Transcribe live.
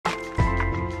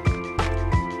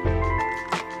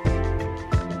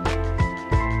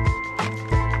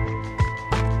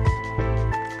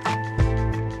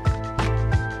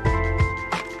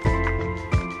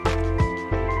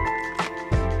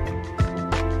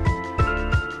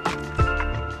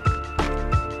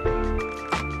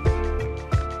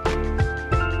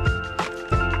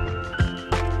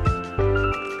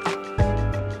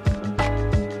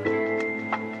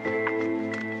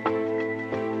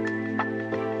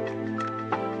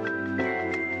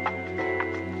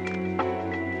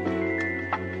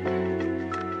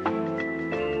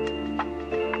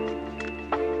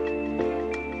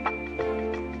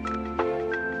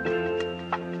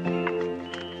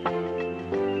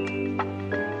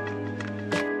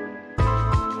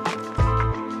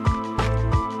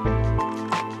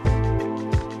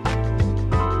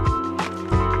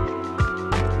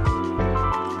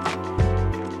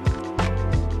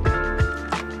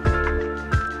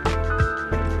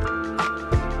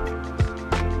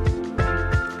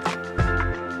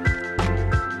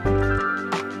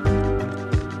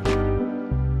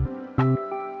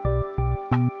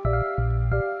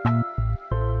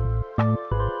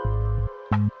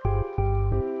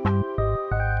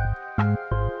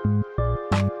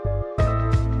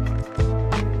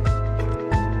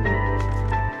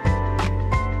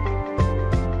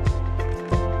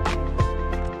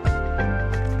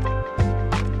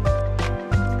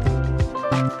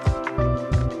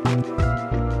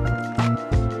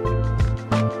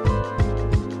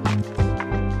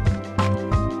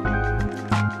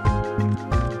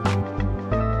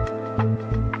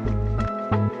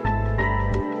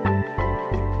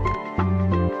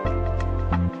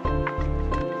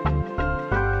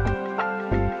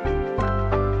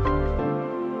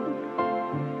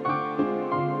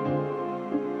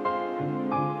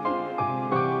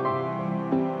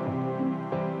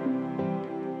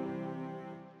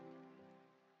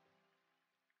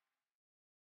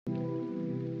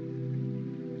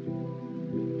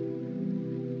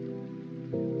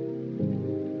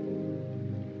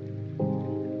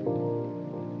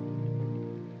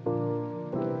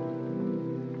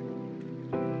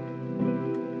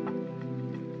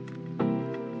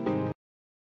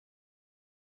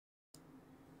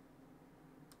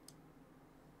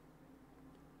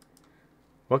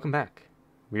Welcome back.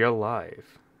 We are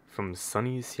live from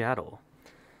sunny Seattle.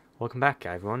 Welcome back,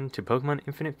 everyone, to Pokemon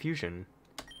Infinite Fusion.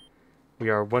 We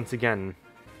are once again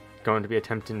going to be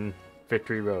attempting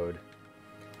Victory Road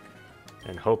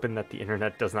and hoping that the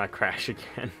internet does not crash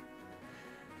again.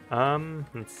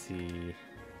 Let's see.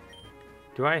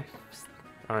 I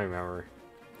don't remember.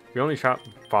 We only fought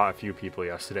a few people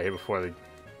yesterday before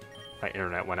my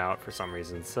internet went out for some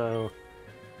reason, so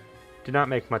did not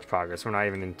make much progress. We're not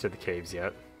even into the caves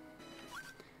yet.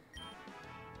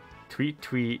 Tweet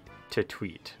to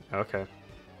tweet. Okay.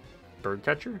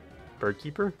 Birdcatcher?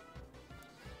 Birdkeeper?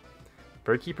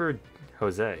 Birdkeeper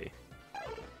Jose.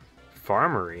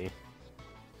 Farmery.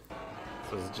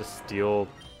 So it's just steel.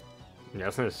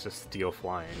 Yes, it's just steel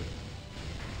flying.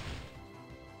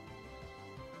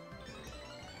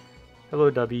 Hello,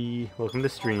 Dubby. Welcome to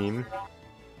stream.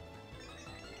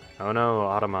 Oh no,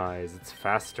 Automize. It's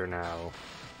faster now.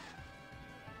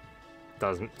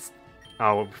 Doesn't.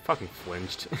 Oh, we fucking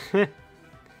flinched. Okay.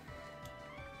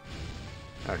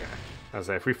 I was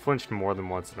like, if we flinched more than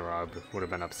once in a row, I would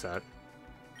have been upset.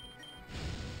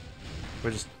 We're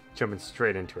just jumping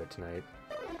straight into it tonight.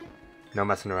 No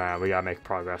messing around. We gotta make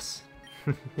progress.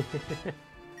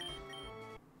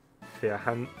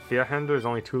 Fearhander is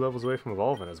only 2 levels away from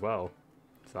evolving as well.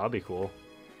 So that'll be cool.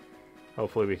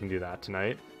 Hopefully we can do that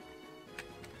tonight.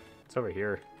 It's over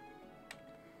here.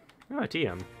 Oh, a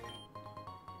TM.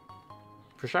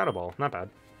 For Shadow Ball. Not bad.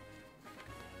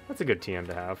 That's a good TM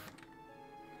to have.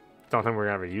 Don't think we're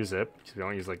gonna ever use it, because we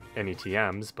don't use like any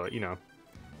TMs, but you know.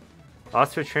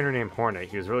 Lost to a trainer named Hornet.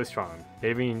 He was really strong.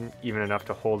 Maybe even enough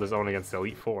to hold his own against the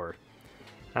Elite Four.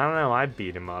 I don't know, I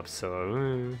beat him up,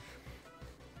 so...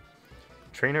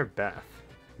 Trainer Beth.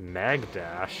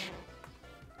 Magdash.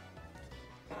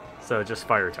 So just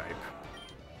fire type.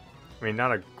 I mean,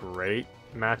 not a great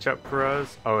matchup for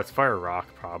us. Oh, it's Fire Rock,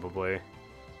 probably.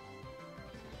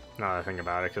 Now that I think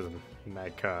about it, because of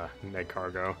Meg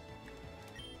Cargo.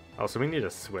 Oh, so we need to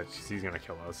switch, because he's going to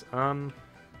kill us.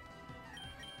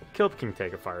 Kilp can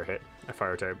take a fire hit, a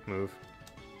fire type move.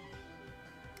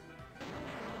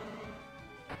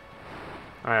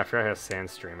 Oh yeah, I forgot I have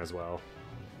Sandstream as well.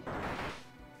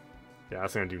 Yeah,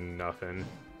 that's going to do nothing.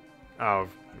 Oh,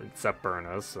 except burn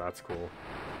us, so that's cool.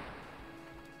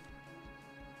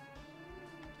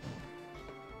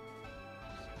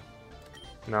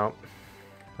 No.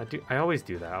 I always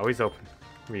do that. I always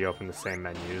reopen the same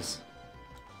menus.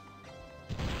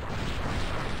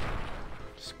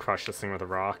 Just crush this thing with a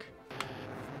rock.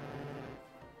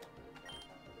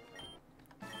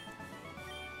 I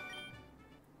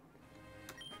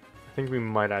think we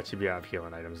might actually be out of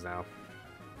healing items now.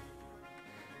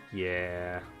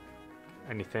 Yeah.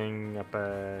 Anything up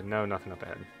no, nothing up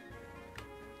ahead.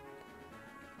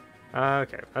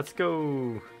 Okay, let's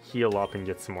go heal up and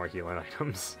get some more healing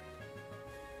items.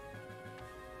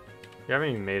 We haven't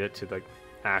even made it to the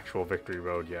actual Victory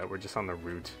Road yet. We're just on the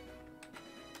route.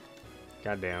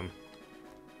 Goddamn.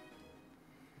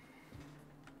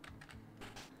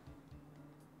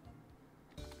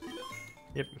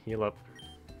 Yep, heal up.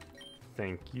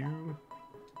 Thank you.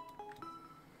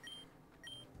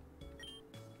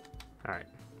 Alright,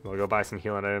 we'll go buy some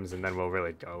healing items and then we'll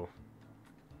really go.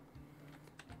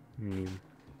 Let's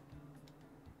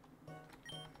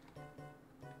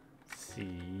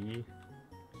see.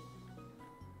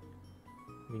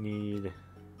 We need...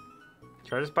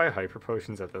 Should I just buy hyper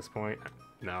potions at this point?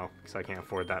 No, because I can't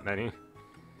afford that many.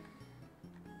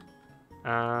 Do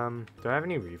I have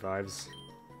any revives?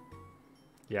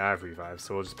 Yeah, I have revives,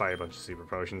 so we'll just buy a bunch of super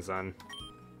potions then.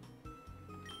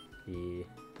 Yeah.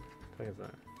 What is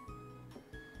that?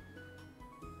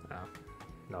 Oh,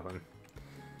 nothing.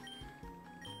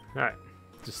 Alright,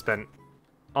 just spent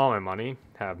all my money,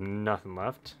 have nothing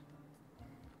left.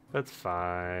 That's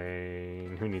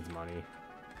fine. Who needs money?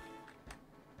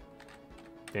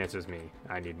 The answer is me.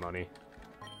 I need money.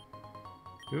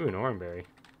 Ooh, an Oranberry.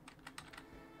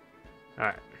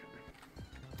 Alright.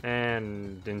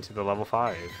 And into the level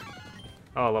 5.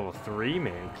 Oh, level 3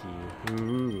 Mankey.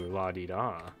 Ooh,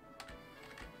 la-dee-da.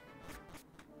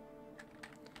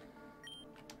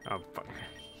 Oh, fuck.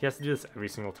 He has to do this every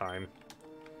single time.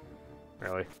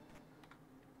 Really?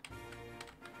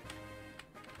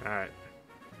 Alright.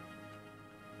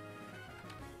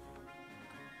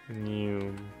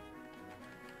 New.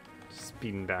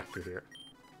 Speeding back through here.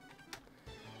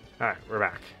 Alright, we're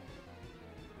back.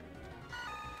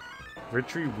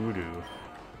 Victory Voodoo.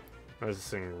 What is this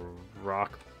thing?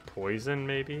 Rock Poison,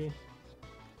 maybe?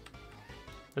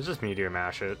 Let's just Meteor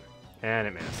Mash it. And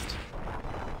it missed.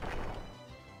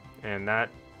 And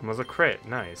that was a crit.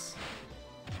 Nice.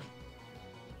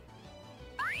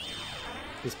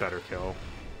 This better kill.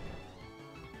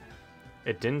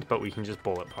 It didn't, but we can just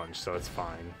bullet punch, so it's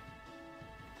fine.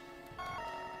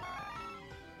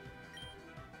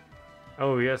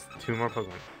 Oh, yes, 2 more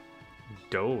Pokemon.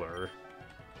 Dolar.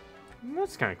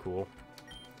 That's kind of cool.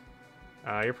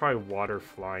 You're probably water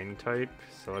flying type,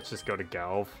 so let's just go to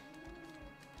Galv.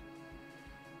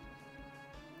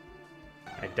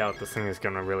 I doubt this thing is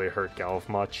gonna really hurt Galv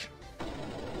much.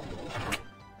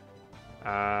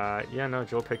 Yeah, no,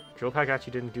 Drill Peck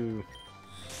actually didn't do...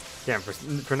 Damn,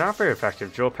 for not very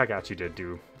effective, Drill Peck actually did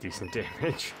do decent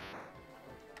damage.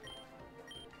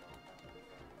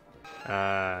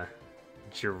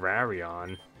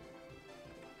 Girarion.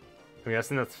 I'm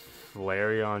guessing that's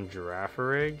Flareon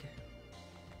Girafarig?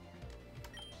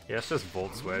 Yeah, it's just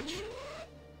Volt Switch.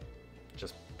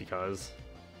 Just because.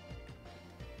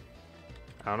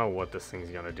 I don't know what this thing's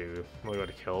gonna do. We'll go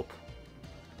to Kelp.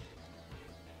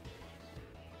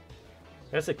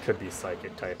 I guess it could be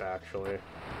Psychic type, actually.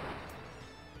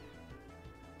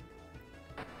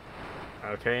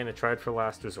 Okay, and it tried for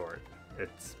Last Resort.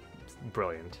 It's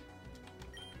brilliant.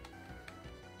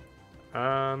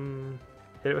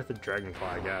 Hit it with the Dragonfly,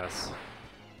 I guess.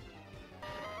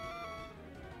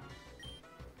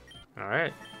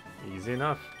 Alright, easy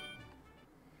enough.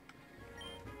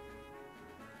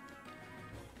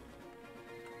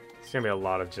 It's gonna be a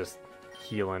lot of just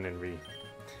healing and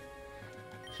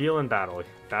heal and battle.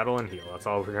 Battle and heal, that's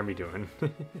all we're gonna be doing. I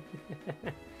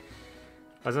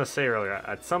was gonna say earlier,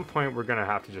 at some point we're gonna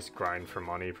have to just grind for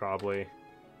money, probably.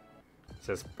 It's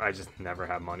just, I just never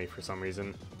have money for some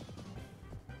reason.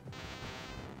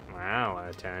 Wow,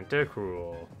 a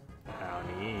Tentacruel. How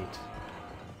neat.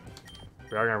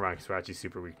 We are gonna run because we're actually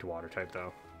super weak to water type,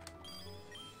 though.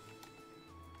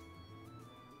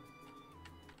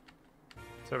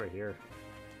 It's over here.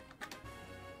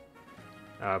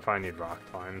 Probably need Rock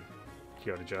Climb to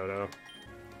go to Johto.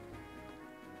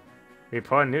 We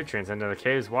put nutrients into the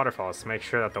cave's waterfalls to make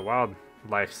sure that the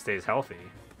wildlife stays healthy.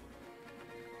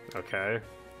 Okay.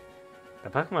 The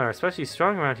Pokemon are especially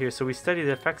strong around here, so we study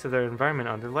the effects of their environment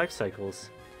on their life cycles.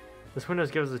 This window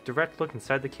gives us a direct look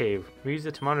inside the cave. We use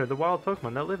it to monitor the wild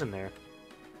Pokemon that live in there.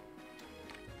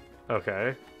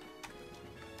 Okay.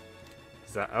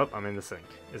 Is that... Oh, I'm in the sink.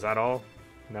 Is that all?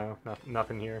 No,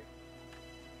 nothing here.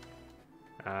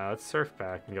 Let's surf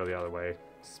back and go the other way.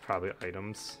 This is probably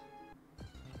items.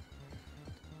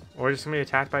 Or just gonna be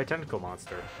attacked by a tentacle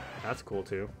monster. That's cool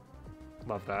too.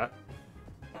 Love that.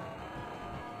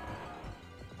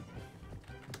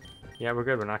 Yeah, we're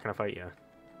good. We're not gonna fight you.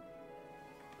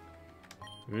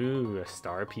 Ooh, a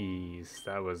star piece.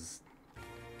 That was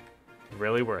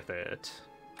really worth it.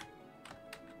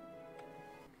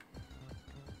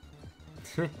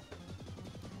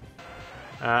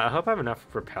 I hope I have enough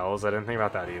repels. I didn't think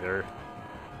about that either.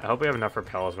 I hope we have enough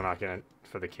repels. We're not getting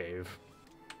for the cave.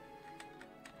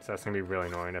 So that's gonna be really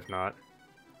annoying if not.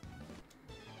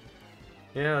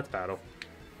 Yeah, let's battle.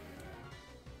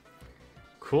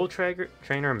 Cool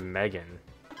Trainer Megan.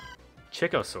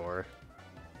 Chicosaur.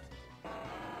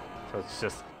 So it's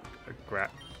just a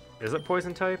Is it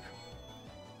poison type?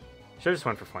 Should've just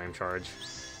went for Flame Charge.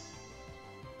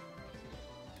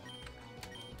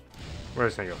 We're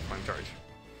just gonna go Flame Charge.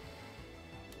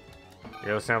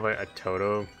 You also have like a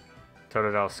Totodile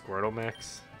Squirtle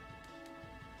mix.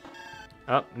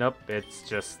 Oh, nope, it's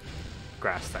just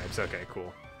grass types. Okay,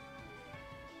 cool.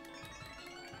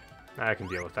 I can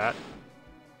deal with that.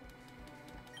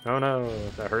 Oh no,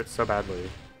 that hurts so badly.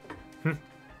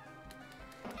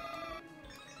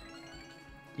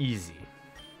 Easy.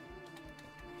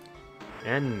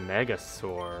 And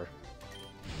Megasaur.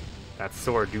 That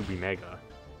Saur do be Mega.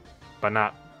 But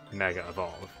not Mega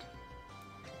Evolved.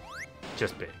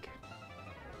 Just big.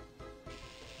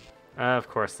 Of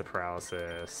course the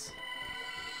Paralysis.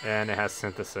 And it has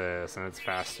Synthesis, and it's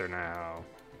faster now.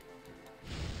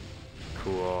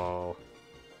 Cool.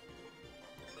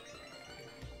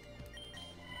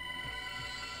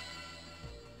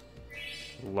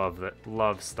 Love that.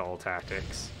 Love stall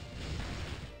tactics.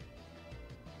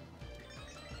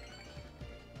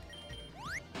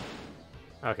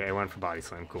 Okay, I went for Body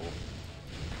Slam. Cool.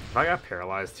 If I got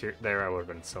paralyzed here, I would have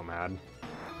been so mad.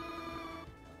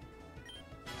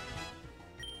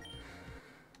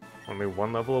 Only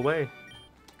one level away.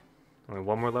 Only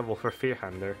one more level for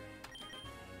Fearhander.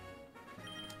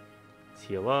 Let's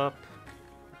heal up.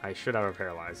 I should have a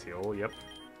Paralyzed heal. Yep.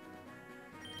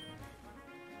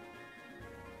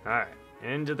 Alright,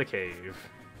 into the cave.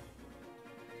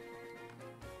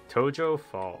 Tojo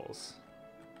Falls.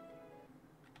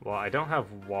 Well, I don't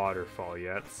have Waterfall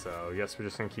yet, so I guess we're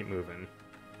just gonna keep moving.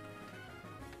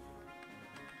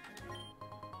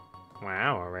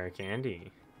 Wow, a rare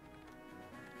candy.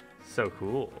 So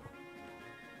cool.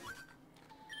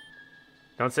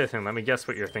 Don't say a thing. Let me guess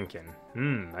what you're thinking.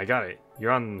 I got it. You're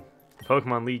on the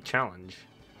Pokemon League Challenge.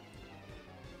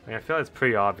 I mean, I feel like it's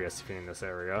pretty obvious if you're in this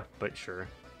area, but sure.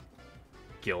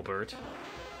 Gilbert.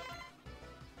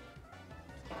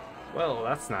 Well,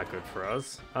 that's not good for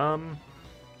us.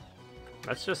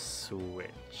 Let's just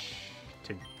switch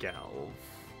to Galv.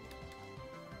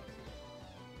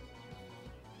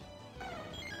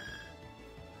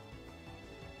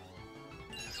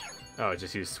 Oh,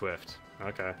 just use Swift.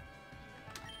 Okay.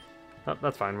 Oh,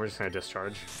 that's fine. We're just gonna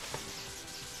discharge.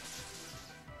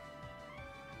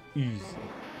 Easy.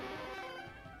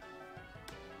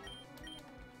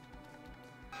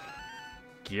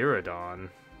 Gyarados.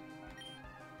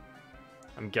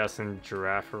 I'm guessing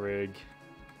Girafarig,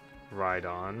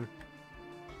 Rhydon.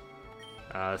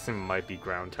 This thing might be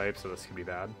ground type, so this could be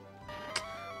bad.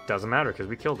 Doesn't matter because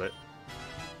we killed it.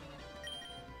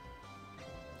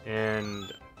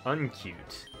 And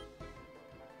uncute.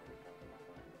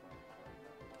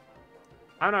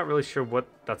 I'm not really sure what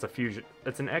that's a fusion.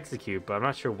 It's an execute, but I'm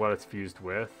not sure what it's fused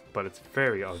with. But it's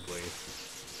very ugly.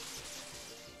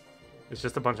 It's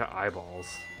just a bunch of eyeballs.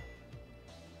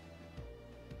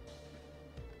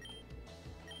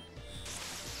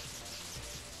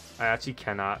 I actually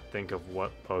cannot think of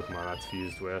what Pokemon that's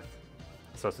fused with.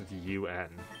 So it's UN.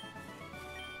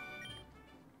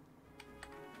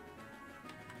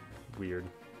 Weird.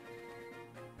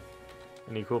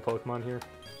 Any cool Pokemon here?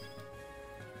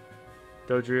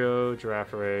 Dodrio,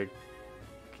 Girafarig,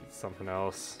 something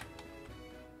else.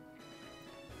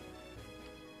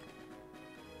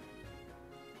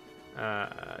 Do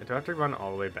I have to run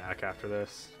all the way back after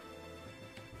this?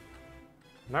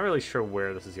 I'm not really sure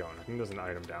where this is going. I think there's an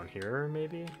item down here,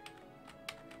 maybe?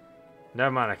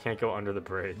 Never mind, I can't go under the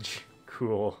bridge.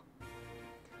 Cool.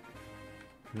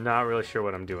 Not really sure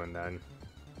what I'm doing then.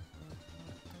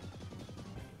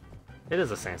 It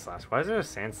is a Sandslash. Why is there a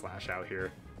Sandslash out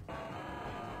here?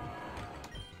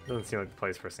 Doesn't seem like the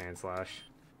place for Sandslash.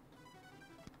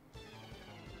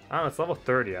 Oh, it's level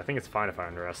 30. I think it's fine if I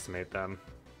underestimate them.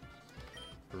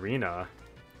 Arena.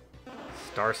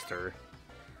 Starster.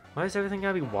 Why does everything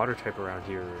gotta be water type around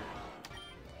here?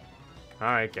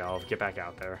 Alright, Galv, get back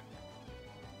out there.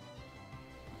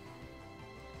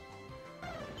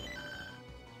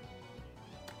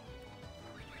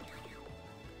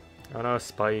 Oh no,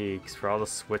 spikes for all the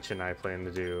switching I plan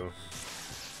to do.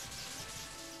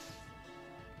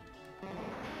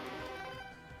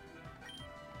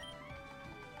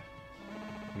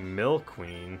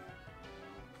 Milkweed.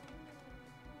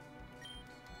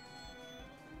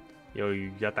 Yo,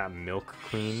 you got that Milk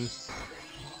Queen?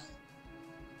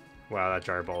 Wow, that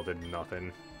Gyro Ball did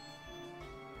nothing.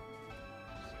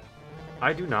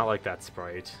 I do not like that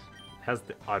sprite. It has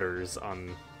the udders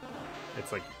on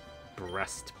its, like,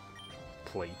 breastplate.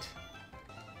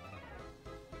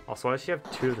 Also, why does she have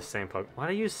two of the same Pokemon? Why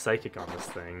do I use Psychic on this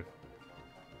thing?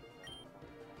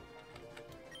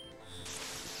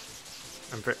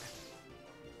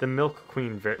 The Milk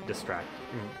Queen just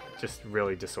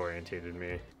really disorientated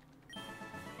me.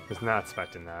 Was not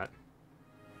expecting that.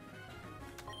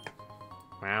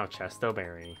 Wow, Chesto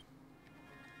Berry.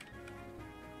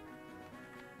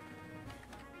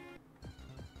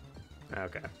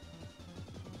 Okay.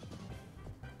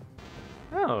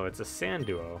 Oh, it's a sand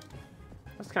duo.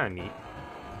 That's kind of neat.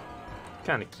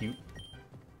 Kind of cute.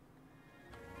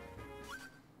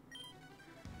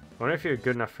 I wonder if you're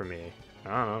good enough for me.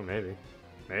 I don't know, maybe.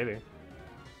 Maybe.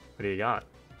 What do you got?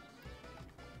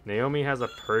 Naomi has a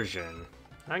Persian.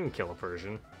 I can kill a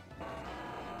Persian.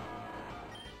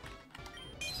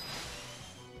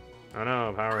 Oh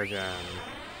no, Power Gen.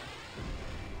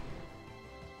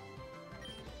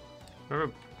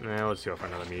 Nah, let's go for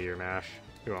another Meteor Mash.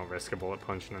 We won't risk a bullet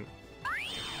punch in it.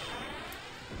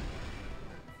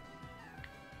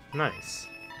 Nice.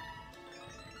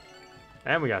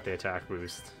 And we got the attack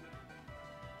boost.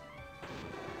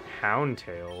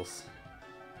 Houndtails.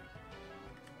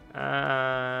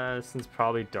 This one's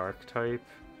probably Dark type.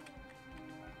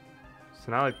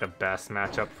 So not like the best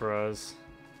matchup for us.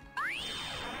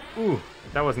 Ooh,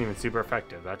 that wasn't even super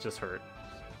effective. That just hurt.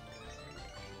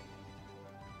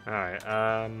 Alright,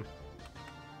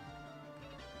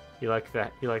 you like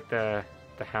that? You like the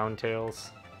Houndtails?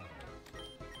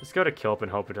 Let's go to Kilp and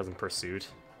hope it doesn't Pursuit.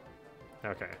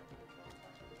 Okay.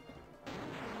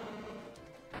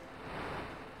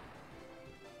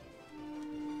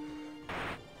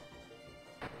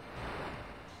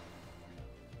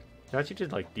 It actually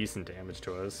did like decent damage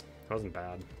to us. It wasn't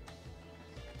bad.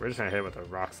 We're just gonna hit it with a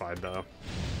Rock Slide though.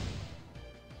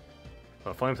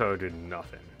 Well, Flamethrower did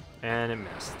nothing. And it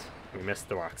missed. We missed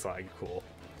the Rock Slide. Cool.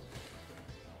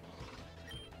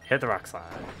 Hit the Rock Slide.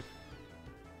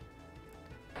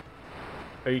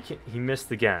 Oh, you can't, he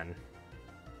missed again.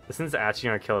 Since actually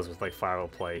gonna kill us with like foul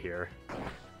play here.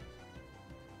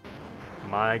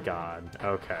 My god.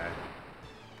 Okay.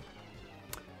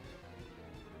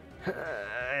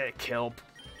 Kelp.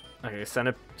 Okay,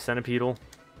 Centipedal.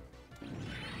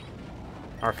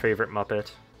 Our favorite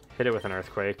Muppet. Hit it with an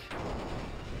earthquake.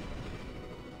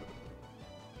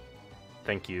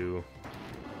 Thank you.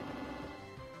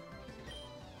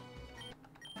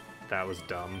 That was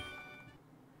dumb.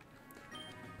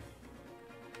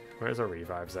 Where's our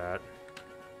revives at?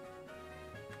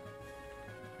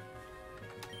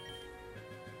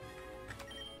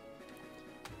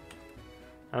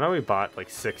 I know we bought like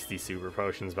 60 super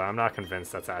potions, but I'm not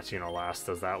convinced that's actually gonna last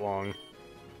us that long.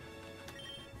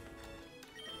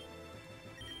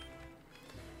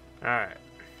 Alright.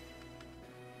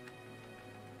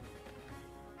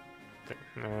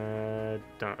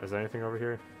 Is there anything over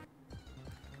here?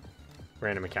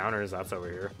 Random encounters, that's over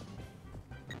here.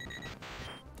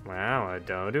 Wow, a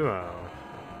Doduo.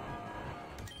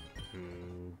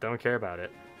 Don't care about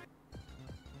it.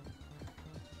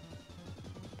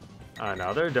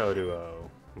 Another Doduo.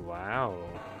 Wow.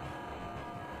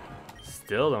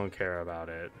 Still don't care about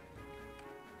it.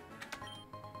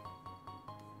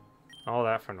 All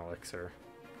that for an elixir.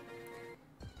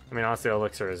 I mean, honestly,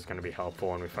 elixir is going to be helpful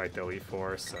when we fight the Elite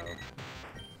Four, so...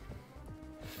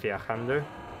 400.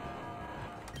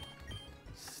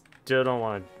 Still don't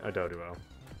want a Doduo.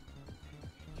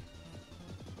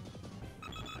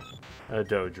 A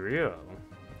Dodrio.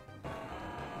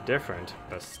 Different,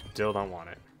 but still don't want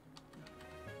it.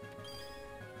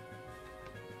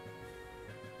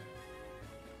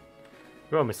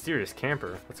 Oh, mysterious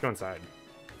camper. Let's go inside.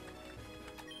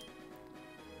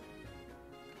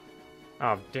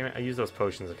 Oh, damn it. I used those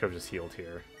potions. I could have just healed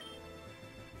here.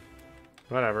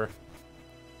 Whatever.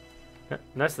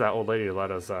 Nice of that old lady to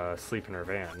let us sleep in her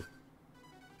van.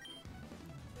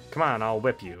 Come on, I'll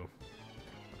whip you.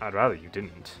 I'd rather you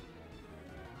didn't.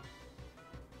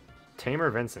 Tamer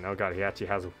Vincent. Oh god, he actually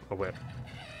has a whip.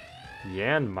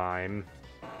 Yan Mime.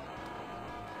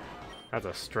 That's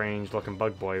a strange looking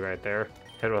bug boy right there.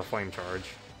 Hit with a flame charge.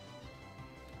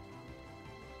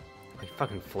 He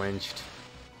fucking flinched.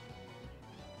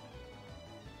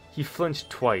 He flinched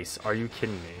twice. Are you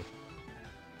kidding me?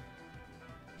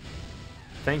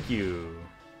 Thank you.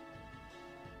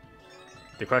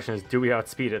 The question is, do we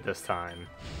outspeed it this time?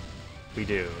 We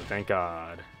do. Thank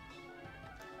God.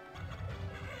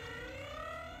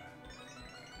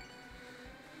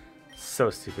 So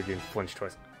stupid getting flinched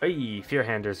twice. Hey,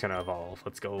 Fearhander's gonna evolve.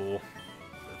 Let's go.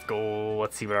 Let's go.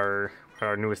 Let's see what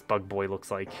our newest bug boy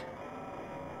looks like.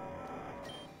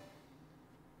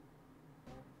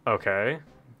 Okay.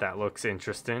 That looks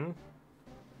interesting.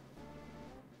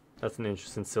 That's an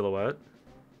interesting silhouette.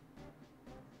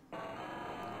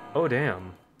 Oh,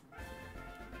 damn.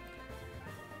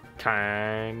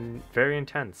 Very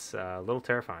intense. A little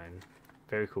terrifying.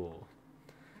 Very cool.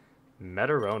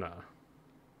 Metarona.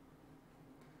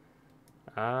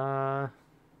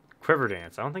 Quiver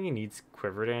Dance. I don't think he needs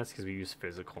Quiver Dance because we use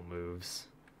physical moves.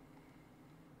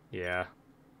 Yeah.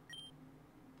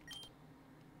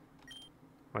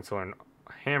 Let's learn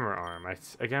Hammer Arm.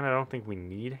 Again, I don't think we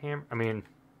need Hammer. I mean,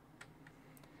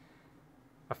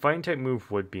 a fighting type move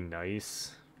would be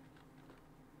nice.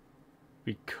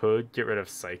 We could get rid of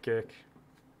Psychic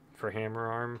for Hammer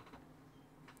Arm.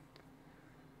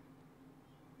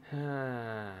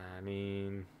 I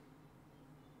mean...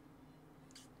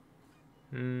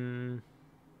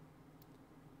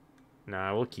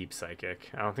 Nah, we'll keep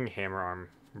Psychic. I don't think Hammer Arm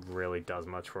really does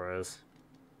much for us.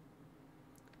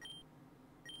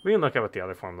 We can look at what the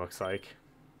other form looks like.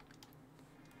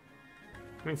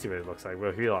 We can see what it looks like.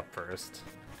 We'll heal up first.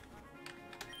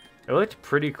 It looked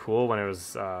pretty cool when it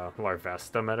was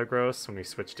Larvesta Metagross, when we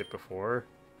switched it before.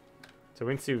 So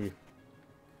we can see...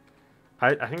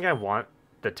 I think I want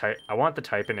the type... I want the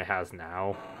typing it has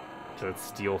now. So it's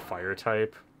Steel Fire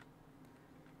type.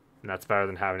 And that's better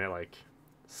than having it like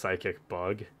Psychic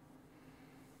Bug.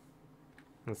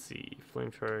 Let's see.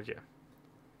 Flame Charge, yeah.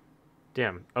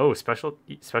 Damn. Oh, special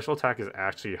attack is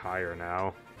actually higher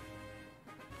now.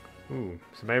 Ooh,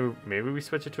 so maybe we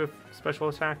switch it to a special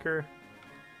attacker?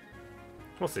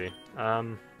 We'll see.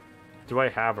 Do I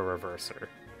have a reverser?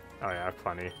 Oh yeah, I have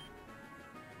plenty.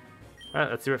 Alright,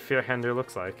 let's see what Fearhander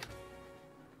looks like.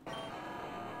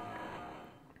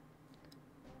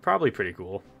 Probably pretty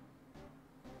cool.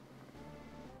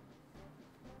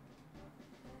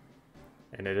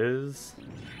 And it is...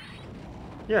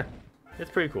 Yeah,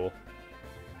 it's pretty cool.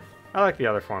 I like the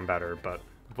other form better, but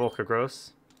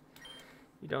Volcagross,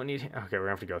 you don't need... Okay, we're gonna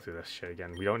have to go through this shit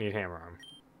again. We don't need Hammer Arm.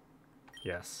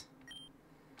 Yes.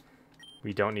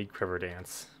 We don't need Quiver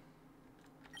Dance.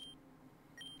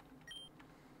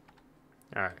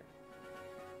 Alright.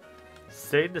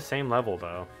 Stayed the same level,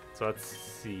 though. So let's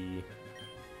see.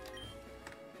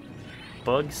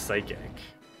 Bug Psychic.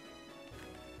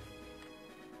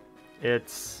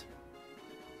 It's...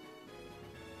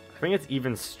 I think it's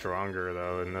even stronger,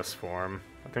 though, in this form.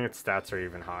 I think its stats are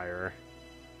even higher.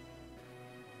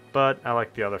 But I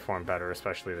like the other form better,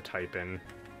 especially the type-in.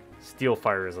 Steel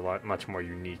Fire is a much more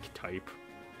unique type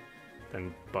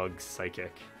than Bug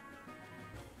Psychic.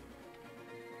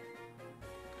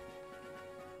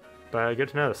 But good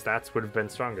to know the stats would have been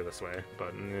stronger this way,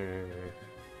 but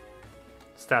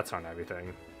stats aren't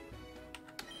everything.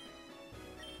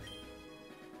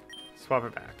 Swap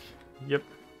it back. Yep.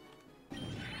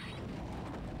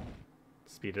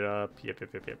 Speed it up. Yep.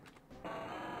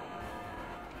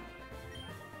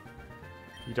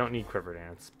 You don't need Quiver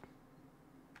Dance.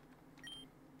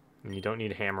 And you don't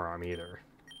need Hammer Arm either.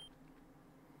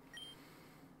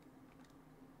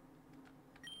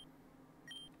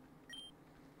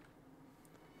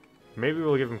 Maybe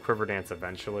we'll give him Quiver Dance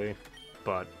eventually,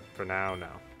 but for now, no.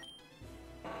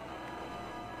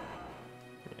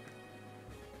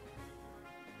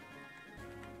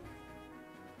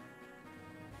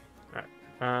 Yeah.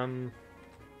 Alright.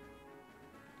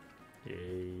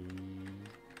 Yay.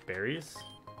 Berries?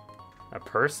 A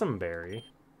Persim Berry.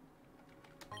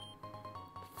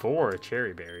 4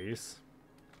 Cherry Berries.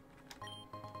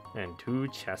 And 2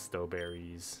 Chesto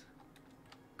Berries.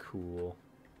 Cool.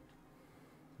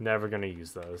 Never gonna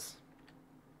use those.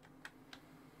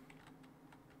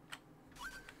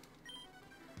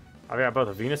 I've got both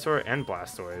a Venusaur and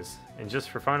Blastoise, and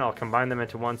just for fun, I'll combine them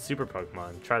into one Super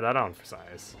Pokemon. Try that on for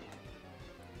size.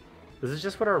 This is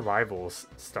just what our Rivals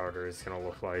starter is gonna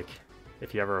look like,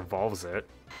 if he ever evolves it.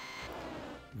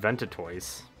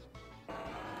 Ventatoise.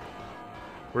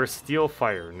 We're Steel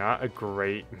Fire, not a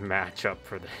great matchup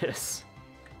for this.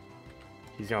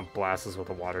 He's gonna blast us with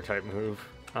a Water type move.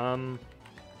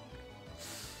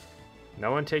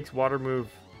 No one takes Water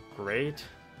move great,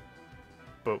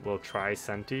 but we'll try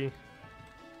Senti.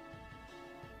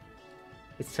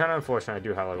 It's kind of unfortunate I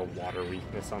do have like a Water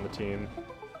weakness on the team.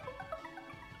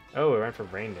 Oh, it went for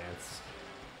Rain Dance.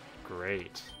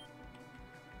 Great.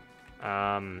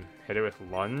 Hit it with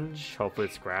Lunge. Hopefully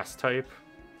it's Grass type.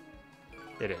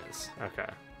 It is. Okay.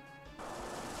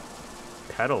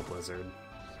 Petal Blizzard.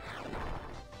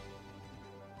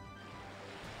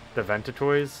 The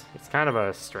Ventatoise, it's kind of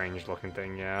a strange looking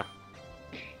thing, yeah.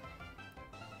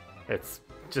 It's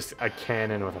just a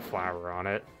cannon with a flower on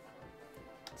it.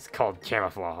 It's called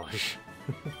Camouflage.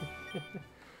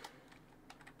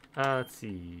 Let's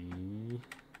see.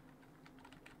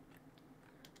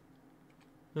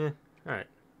 Yeah, alright.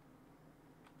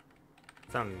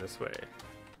 It's on this way.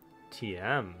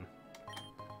 TM.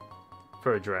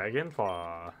 For a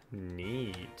Dragonflaw.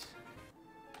 Neat.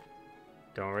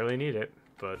 Don't really need it,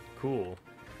 but cool.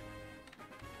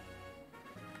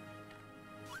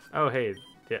 Oh, hey,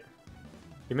 yeah.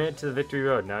 You made it to the Victory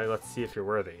Road. Now let's see if you're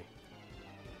worthy.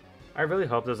 I really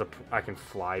hope I can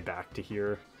fly back to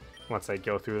here once I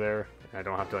go through there. And I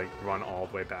don't have to like run all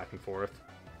the way back and forth.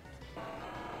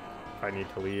 If I need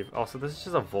to leave. Also, this is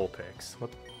just a Vulpix.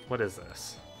 What is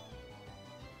this?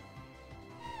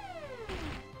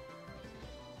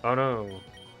 Oh no.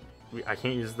 I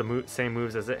can't use the same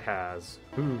moves as it has.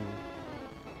 Ooh.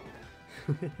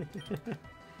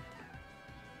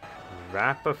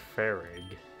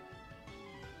 Rapaferrig.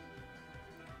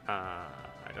 I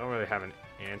don't really have an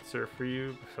answer for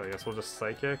you, so I guess we'll just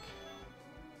Psychic.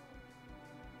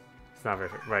 It's not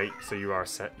very right, so you are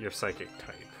your Psychic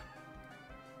type.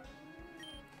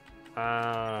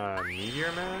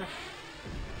 Meteor Mash?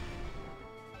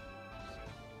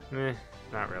 Meh,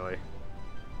 not really.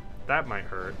 That might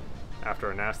hurt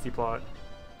after a Nasty Plot.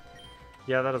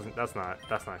 Yeah, that's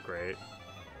not great.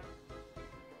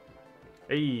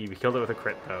 Hey, we killed it with a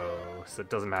crit though, so it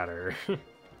doesn't matter.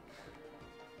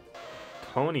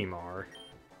 Ponymar.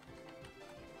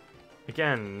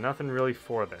 Again, nothing really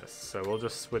for this, so we'll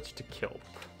just switch to Kilp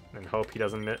and hope he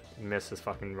doesn't miss his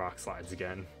fucking Rock Slides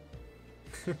again.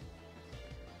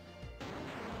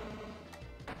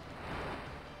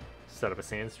 Set up a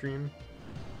Sandstream.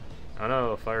 Oh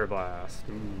no, Fire Blast.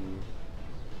 Ooh.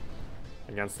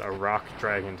 Against a Rock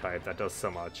Dragon type, that does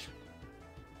so much.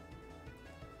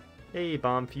 Hey,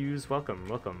 Bomb Fuse, welcome.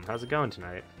 How's it going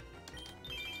tonight?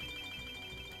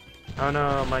 Oh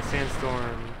no, my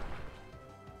Sandstorm.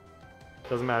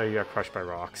 Doesn't matter, you got crushed by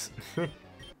rocks.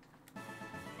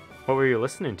 What were you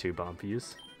listening to, Bomb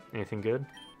Fuse? Anything good?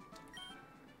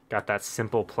 Got that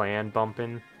Simple Plan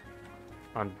bumping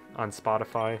on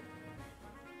Spotify?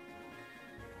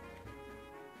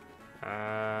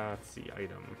 Let's see,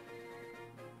 item.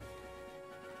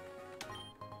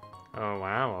 Oh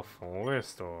wow, a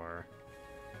forest store.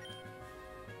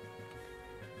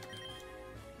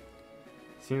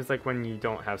 Seems like when you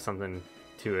don't have something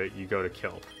to it, you go to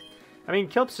Kilp. I mean,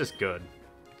 Kilp's just good.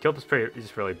 Kilp is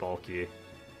just really bulky.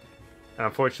 And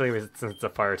unfortunately, since it's a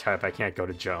fire type, I can't go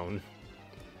to Joan.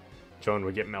 Joan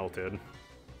would get melted.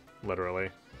 Literally.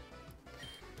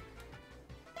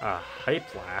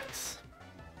 Hypelax.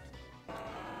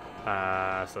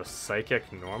 So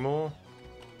Psychic normal?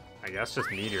 I guess just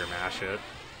Meteor Mash it.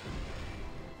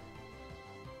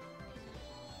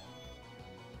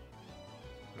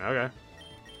 Okay.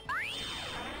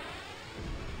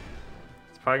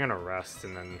 It's probably gonna rest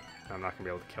and then I'm not gonna be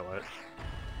able to kill it.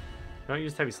 No,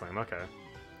 use Heavy Slam, okay.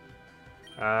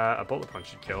 A Bullet Punch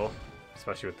should kill,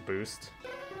 especially with the boost.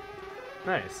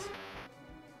 Nice.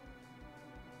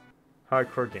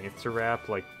 Hardcore gangster rap,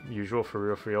 like usual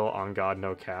for real, on God,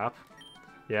 no cap.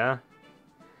 Yeah?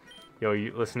 Yo,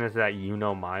 you listening to that You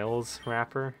Know Miles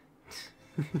rapper?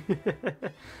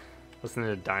 Listening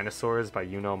to Dinosaurs by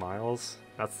You Know Miles?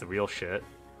 That's the real shit.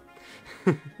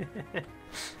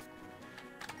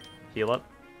 Heal up.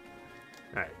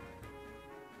 Alright.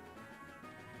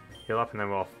 Heal up and then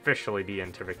we'll officially be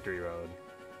into Victory Road.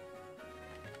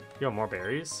 Yo, more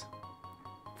berries.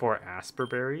 4 Asper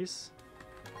berries.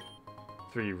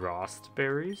 3 Rost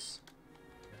berries.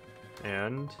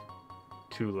 And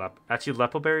 2 Actually,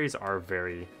 Lepo berries are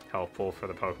very helpful for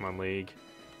the Pokemon League.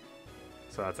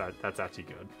 So that's actually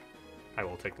good. I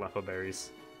will take Lepo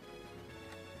berries.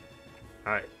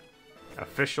 Alright.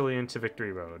 Officially into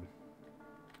Victory Road.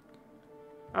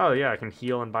 Oh yeah, I can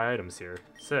heal and buy items here.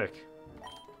 Sick.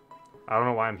 I don't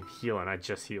know why I'm healing, I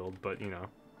just healed, but you know.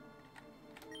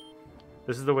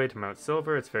 This is the way to Mount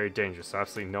Silver, it's very dangerous, so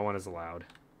absolutely no one is allowed.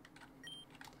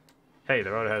 Hey,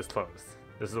 the road has closed.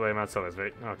 This is the way to Mount Silver, it's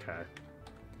very... Okay.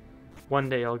 One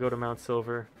day I'll go to Mount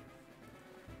Silver.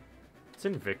 It's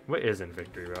in what is in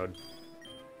Victory Road?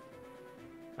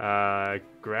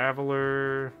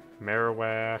 Graveler,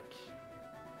 Marowak,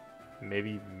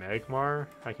 maybe Magmar?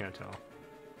 I can't tell.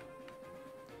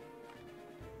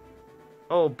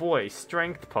 Oh boy,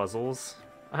 strength puzzles.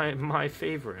 My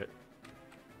favorite.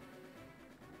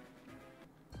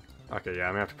 Okay, yeah,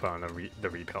 I'm gonna have to put on the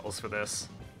repels for this.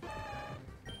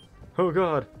 Oh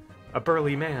god, a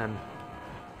burly man.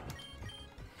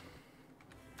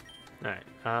 Alright,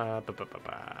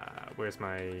 where's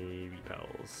my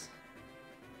repels?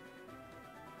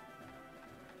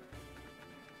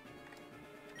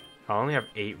 I only have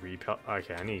 8 repel.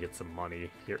 Okay, I need to get some money to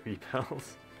get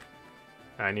repels.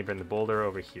 I need to bring the boulder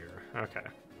over here. Okay.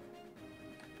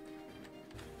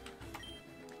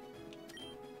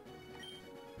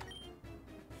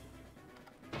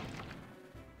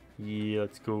 Yeah,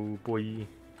 let's go, boy.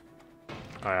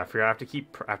 Alright, I forgot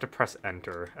I have to press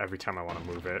enter every time I want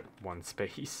to move it 1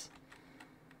 space.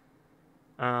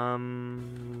 Yeah,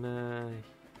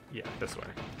 this way.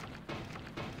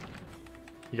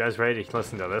 You guys ready to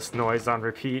listen to this noise on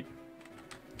repeat?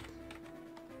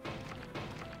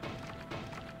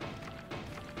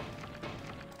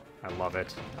 I love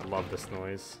it. I love this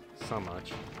noise so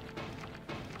much.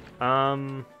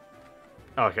 Oh,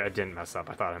 okay, I didn't mess up.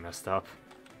 I thought I messed up.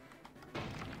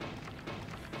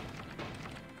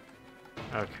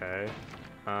 Okay.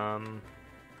 I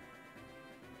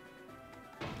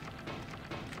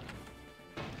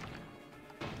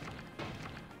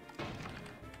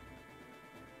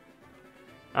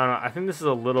don't know, I think this is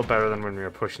a little better than when we were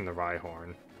pushing the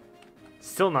Rhyhorn.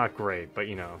 Still not great, but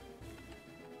you know.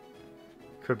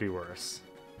 Could be worse.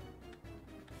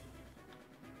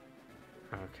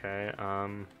 Okay,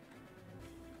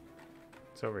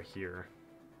 it's over here.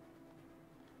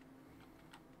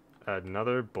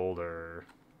 Another boulder.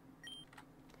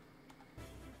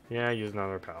 Yeah, use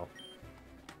another pal.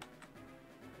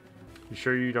 You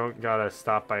sure you don't gotta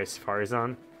stop by a Safari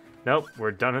Zone? Nope,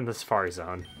 we're done in the Safari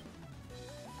Zone.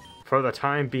 For the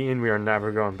time being, we are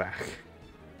never going back.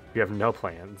 We have no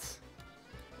plans.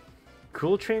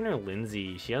 Cool Trainer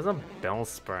Lindsay, she has a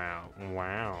Bellsprout.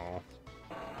 Wow.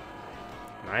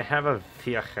 I have a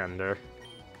Viagender.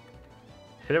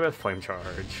 Hit it with Flame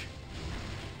Charge.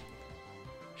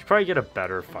 Should probably get a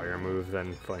better fire move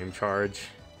than Flame Charge.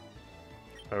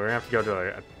 But we're gonna have to go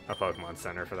to a Pokemon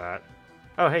Center for that.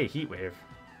 Oh hey, Heat Wave.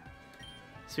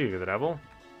 Speak of the devil.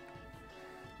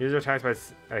 User attacks by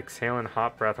exhaling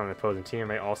hot breath on the opposing team and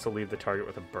may also leave the target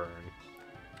with a burn.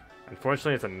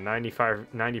 Unfortunately, it's a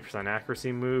 90%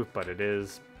 accuracy move, but it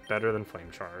is better than Flame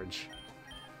Charge.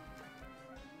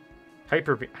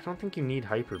 Hyper Beam. I don't think you need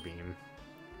Hyper Beam.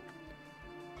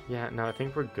 Yeah, no, I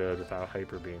think we're good without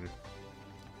Hyper Beam.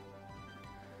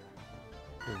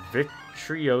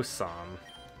 Vitriosum.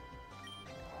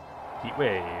 Heat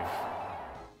Wave.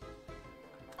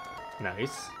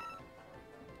 Nice.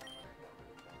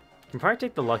 Can probably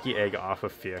take the Lucky Egg off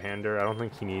of Fearhander. I don't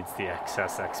think he needs the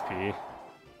excess XP.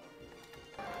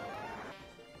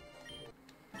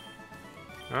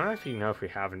 I don't know if you know if we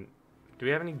haven't... Do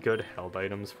we have any good held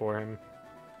items for him?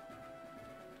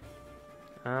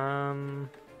 I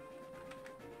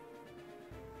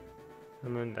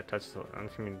mean, that touches the... I'm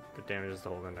assuming the damage is the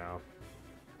holder now.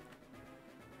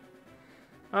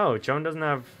 Oh, Joan doesn't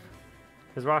have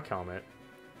his rock helmet.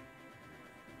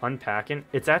 Unpacking.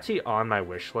 It's actually on my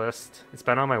wish list. It's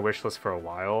been on my wish list for a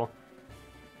while.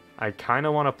 I kind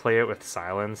of want to play it with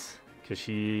Silence, because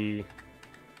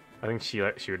I think she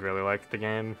would really like the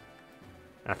game.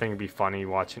 I think it'd be funny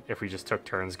watching if we just took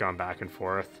turns going back and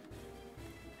forth.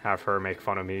 Have her make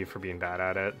fun of me for being bad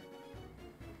at it.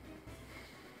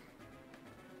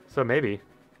 So maybe.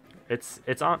 It's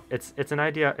an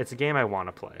idea. It's a game I want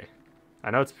to play. I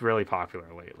know it's really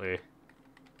popular lately.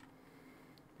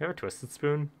 You have a Twisted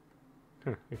Spoon?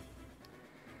 Huh.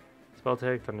 Spell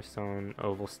Take, Thunderstone,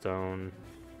 Oval Stone.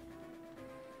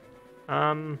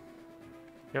 You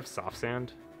have Soft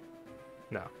Sand?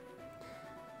 No.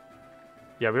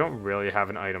 Yeah, we don't really have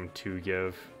an item to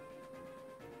give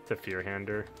to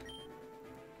Fearhander.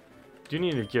 Do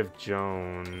need to give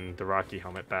Joan the Rocky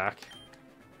Helmet back.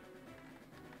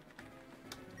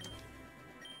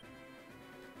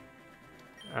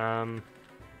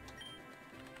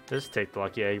 Just take the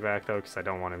Lucky Egg back though, because I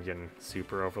don't want him getting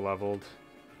super overleveled.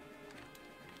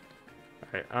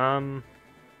 Alright,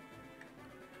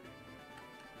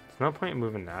 there's no point in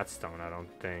moving that stone, I don't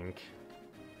think.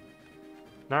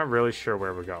 Not really sure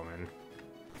where we're going.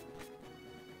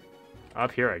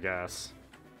 Up here, I guess.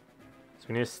 So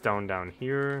we need a stone down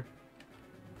here.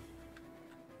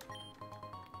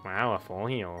 Wow, a full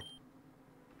heal.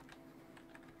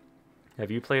 Have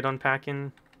you played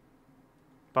Unpacking,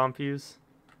 Bomb Fuse?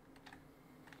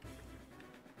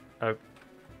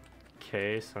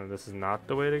 Okay, so this is not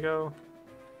the way to go.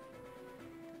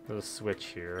 There's a switch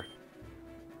here.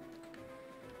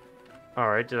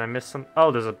 Alright, did I miss some?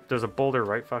 Oh, there's a boulder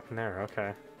right fucking there,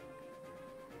 okay.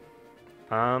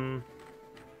 I'm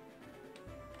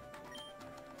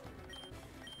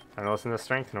gonna listen to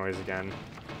strength noise again.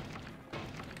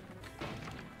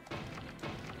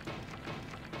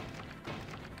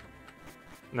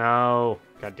 No!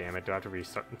 God damn it, do I have to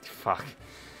restart? Fuck.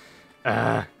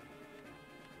 So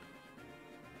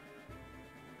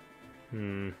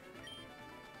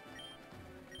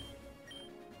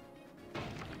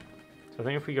I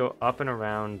think if we go up and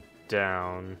around,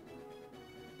 down...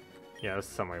 Yeah, there's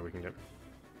some way we can get...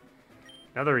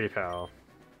 Another repel.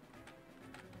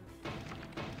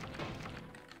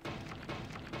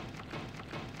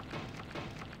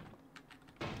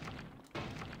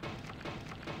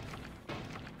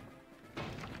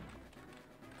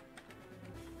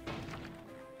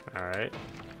 Alright.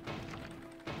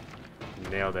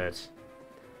 Nailed it.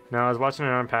 No, I was watching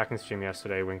an Unpacking stream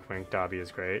yesterday. Wink wink, Dobby is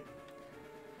great.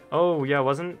 Oh yeah,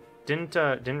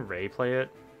 didn't Ray play it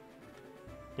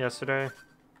yesterday?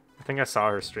 I think I saw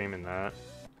her streaming that.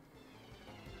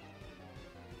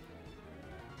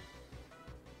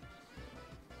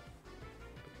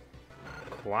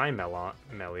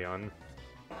 Melion.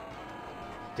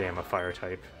 Damn, a fire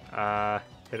type.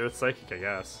 Hit it with Psychic, I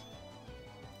guess.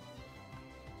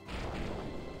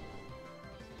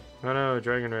 Oh no,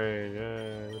 Dragon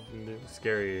Ray.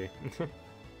 Scary.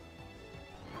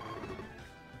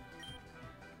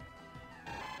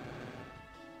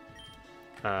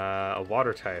 A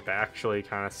water type, actually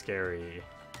kind of scary.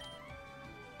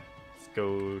 Let's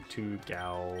go to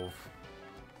Galv.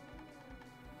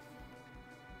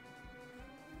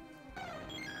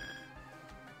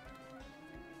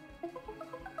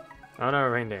 Oh no,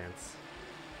 Rain Dance.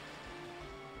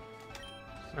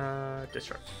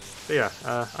 Discharge. So yeah,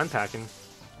 Unpacking.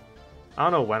 I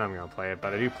don't know when I'm gonna play it,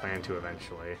 but I do plan to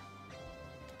eventually.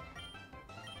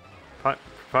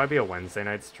 Probably be a Wednesday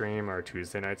night stream or a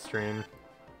Tuesday night stream.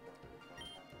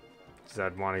 Because I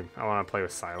want to play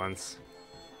with Silence.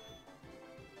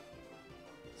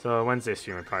 So a Wednesday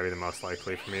stream would probably be the most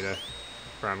likely for me to,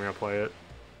 where I'm gonna play it.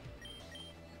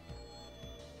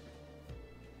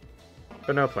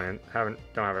 But no plan. Don't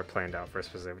have it planned out for a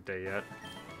specific day yet.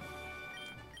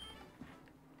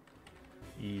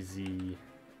 Easy.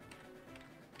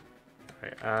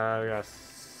 Alright, we gotta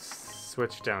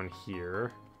switch down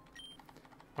here.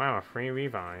 Wow, a free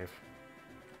revive.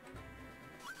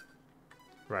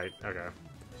 Right, okay.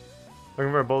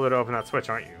 Looking for a bullet to open that switch,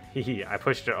 aren't you? Hehe, I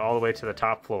pushed it all the way to the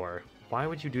top floor. Why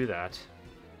would you do that?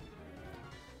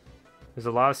 There's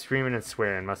a lot of screaming and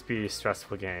swearing. Must be a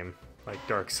stressful game, like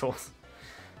Dark Souls.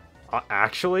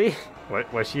 Actually,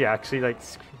 what was she actually like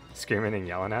screaming and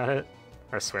yelling at it,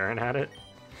 or swearing at it?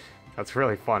 That's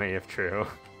really funny if true.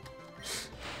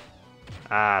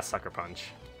 Ah, sucker punch.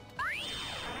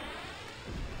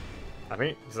 I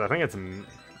think it's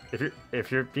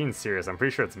if you're being serious, I'm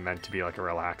pretty sure it's meant to be like a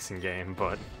relaxing game,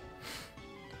 but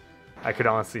I could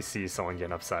honestly see someone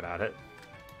getting upset at it.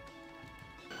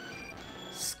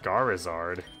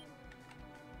 Scarizard.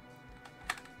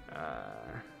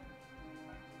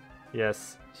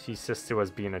 Yes, she sister was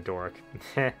being a dork.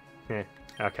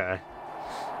 Okay.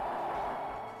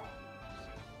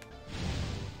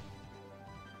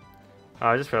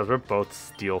 I just realized we're both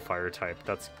Steel Fire type.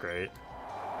 That's great.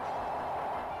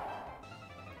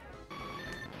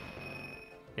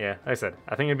 Yeah, like I said,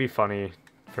 I think it'd be funny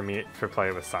for me for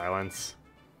play with Silence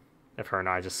if her and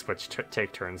I just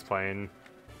take turns playing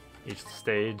each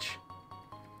stage,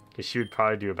 because she would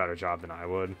probably do a better job than I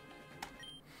would.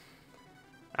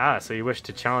 Ah, so you wish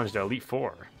to challenge the Elite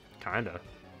Four? Kinda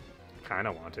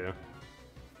want to.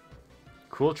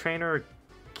 Cool Trainer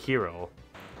Kirill.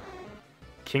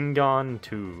 Kingon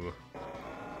 2.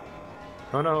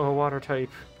 Oh no, a water type.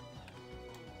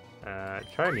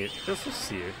 Try me. Just to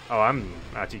see it. Oh, I'm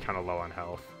actually kind of low on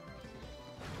health.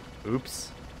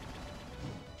 Oops.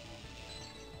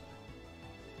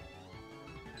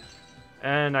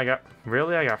 And I got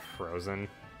frozen.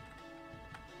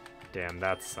 Damn,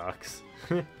 that sucks.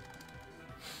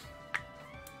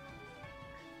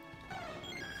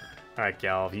 Alright,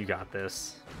 Galv, you got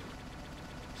this.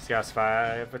 Just gotta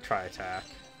survive a tri-attack.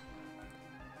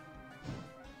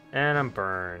 And I'm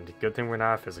burned. Good thing we're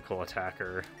not a physical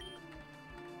attacker.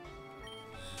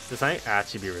 This might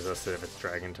actually be resisted if it's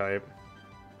dragon type.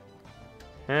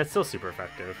 And it's still super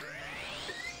effective.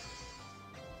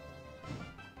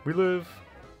 We live.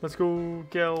 Let's go,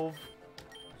 Gelv.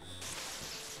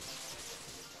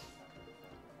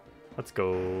 Let's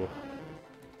go.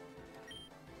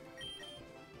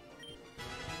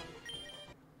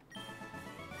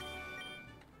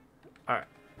 Alright.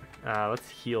 Let's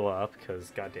heal up,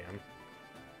 because goddamn.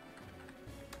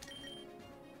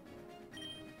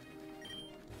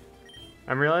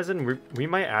 I'm realizing we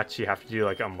might actually have to do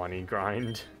like a money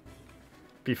grind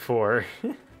before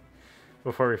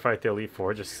before we fight the Elite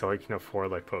Four, just so I can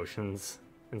afford like potions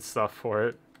and stuff for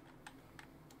it.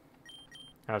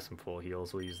 I have some full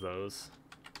heals, we'll use those.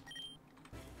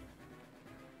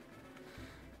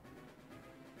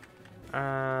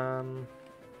 I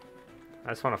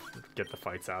just want to get the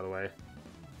fights out of the way.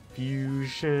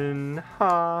 Fusion,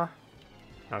 ha.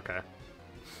 Okay.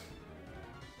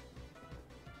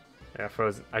 Yeah,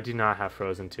 Frozen. I do not have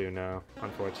Frozen 2, no.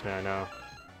 Unfortunately, I know.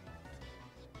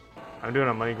 I'm doing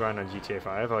a money grind on GTA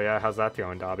 5. Oh yeah, how's that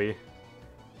going, Dobby?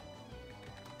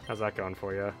 How's that going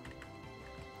for you?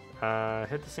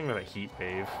 Hit this thing with a heat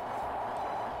wave.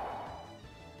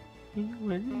 Heat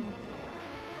wave.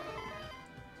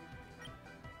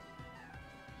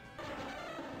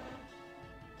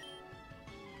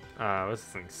 What's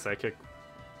this thing? Psychic?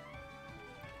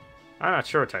 I'm not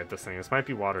sure what type this thing is. This might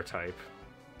be water type.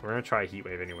 We're gonna try heat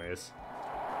wave anyways.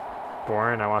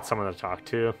 Boring, I want someone to talk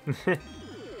to.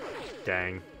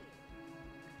 Dang.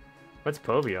 What's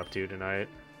Povey up to tonight?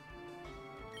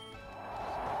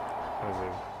 What is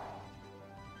it?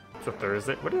 It's a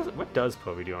Thursday. What does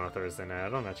Povey do on a Thursday night? I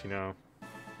don't actually know.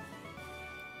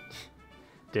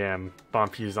 Damn,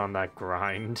 Bumpy's on that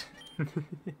grind.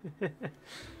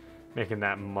 Making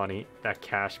that money, that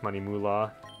cash money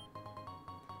moolah.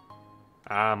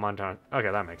 Ah, Montan. Okay,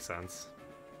 that makes sense.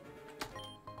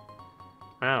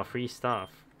 Wow, free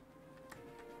stuff.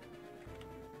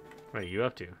 What are you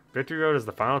up to? Victory Road is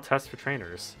the final test for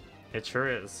trainers. It sure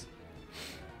is.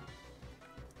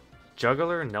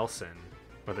 Juggler Nelson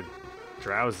with a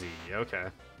drowsy. Okay.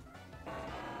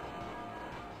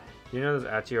 You know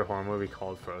there's actually a horror movie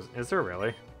called Frozen. Is there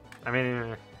really? I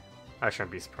mean, I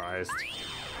shouldn't be surprised.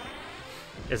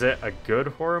 Is it a good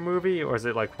horror movie, or is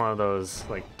it like one of those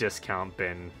like discount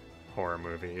bin horror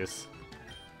movies?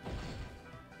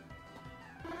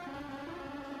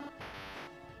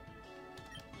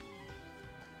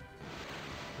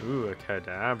 Ooh, a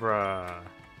Kadabra.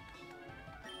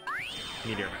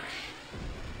 Meteor Mash.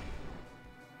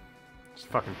 Just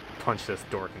fucking punch this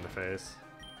dork in the face.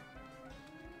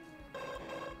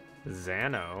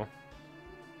 Xano.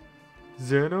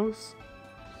 Xanos?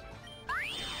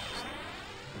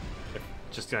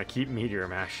 Just gonna keep Meteor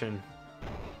Mashing.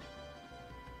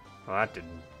 Well, that did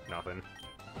nothing.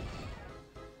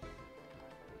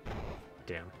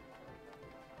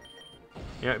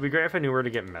 Yeah, it'd be great if I knew where to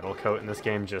get Metal Coat in this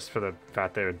game, just for the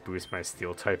fact that it would boost my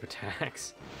Steel type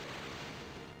attacks.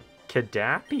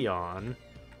 Kadapion?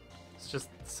 It's just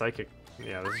Psychic.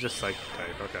 Yeah, this is just Psychic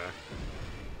type, okay.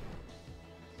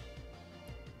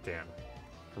 Damn.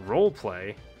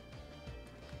 Roleplay?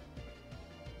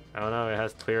 Oh no, it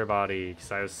has Clear Body,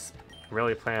 because I was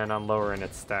really planning on lowering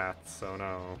its stats, so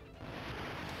no.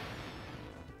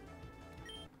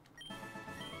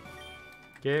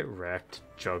 Get wrecked,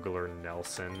 Juggler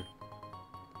Nelson.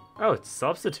 Oh, it's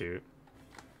Substitute.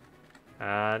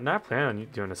 Not planning on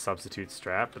doing a Substitute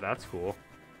strat, but that's cool.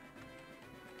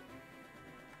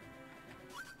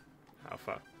 Oh,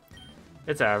 fuck.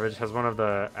 It's average, has one of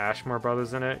the Ashmore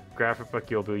brothers in it. Graphic book,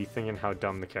 you'll be thinking how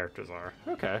dumb the characters are.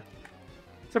 Okay.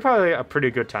 So probably a pretty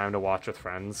good time to watch with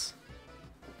friends.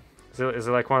 Is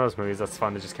it like one of those movies that's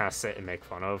fun to just kind of sit and make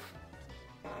fun of?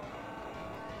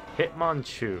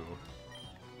 Hitmonchan.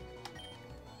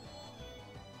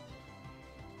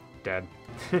 Dead.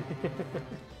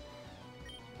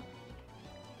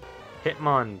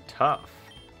 Hitmontop.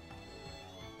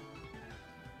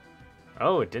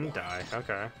 Oh, it didn't die.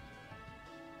 Okay.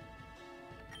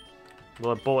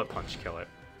 Will a Bullet Punch kill it?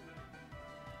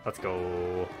 Let's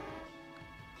go.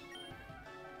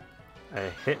 A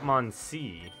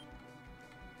Hitmonchan.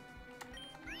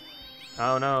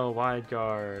 Oh no, Wide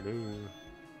Guard. Ooh.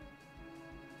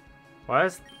 Why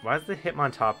is the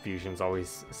Hitmontop fusions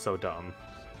always so dumb?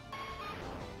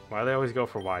 Why do they always go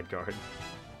for Wide Guard?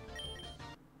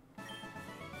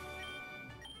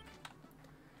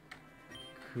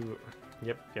 Cool.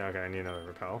 Yep, yeah, okay, I need another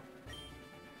repel.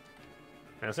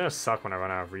 And it's gonna suck when I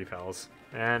run out of repels.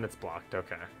 And it's blocked,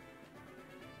 okay.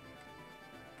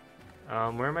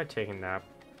 Where am I taking that?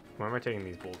 Where am I taking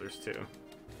these boulders to?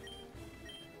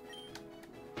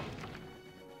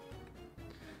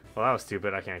 Well, that was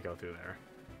stupid, I can't go through there.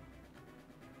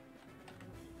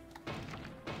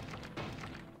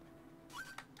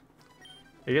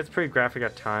 It gets pretty graphic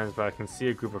at times, but I can see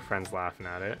a group of friends laughing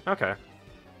at it. Okay.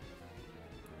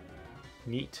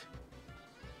 Neat.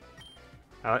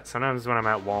 Sometimes when I'm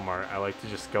at Walmart, I like to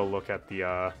just go look at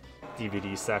the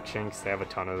DVD section, because they have a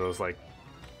ton of those, like,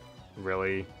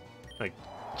 really, like,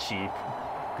 cheap,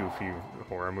 goofy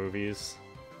horror movies.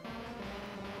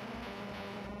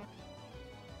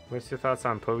 What's your thoughts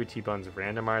on Povey T-Bun's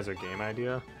randomizer game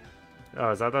idea?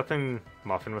 Oh, is that the thing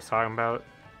Muffin was talking about?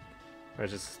 Or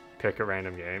just pick a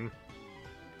random game?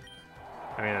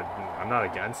 I mean, I'm not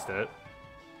against it.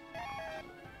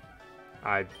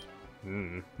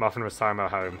 Muffin was talking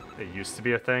about how it used to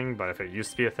be a thing, but if it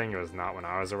used to be a thing, it was not when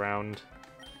I was around.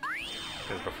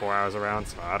 It was before I was around,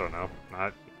 so I don't know.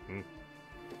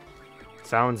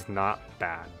 Sounds not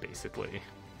bad, basically.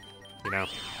 You know?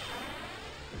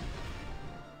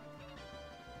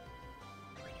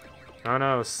 Oh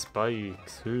no,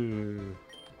 spikes. Ooh.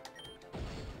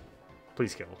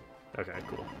 Please kill. Okay,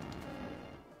 cool.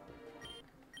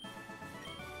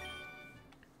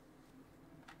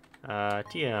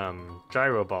 TM.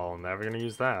 Gyro Ball. Never gonna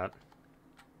use that.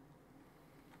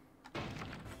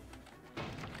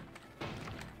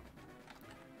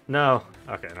 No.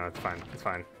 Okay, no, it's fine. It's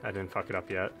fine. I didn't fuck it up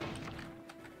yet.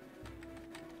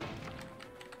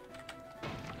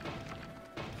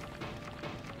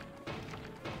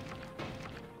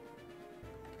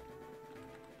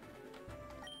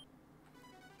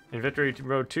 In Victory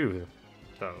Road 2,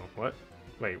 though. What?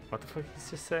 Wait, what the fuck did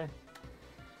he just say?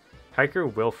 Hiker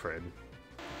Wilfred.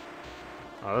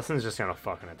 Oh, this one's just gonna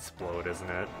fucking explode, isn't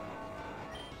it?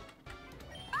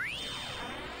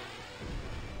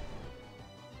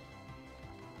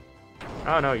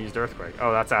 Oh no, used Earthquake.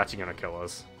 Oh, that's actually gonna kill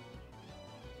us.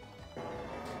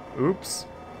 Oops.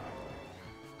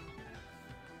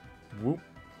 Whoop.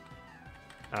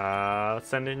 Let's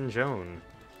send in Joan.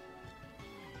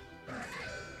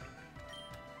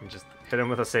 And just hit him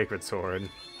with a Sacred Sword.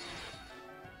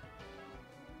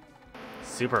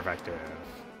 Super effective.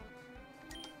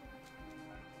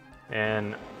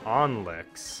 And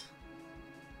Onlix.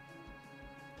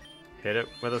 Hit it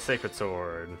with a Sacred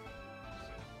Sword.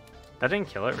 That didn't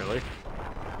kill it, really?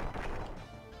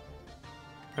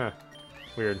 Huh.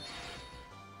 Weird.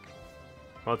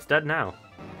 Well, it's dead now.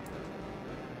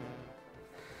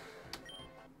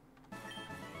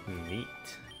 Neat.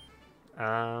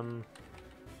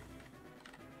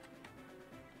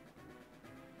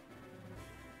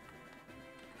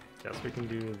 Guess we can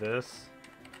do this.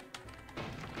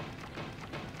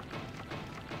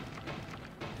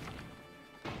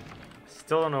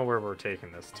 Still don't know where we're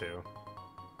taking this to.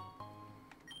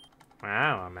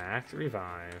 Wow, a max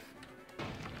revive.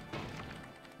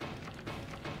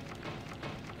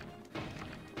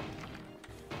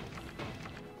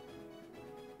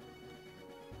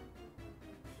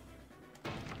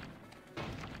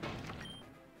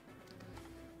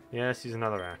 Yes, use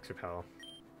another axe repel.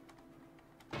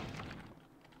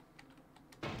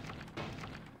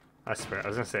 I swear, I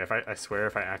was gonna say, I swear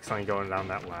if I accidentally go down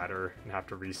that ladder and have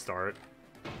to restart.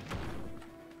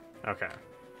 Okay.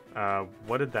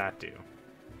 What did that do?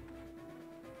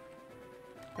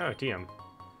 Oh, DM.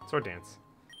 Sword dance.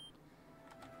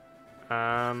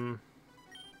 There's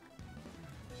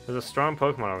a strong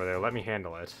Pokemon over there. Let me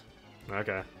handle it.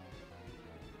 Okay.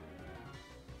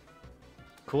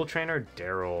 Cool Trainer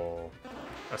Daryl.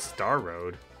 A Star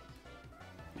Road.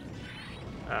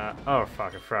 Oh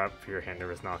fuck, I forgot your hander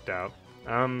was knocked out.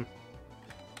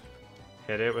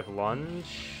 Hit it with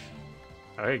lunge.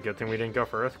 Okay, good thing we didn't go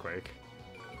for Earthquake.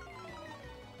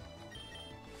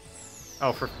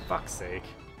 Oh, for fuck's sake.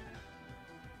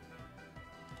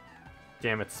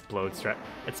 Damn, Explode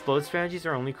strategies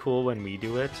are only cool when we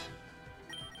do it.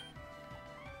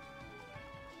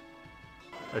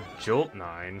 A Jolt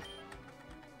 9.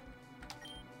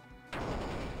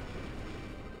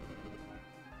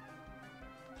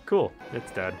 Cool,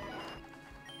 it's dead.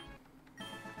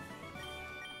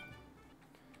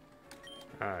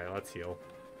 Alright, let's heal.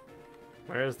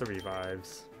 Where's the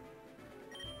revives?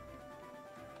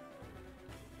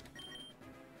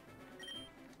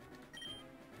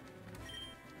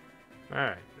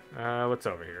 Alright, what's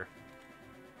over here?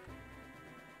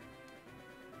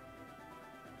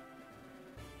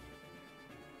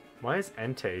 Why is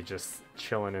Entei just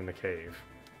chilling in the cave?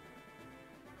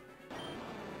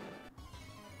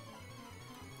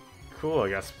 Cool, I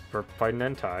guess we're fighting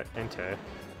Entei.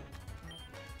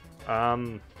 I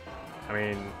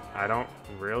mean, I don't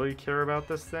really care about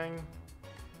this thing.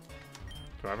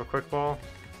 Do I have a quick ball?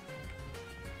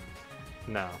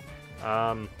 No.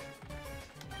 Oh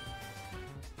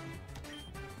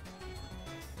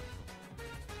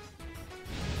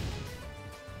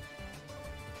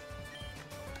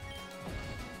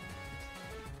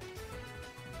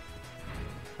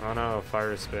no,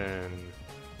 fire spin.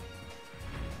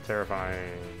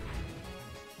 Terrifying.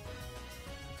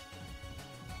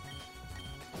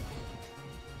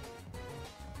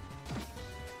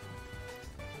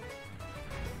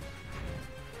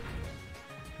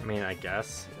 I mean, I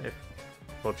guess if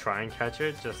we'll try and catch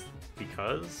it just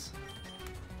because.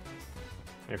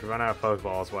 If we run out of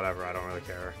Pokeballs, whatever, I don't really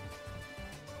care.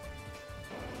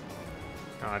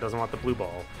 Oh, it doesn't want the blue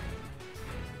ball.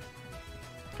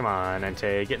 Come on,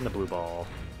 Entei, get in the blue ball.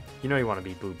 You know you want to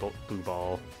be blue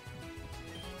ball.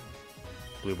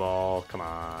 Blue ball, come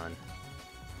on.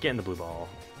 Get in the blue ball.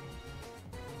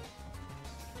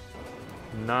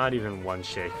 Not even one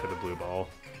shake for the blue ball.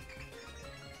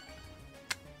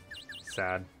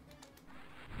 Sad.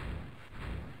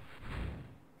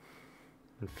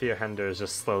 And Fearhender is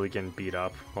just slowly getting beat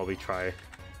up while we try.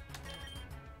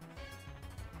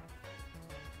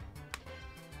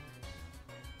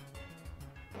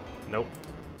 Nope,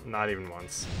 not even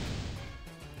once.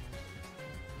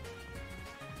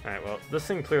 Alright, well, this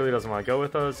thing clearly doesn't want to go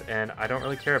with us, and I don't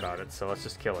really care about it, so let's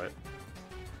just kill it.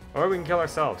 Or we can kill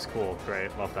ourselves. Cool,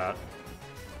 great, love that.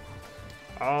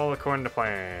 All according to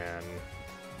plan.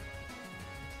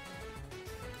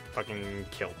 Fucking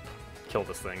kill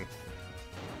this thing.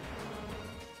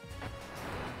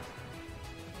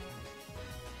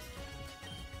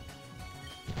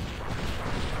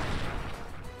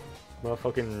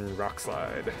 Motherfucking rock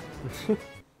slide.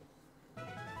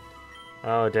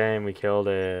 Oh dang, we killed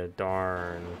it.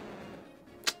 Darn.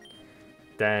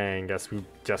 Dang, guess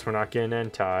we're not getting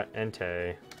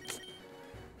Entei.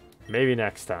 Maybe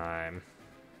next time.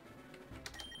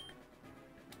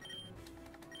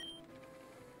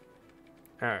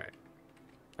 Alright.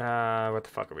 What the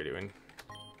fuck are we doing?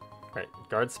 Right,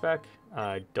 guard spec?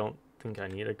 I don't think I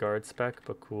need a guard spec,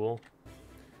 but cool.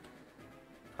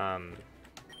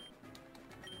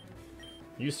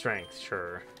 Use strength,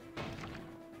 sure.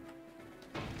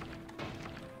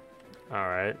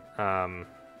 Alright,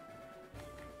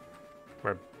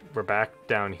 we're back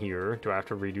down here. Do I have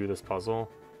to redo this puzzle?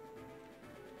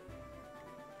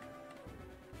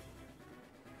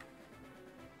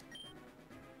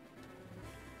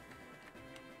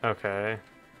 Okay.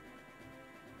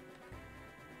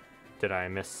 Did I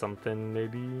miss something,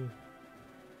 maybe?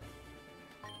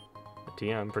 A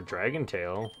TM for Dragon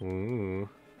Tail. Ooh.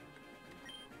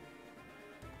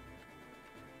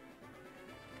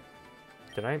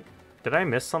 Did I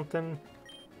miss something?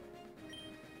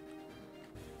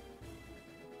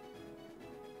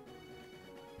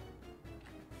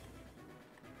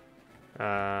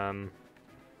 I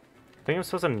think I'm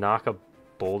supposed to knock a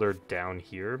boulder down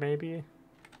here, maybe?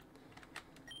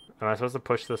 Am I supposed to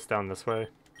push this down this way?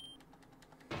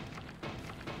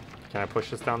 Can I push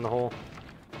this down the hole?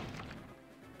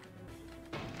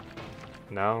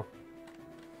 No?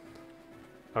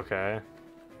 Okay.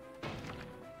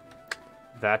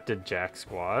 That did jack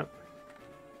squat.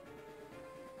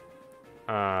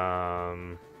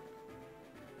 Oh,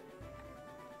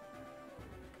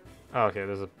 okay,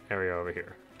 there's an area over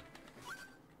here.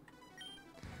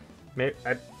 Maybe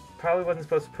I probably wasn't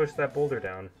supposed to push that boulder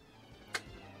down.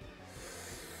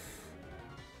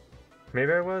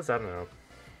 Maybe I was? I don't know.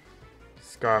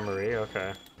 Skarmory,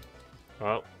 okay.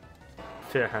 Well,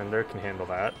 Fithander can handle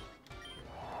that.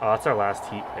 Oh, that's our last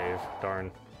heat wave.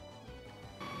 Darn.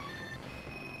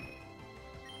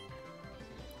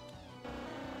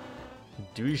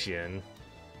 Dujian.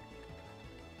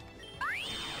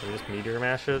 Can we just Meteor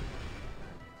Mash it?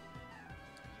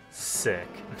 Sick.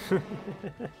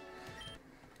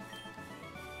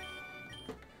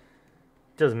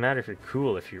 Doesn't matter if you're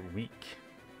cool if you're weak.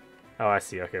 Oh, I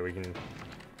see. Okay, we can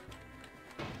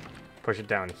push it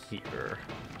down here.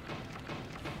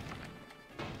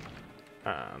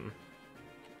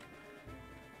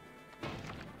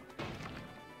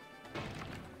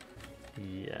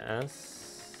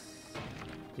 Yes.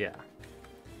 Yeah.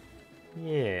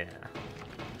 Yeah.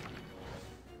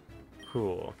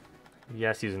 Cool.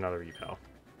 Yes, use another repel.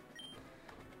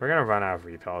 We're gonna run out of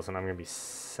repels and I'm gonna be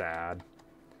sad.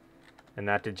 And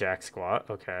that did jack squat.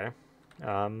 Okay.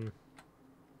 Am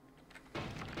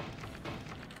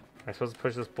I supposed to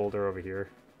push this boulder over here?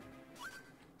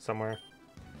 Somewhere?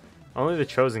 Only the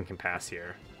chosen can pass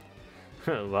here.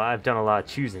 Well, I've done a lot of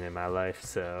choosing in my life,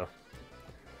 so...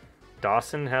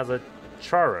 Dawson has a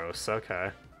Charos,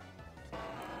 okay.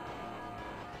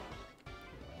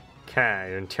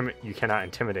 You cannot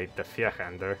intimidate the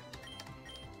Fithander.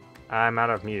 I'm out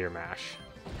of Meteor Mash.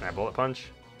 Can I Bullet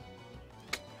Punch?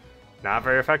 Not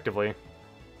very effectively.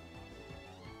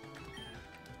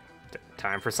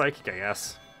 Time for Psychic, I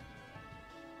guess.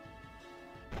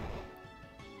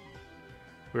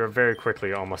 We are very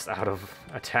quickly almost out of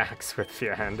attacks with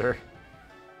Fithander.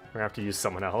 We're gonna have to use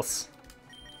someone else.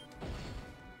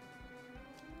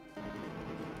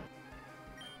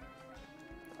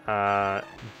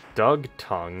 Dug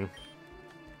Tongue.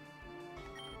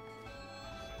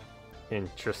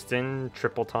 Interesting.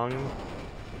 Triple Tongue.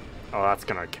 Oh, that's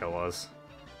gonna kill us.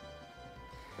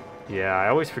 Yeah, I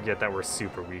always forget that we're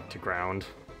super weak to ground.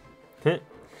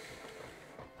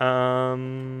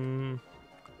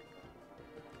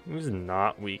 Who's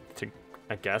not weak to...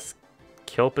 I guess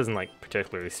Kilp isn't, like,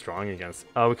 particularly strong against...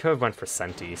 Oh, we could have went for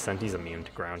Senti. Senti's immune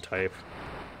to ground type.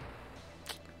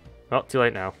 Well, too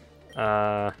late now.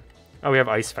 Oh, we have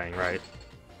Ice Fang, right?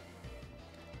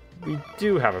 We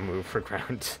do have a move for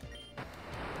ground.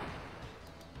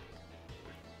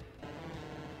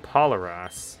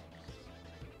 Polaras.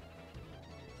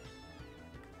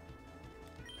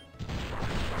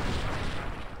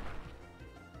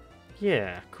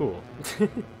 Yeah, cool.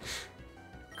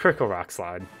 Critical Rock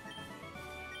Slide.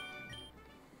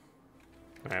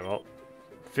 Alright, well,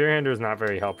 Fearhander is not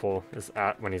very helpful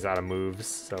when he's out of moves,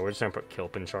 so we're just gonna put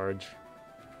Kilp in charge.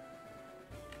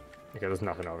 Okay, there's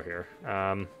nothing over here.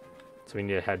 So we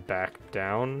need to head back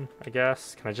down, I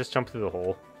guess. Can I just jump through the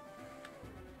hole?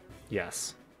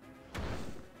 Yes.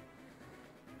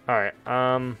 Alright,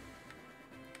 I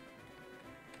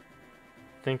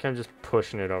think I'm just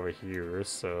pushing it over here,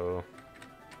 so...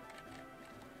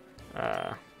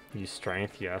 use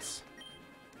Strength, yes.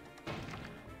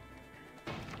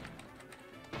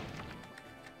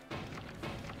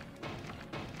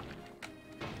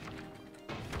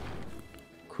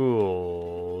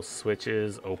 Cool. Switch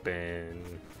is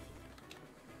open.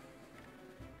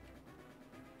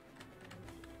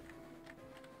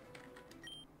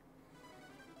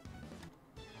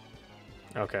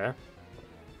 Okay.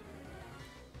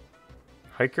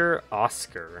 Hiker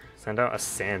Oscar. Send out a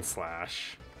Sand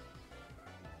Slash.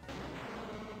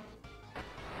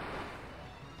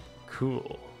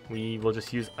 Cool. We will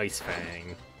just use Ice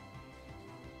Fang.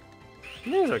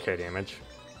 It's okay damage.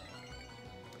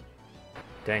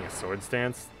 Dang, a Sword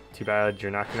Stance? Too bad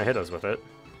you're not going to hit us with it.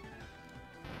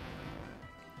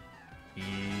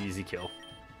 Easy kill.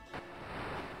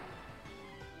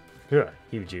 Yeah,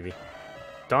 heebie-jeebie.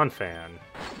 Donphan.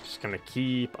 Just going to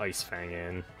keep Ice Fang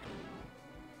in.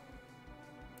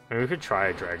 I mean, we could try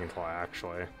a Dragon Claw,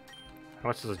 actually. How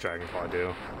much does a Dragon Claw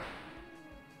do?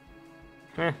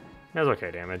 That's okay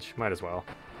damage. Might as well.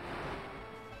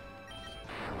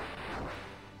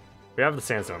 We have the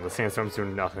Sandstorm. The Sandstorm's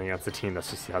doing nothing against the team that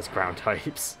just has ground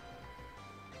types.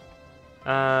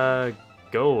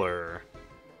 Goler.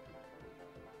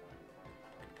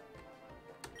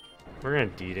 We're gonna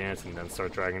D-Dance and then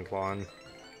start Dragon Clawing.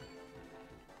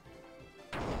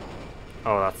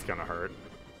 Oh, that's gonna hurt.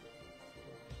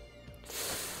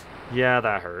 Yeah,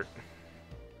 that hurt.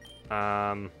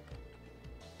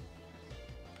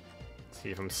 See,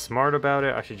 if I'm smart about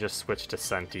it, I should just switch to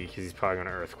Senti, because he's probably going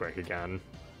to Earthquake again.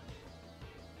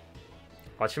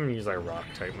 Watch him use like a rock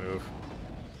type move.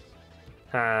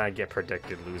 Get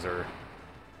predicted, loser.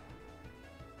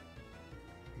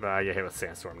 But get hit with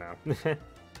Sandstorm now.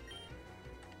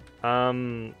 I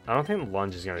don't think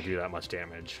Lunge is going to do that much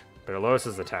damage. But it lowers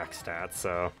his attack stats,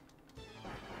 so...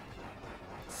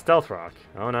 Stealth Rock.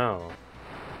 Oh no.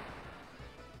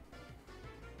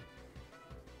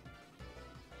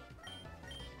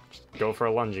 Go for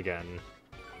a Lunge again.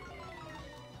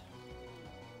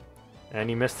 And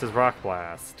he missed his Rock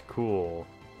Blast. Cool.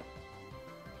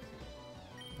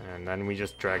 And then we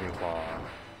just Dragon Claw.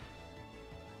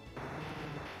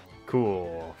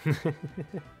 Cool.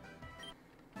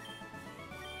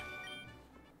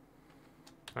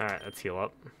 Alright, let's heal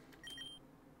up.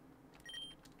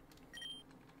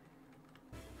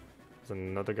 There's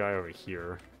another guy over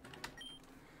here.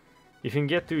 You can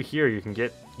get through here, you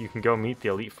can go meet the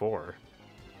Elite Four.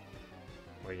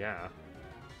 Well, yeah.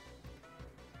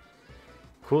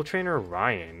 Cool Trainer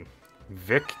Ryan.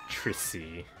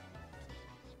 Victricy.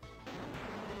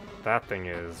 That thing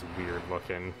is weird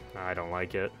looking. I don't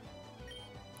like it.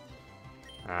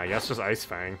 I guess just Ice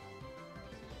Fang.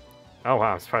 Oh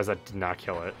wow, I'm surprised that did not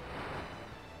kill it.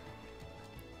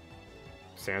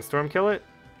 Sandstorm kill it?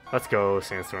 Let's go,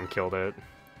 Sandstorm killed it.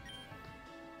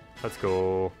 Let's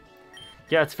go.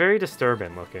 Yeah, it's very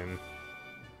disturbing looking.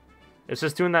 It's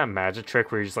just doing that magic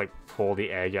trick where you just like pull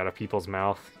the egg out of people's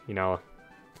mouth, you know.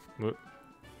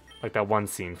 Like that one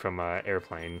scene from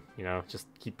Airplane, you know, just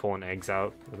keep pulling eggs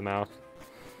out of the mouth.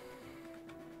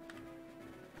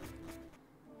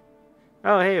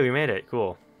 Oh hey, we made it,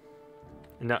 cool.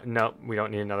 No, we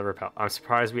don't need another repel. I'm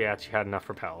surprised we actually had enough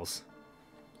repels.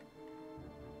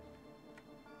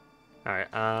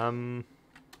 Alright,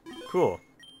 cool.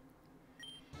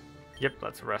 Yep,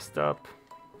 let's rest up.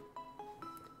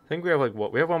 I think we have like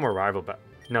what? We have one more rival, but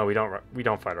no, we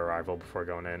don't fight a rival before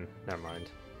going in. Never mind.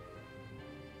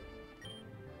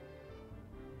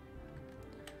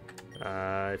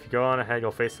 If you go on ahead,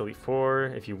 you'll face Elite Four.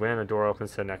 If you win, a door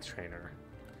opens to the next trainer.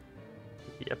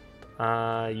 Yep.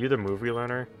 You the move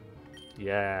relearner?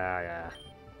 Yeah.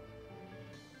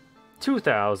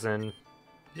 2,000. You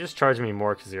just charge me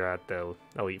more because you're at the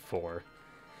Elite Four.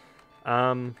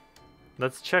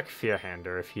 Let's check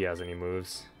Fearhander if he has any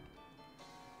moves.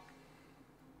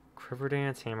 Quiver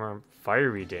Dance, Hammer,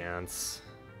 Fiery Dance.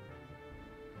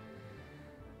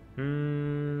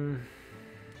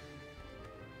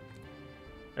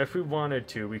 If we wanted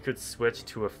to, we could switch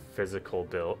to a physical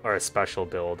build, or a special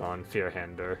build on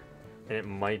Fearhander, and it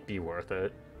might be worth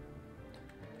it.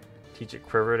 Teach it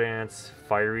Quiver Dance,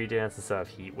 Fiery Dance instead of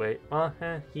Heat Wave. Well,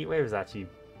 Heat Wave is actually...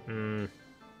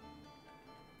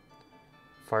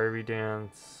 Fiery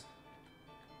Dance.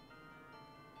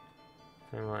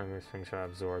 Flame Emer's Swing Shot,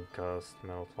 Absorb, Ghost,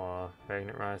 Metal Claw,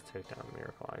 Magnet Rise, take down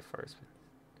Miracle Eye first.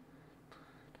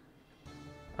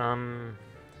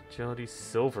 Agility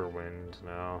Silverwind,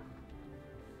 no.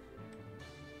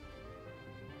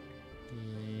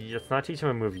 Let's not teach him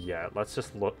a move yet. Let's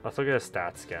look at his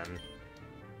stats again.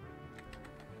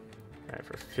 Alright,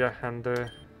 for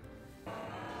Fearhander.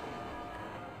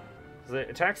 The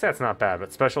attack stat's not bad,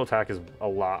 but special attack is a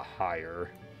lot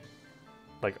higher.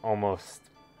 Like almost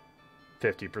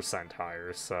 50%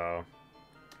 higher, so...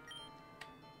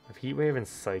 With Heat Wave and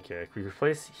Psychic, we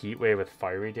replace Heat Wave with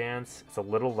Fiery Dance. It's a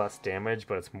little less damage,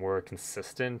 but it's more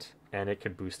consistent, and it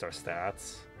could boost our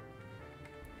stats.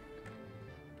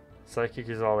 Psychic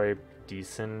is already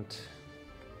decent.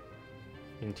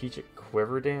 You can teach it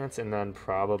Quiver Dance, and then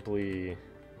probably...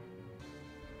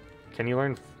 Can you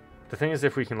learn... The thing is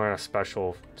if we can learn a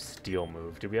special steel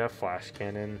move. Do we have Flash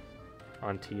Cannon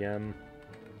on TM?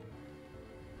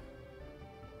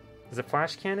 Is it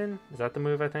Flash Cannon? Is that the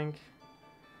move, I think?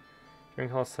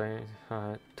 Drink Hall Say,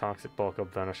 Toxic Bulk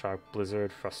Up, Venoshock,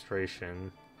 Blizzard,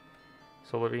 Frustration,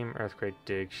 Solar Beam, Earthquake,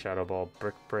 Dig, Shadow Ball,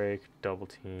 Brick Break, Double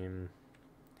Team,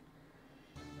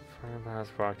 Fire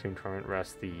Blast, Rock Tomb, Torment,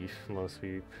 Rest, Thief, Low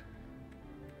Sweep,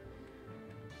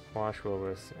 Wash,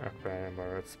 Will-Wisp, Acrobat,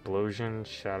 Bar, Explosion,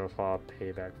 Shadow Fall,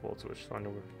 Payback, Volt Switch, Thunder,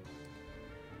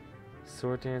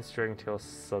 Sword Dance, Dragon Tail,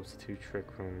 Substitute, Trick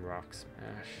Room, Rock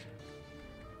Smash.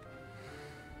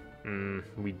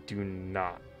 We do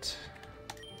not.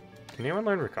 Can anyone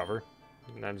learn Recover?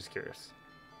 I'm just curious.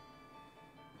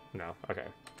 No, okay.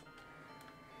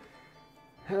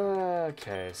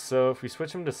 Okay, so if we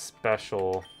switch him to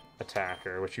Special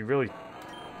Attacker, which he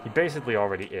basically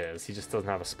already is, he just doesn't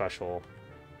have a special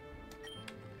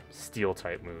Steel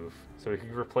type move. So we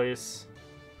could replace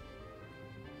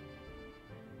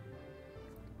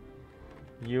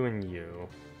You and you.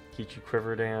 Teach you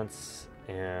Quiver Dance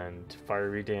and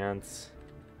Fiery Dance.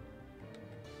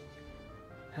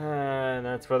 And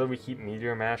that's whether we keep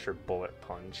Meteor Mash or Bullet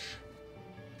Punch.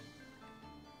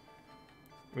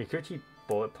 We could keep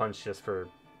Bullet Punch just for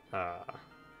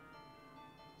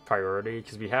priority,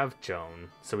 because we have Joan,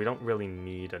 so we don't really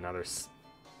need another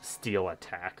steel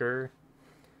attacker.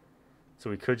 So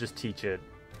we could just teach it,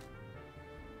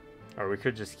 or we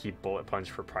could just keep Bullet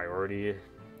Punch for priority.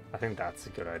 I think that's a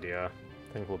good idea.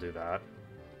 I think we'll do that.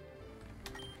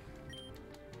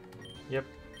 Yep,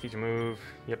 teach a move.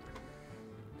 Yep.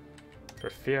 For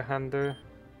Fearhander,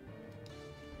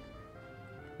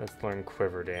 let's learn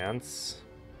Quiver Dance.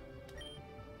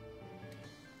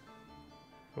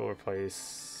 We'll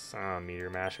replace Meteor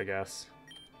Mash, I guess.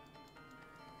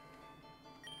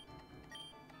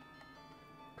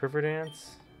 Quiver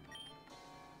Dance.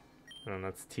 And then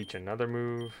let's teach another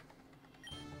move.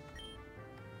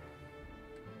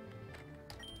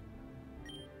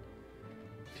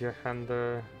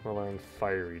 Fearhander will learn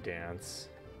Fiery Dance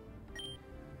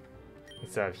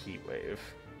instead of Heat Wave.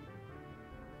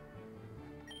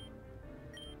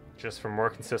 Just for more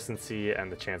consistency,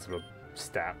 and the chance of a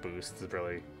stat boost is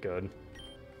really good.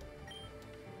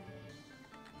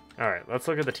 Alright, let's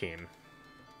look at the team.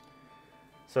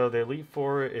 So the Elite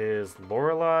Four is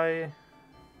Lorelei,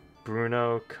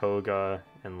 Bruno, Koga,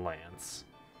 and Lance.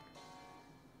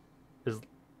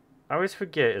 I always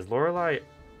forget, is Lorelei...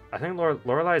 I think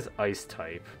Lorelei's Ice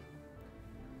type.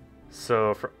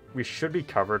 So we should be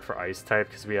covered for Ice type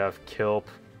because we have Kilp,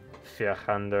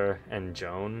 Fearhander, and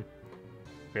Joan.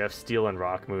 We have Steel and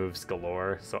Rock moves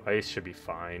galore, so Ice should be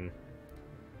fine.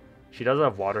 She does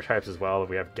have Water types as well, but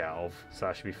we have Galv, so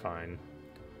that should be fine.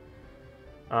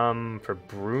 For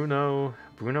Bruno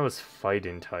is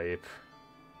Fighting type.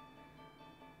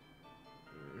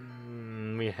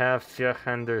 We have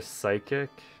Fearhander Psychic.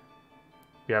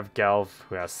 We have Galv,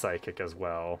 who has Psychic as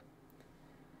well.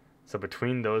 So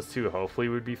between those two, hopefully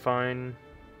we'd be fine.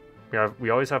 We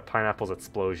always have Pineapple's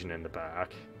Explosion in the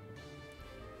back.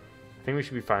 I think we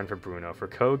should be fine for Bruno. For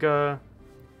Koga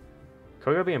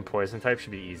being Poison type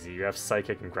should be easy. You have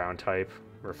Psychic and Ground type.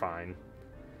 We're fine.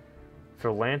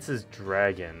 For Lance's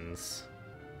Dragons,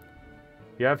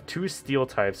 you have 2 Steel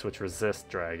types which resist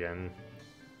Dragon.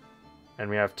 And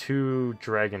we have 2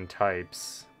 Dragon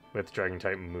types with Dragon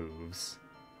type moves.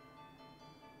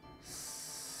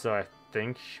 So I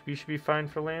think we should be fine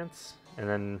for Lance. And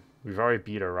then we've already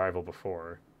beat our rival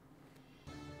before.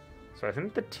 So I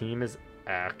think the team is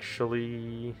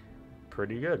actually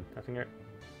pretty good. I think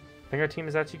our team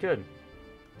is actually good.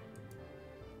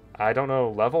 I don't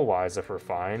know level-wise if we're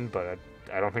fine, but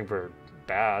I don't think we're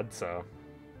bad, so...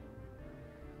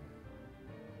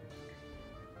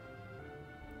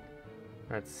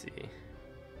 Let's see.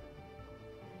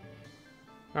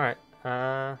 Alright,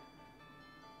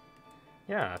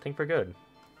 yeah, I think we're good.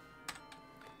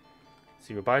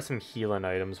 So we'll buy some healing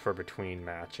items for between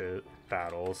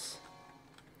battles.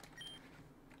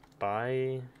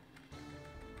 Buy...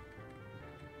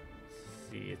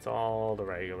 Let's see, it's all the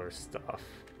regular stuff.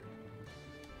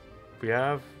 We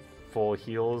have full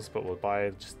heals, but we'll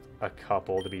buy just a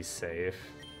couple to be safe.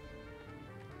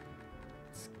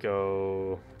 Let's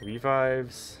go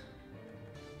revives.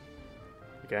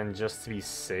 Again, just to be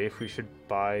safe, we should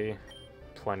buy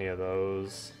plenty of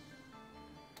those.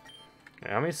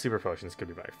 Now, how many super potions could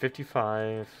we buy?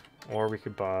 55, or we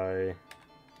could buy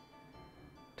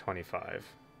 25.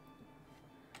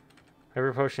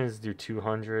 Hyper potions do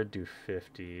 200, do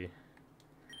 50.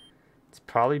 It's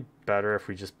probably better if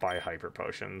we just buy hyper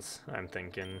potions, I'm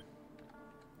thinking.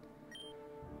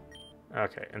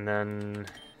 Okay, and then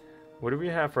what do we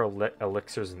have for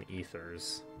elixirs and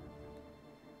ethers?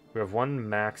 We have 1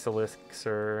 max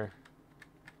elixir.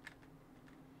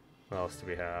 What else do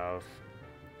we have?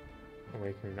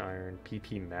 Awakening Iron,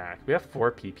 PP max. We have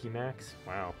 4 PP max?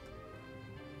 Wow.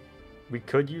 We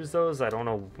could use those. I don't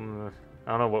know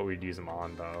what we'd use them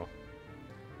on, though.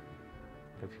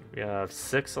 We have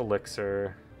 6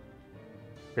 elixir.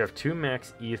 We have 2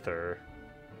 max ether.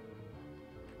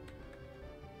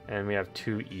 And we have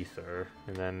 2 ether.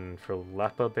 And then for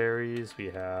Lepa berries, we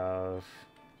have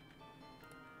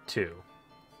 2.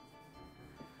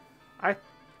 I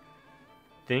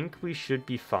think we should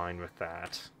be fine with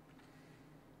that.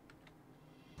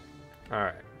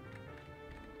 Alright.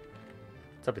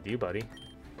 What's up with you, buddy?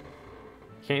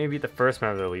 Can't even beat the first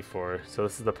member of the Elite Four, so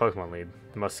this is the Pokemon League.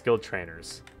 The most skilled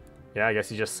trainers. Yeah, I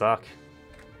guess you just suck.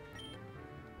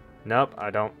 Nope, I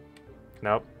don't.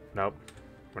 Nope, nope.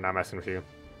 We're not messing with you.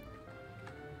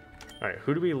 Alright,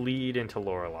 who do we lead into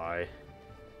Lorelei?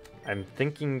 I'm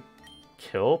thinking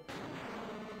Kilp.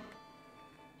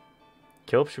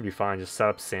 Kilp should be fine. Just set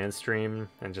up Sandstream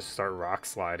and just start rock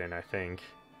sliding, I think.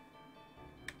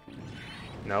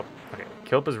 Nope. Okay,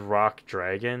 Kilp is Rock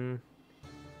Dragon.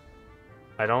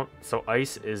 So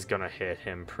Ice is gonna hit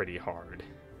him pretty hard.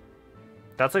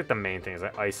 That's like the main thing, is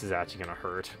that Ice is actually gonna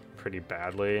hurt pretty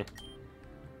badly.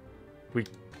 We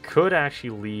could actually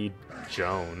lead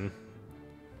Joan.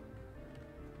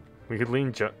 We could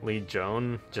lead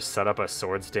Joan, just set up a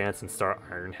Swords Dance and start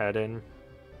Ironheading.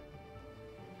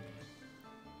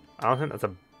 I don't think that's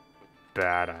a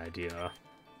bad idea.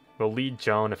 We'll lead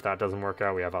Joan. If that doesn't work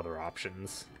out, we have other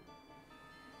options.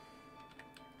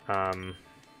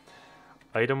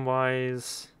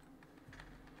 Item-wise...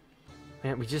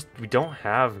 Man, we don't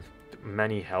have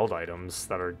many held items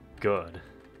that are good.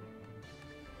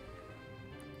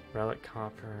 Relic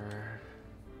Copper...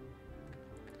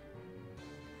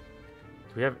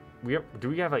 Do we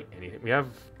have like anything? We have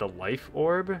the Life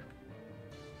Orb.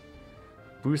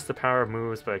 Boost the power of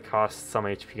moves, but it costs some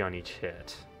HP on each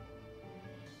hit.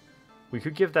 We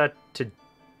could give that to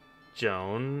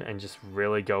Joan and just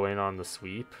really go in on the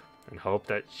sweep and hope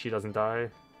that she doesn't die.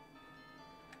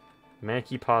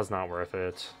 Mankey Paw's not worth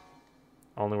it.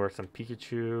 Only works on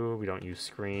Pikachu. We don't use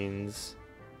screens.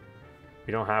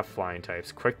 We don't have flying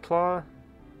types. Quick Claw?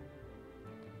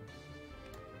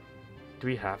 Do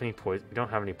we have any poison? We don't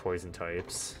have any poison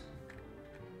types.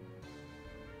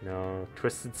 No.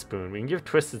 Twisted Spoon. We can give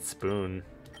Twisted Spoon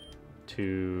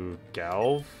to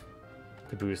Galv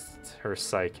to boost her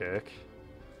Psychic.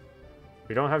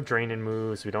 We don't have Draining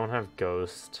moves. We don't have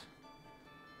Ghost.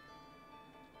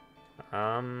 We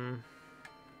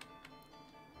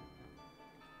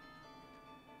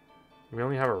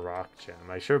only have a Rock Gem.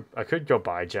 I could go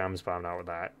buy gems, but I'm not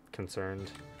that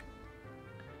concerned.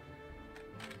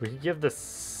 We could give the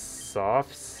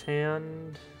Soft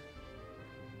Sand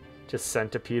to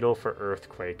Centipedal for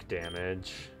earthquake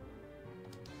damage.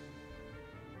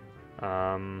 We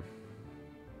can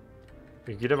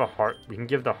give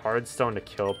the Hardstone to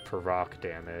Kilp for rock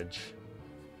damage.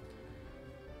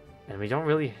 And we don't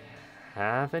really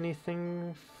have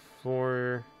anything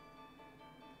for...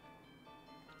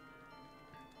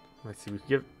 Let's see,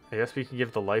 I guess we can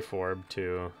give the Life Orb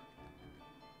to...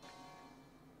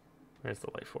 Where's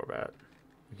the Life Orb at?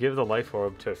 Give the Life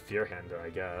Orb to Fearhander, I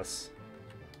guess.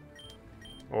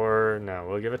 Or, no,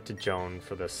 we'll give it to Joan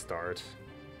for this start.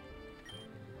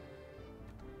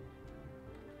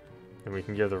 And we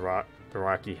can give the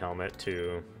Rocky Helmet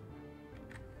to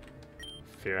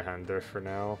Fearhander for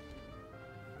now.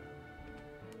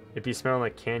 It'd be smelling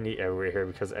like candy everywhere here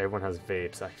because everyone has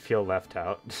vapes. I feel left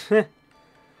out.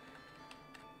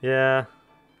 Yeah.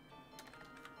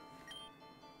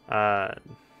 At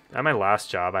my last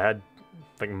job, I had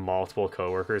like multiple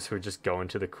coworkers who would just go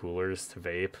into the coolers to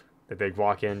vape. Like, they'd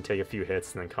walk in, take a few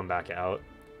hits, and then come back out.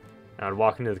 And I'd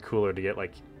walk into the cooler to get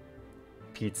like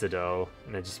pizza dough,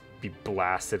 and I'd just be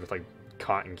blasted with like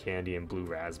cotton candy and blue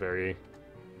raspberry.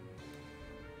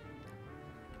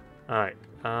 Alright,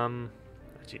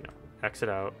 actually no. Exit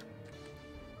out.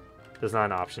 There's not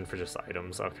an option for just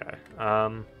items, okay.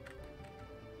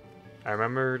 I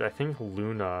remembered, I think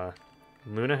Luna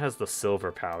has the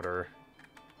silver powder.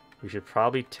 We should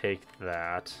probably take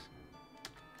that.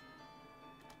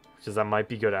 Which is, that might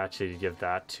be good actually to give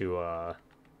that to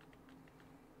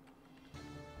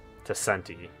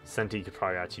Senti. Senti could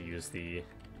probably actually use the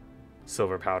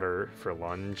silver powder for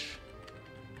lunge.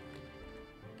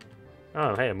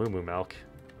 Oh, hey, a Moo Moo Milk.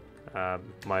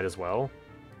 Might as well.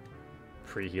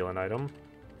 Free healing item.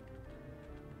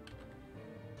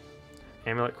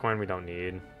 Amulet coin we don't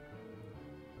need.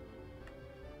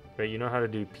 Wait, you know how to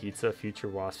do pizza? Future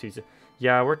Wasp pizza?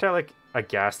 Yeah, I worked at like a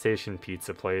gas station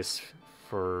pizza place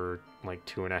for like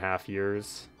 2.5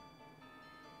 years.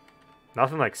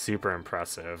 Nothing like super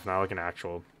impressive. Not like an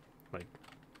actual like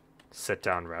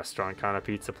sit-down restaurant kind of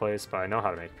pizza place, but I know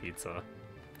how to make pizza.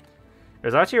 It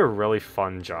was actually a really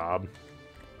fun job.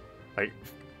 Like,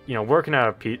 you know, working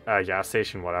at a gas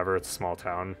station, whatever, it's a small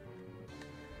town.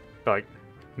 But like,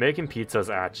 making pizza is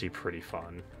actually pretty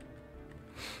fun.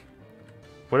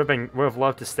 Would have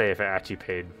loved to stay if it actually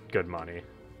paid good money.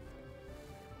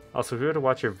 Also, if you were to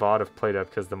watch your VOD of Played Up,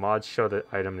 because the mods show the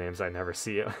item names I never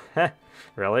see it.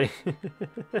 Really?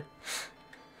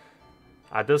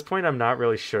 At this point, I'm not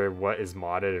really sure what is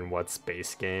modded and what's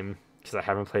base game, because I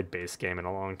haven't played base game in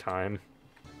a long time.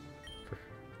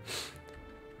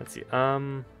 Let's see.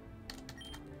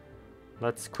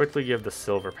 Let's quickly give the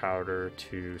silver powder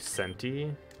to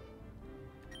Senti.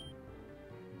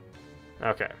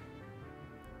 Okay.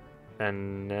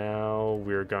 And now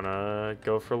we're gonna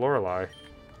go for Lorelei.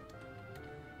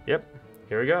 Yep,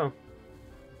 here we go.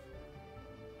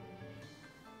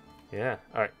 Yeah.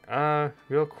 Alright,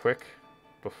 real quick,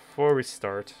 before we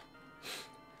start,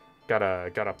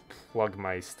 gotta plug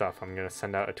my stuff. I'm gonna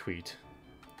send out a tweet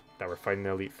that we're fighting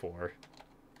the Elite Four.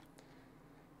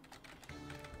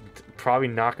 Probably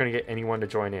not gonna get anyone to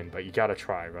join in, but you gotta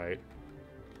try, right?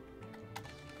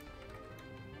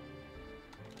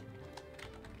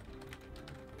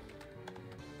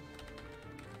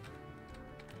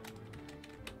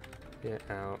 Get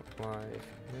out live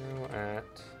now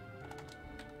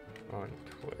on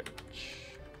Twitch.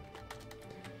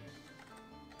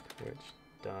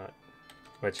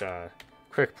 Which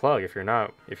quick plug, if you're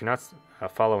not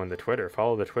following the Twitter,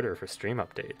 follow the Twitter for stream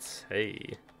updates.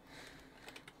 Hey,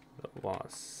 the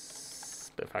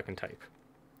Wasp, if I can type.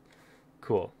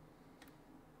 Cool.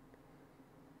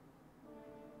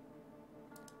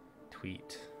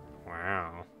 Tweet.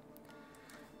 Wow.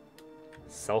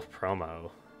 Self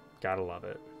promo. Gotta love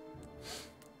it.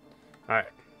 Alright,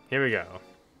 here we go.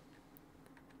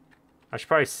 I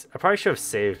probably should have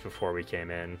saved before we came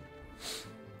in.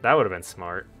 That would have been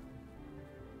smart.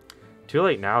 Too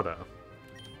late now, though.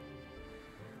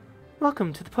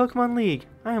 Welcome to the Pokemon League.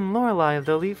 I am Lorelei of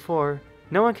the Elite Four.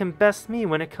 No one can best me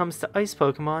when it comes to ice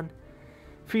Pokemon.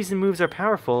 Freezing moves are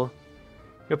powerful.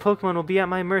 Your Pokemon will be at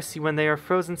my mercy when they are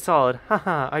frozen solid.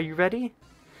 Haha, are you ready?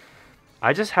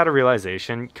 I just had a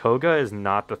realization. Koga is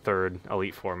not the third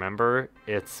Elite Four member.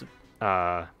 It's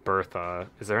Bertha.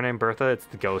 Is her name Bertha? It's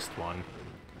the ghost one.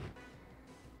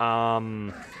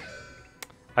 I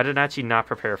did actually not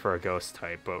prepare for a ghost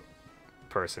type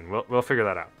person. We'll figure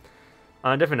that out.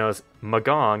 On a different note,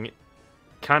 Magong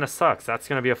kind of sucks. That's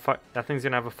gonna be that thing's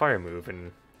gonna have a fire move,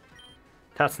 and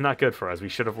that's not good for us. We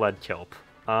should have led Kilp.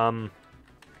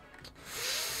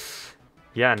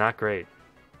 Yeah, not great.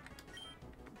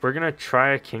 We're gonna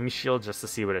try a King Shield just to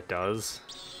see what it does,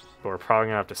 but we're probably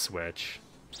gonna have to switch.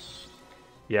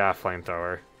 Yeah,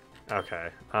 flamethrower. Okay.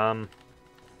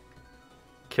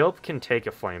 Kilp can take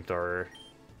a flamethrower,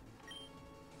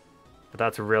 but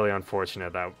that's really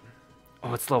unfortunate. That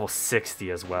it's level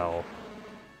 60 as well.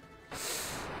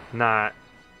 Not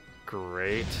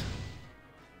great.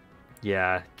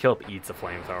 Yeah, Kilp eats a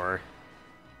flamethrower.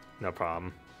 No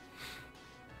problem.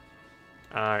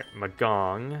 Alright,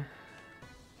 Magong.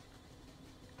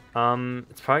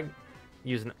 It's probably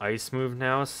using ice move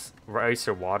now, ice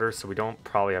or water, so we don't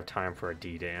probably have time for a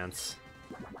D-dance.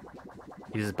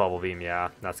 Uses Bubble Beam,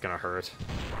 yeah, that's gonna hurt.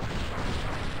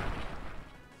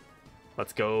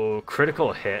 Let's go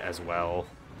critical hit as well.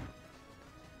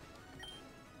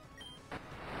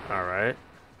 Alright.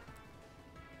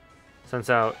 Sends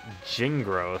out Jing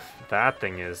Growth. That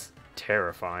thing is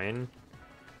terrifying.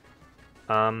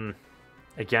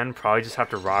 Again, probably just have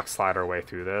to Rock Slide our way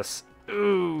through this.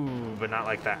 Ooh, but not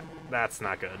like that. That's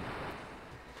not good.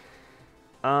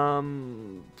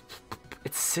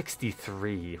 It's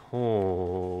 63.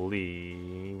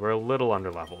 Holy. We're a little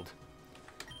underleveled.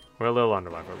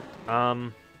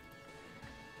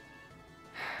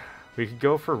 We could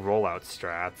go for rollout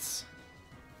strats.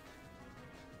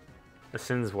 This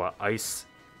is what? Ice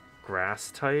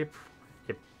grass type?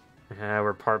 Yeah,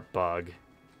 we're part bug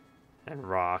and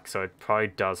rock, so it probably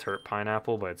does hurt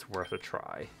Pineapple, but it's worth a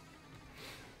try.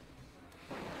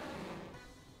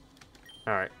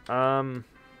 Alright,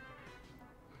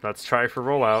 let's try for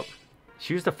rollout.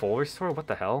 She used a full restore? What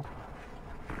the hell?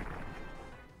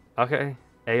 Okay,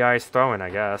 AI is throwing,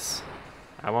 I guess.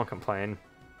 I won't complain.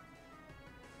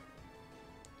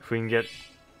 If we can get...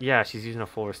 Yeah, she's using a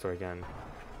full restore again.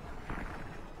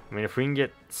 I mean, if we can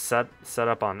get set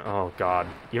up on... Oh, God.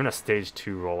 Even a stage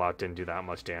 2 rollout didn't do that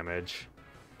much damage.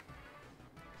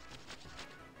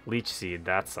 Leech Seed,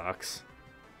 that sucks.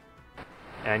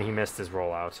 And he missed his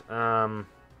rollout.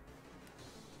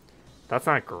 That's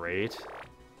not great.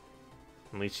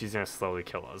 At least she's gonna slowly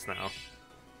kill us now.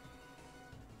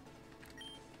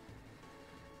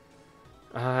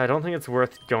 I don't think it's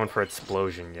worth going for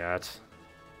Explosion yet.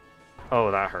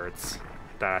 Oh, that hurts.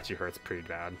 That actually hurts pretty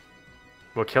bad.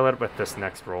 We'll kill it with this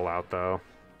next rollout, though.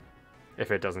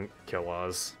 If it doesn't kill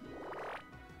us.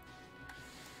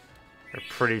 We're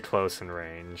pretty close in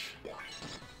range.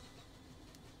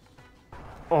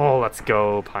 Oh, let's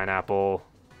go, Pineapple.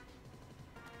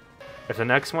 If the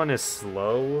next one is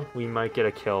slow, we might get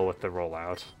a kill with the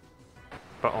rollout.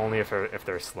 But only if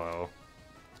they're slow.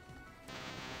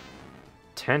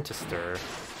 Tentaster.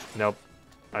 Nope.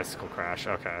 Icicle Crash.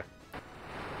 Okay.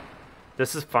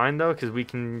 This is fine, though, because we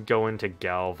can go into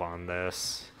Galv on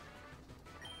this.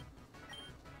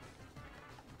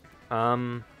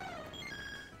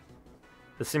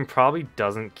 This thing probably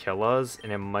doesn't kill us,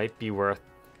 and it might be worth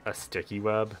a Sticky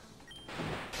Web.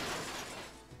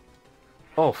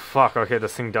 Oh, fuck. Okay,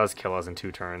 this thing does kill us in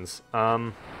 2 turns.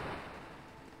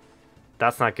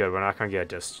 That's not good. We're not gonna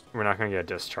get a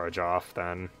discharge off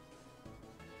then.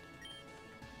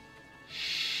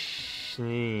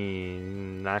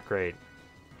 Not great.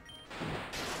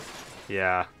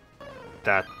 Yeah,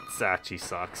 that actually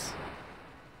sucks.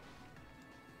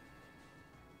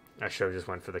 I should have just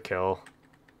went for the kill.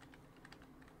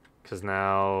 Because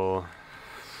now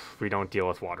we don't deal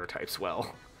with water types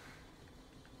well.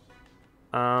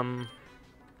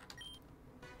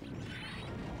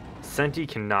 Senti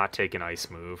cannot take an ice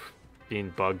move. Being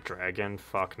Bug Dragon?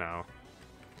 Fuck no.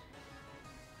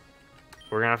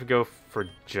 We're gonna have to go for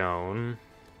Joan.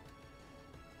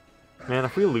 Man,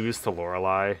 if we lose to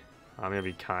Lorelei, I'm gonna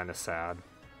be kinda sad.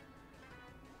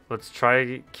 Let's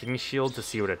try King Shield to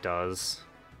see what it does.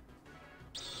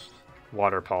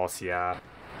 Water Pulse, yeah.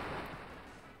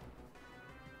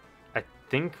 I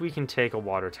think we can take a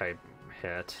water type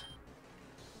hit.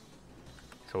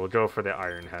 So we'll go for the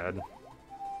Iron Head.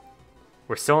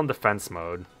 We're still in defense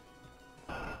mode.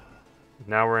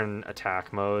 Now we're in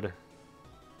attack mode.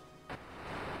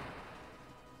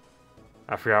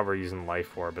 I forgot we're using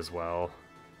Life Orb as well.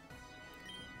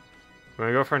 We're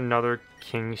gonna go for another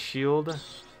King Shield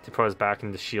to put us back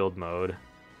into shield mode.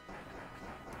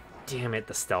 Damn it,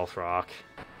 the Stealth Rock.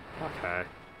 Okay.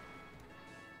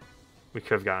 We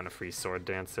could have gotten a free Sword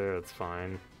Dancer, that's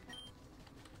fine.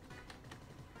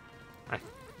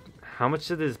 How much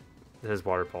did his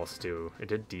Water Pulse do? It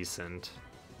did decent.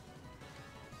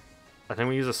 I think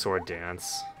we use a Sword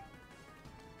Dance.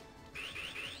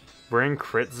 We're in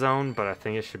crit zone, but I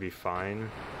think it should be fine.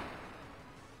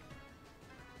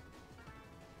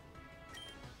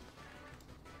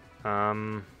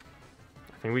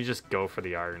 I think we just go for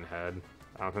the Iron Head.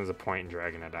 I don't think there's a point in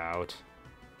dragging it out.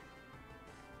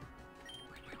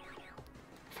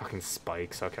 Fucking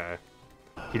spikes, okay.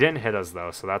 He didn't hit us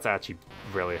though, so that's actually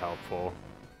really helpful.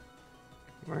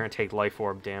 We're gonna take Life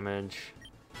Orb damage.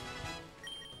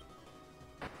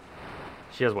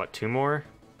 She has what, 2 more?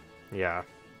 Yeah.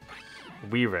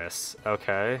 Weirus,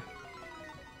 okay.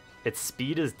 Its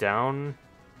speed is down,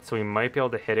 so we might be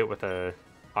able to hit it with a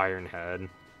Iron Head.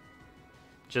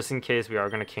 Just in case we are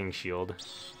gonna King Shield.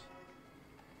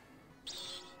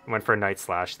 Went for a Night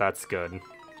Slash, that's good.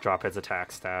 Drop its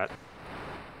attack stat.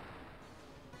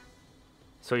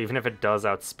 So even if it does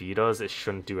outspeed us, it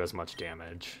shouldn't do as much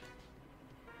damage.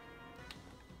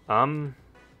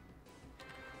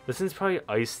 This is probably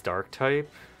Ice Dark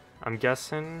type, I'm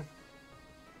guessing.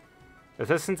 If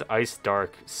this is Ice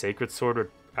Dark, Sacred Sword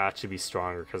would actually be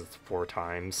stronger because it's 4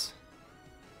 times.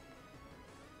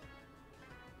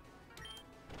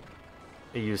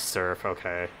 It used Surf,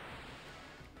 okay.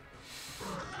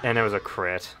 And it was a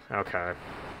crit, okay.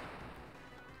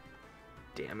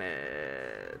 Damn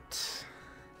it.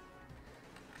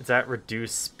 It's at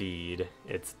reduced speed.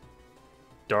 It's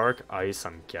Dark Ice,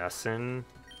 I'm guessing.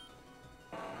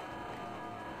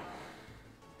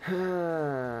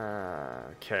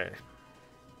 Okay.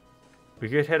 We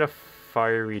could hit a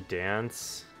Fiery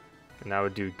Dance, and that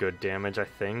would do good damage, I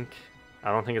think.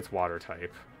 I don't think it's Water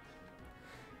type.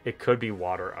 It could be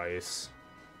Water Ice.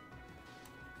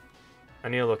 I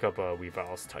need to look up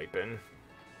Weavile's type in.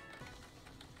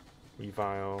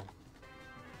 Weavile.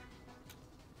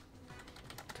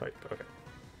 Type, okay.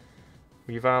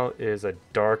 Weavile is a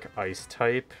Dark Ice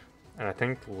type, and I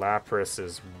think Lapras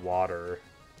is Water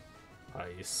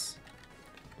Ice.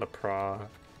 Lapra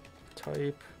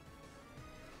type.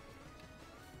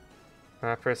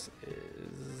 Lapras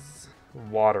is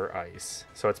Water Ice,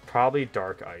 so it's probably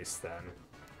Dark Ice then.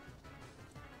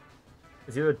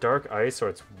 It's either Dark Ice or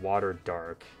it's Water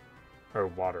Dark, or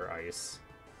Water Ice.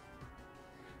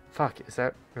 Fuck, is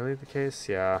that really the case?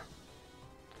 Yeah.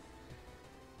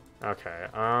 Okay,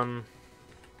 I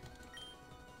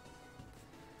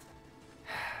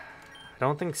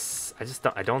don't think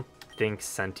I don't think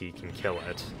Senti can kill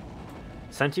it.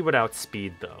 Senti would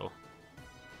outspeed though.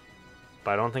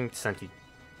 But I don't think Senti...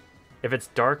 If it's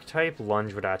Dark type,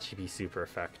 Lunge would actually be super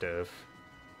effective.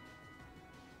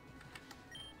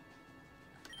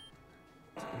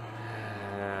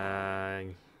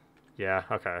 Yeah,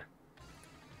 okay.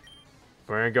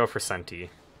 We're gonna go for Senti.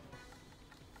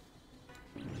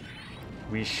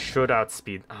 We should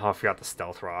outspeed... Oh, I forgot the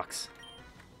Stealth Rocks.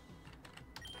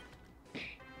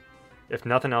 If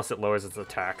nothing else, it lowers its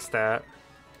attack stat.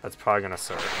 That's probably gonna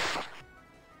surf.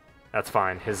 That's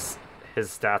fine. His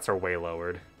stats are way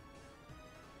lowered.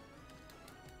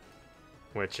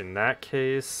 Which, in that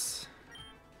case...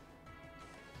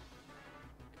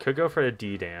 Could go for a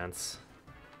D-Dance.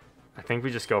 I think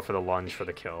we just go for the Lunge for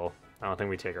the kill. I don't think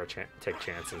we take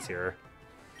chances here.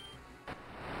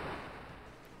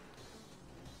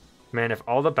 Man, if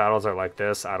all the battles are like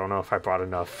this, I don't know if I brought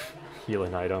enough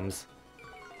healing items.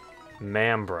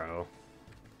 Man, bro.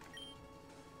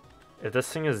 If this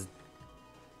thing is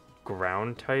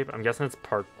ground type, I'm guessing it's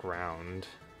part ground.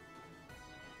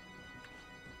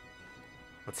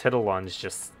 Let's hit a lunge,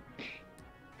 just...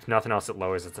 If nothing else, it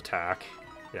lowers its attack.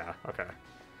 Yeah, okay.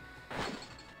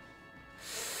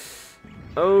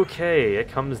 Okay, it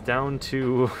comes down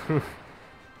to...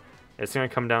 It's gonna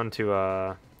come down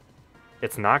to,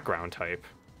 It's not ground type.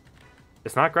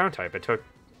 It's not ground type, it took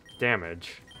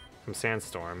damage from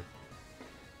Sandstorm.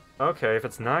 Okay, if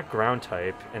it's not ground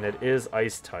type, and it is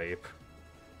ice type,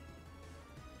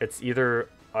 it's either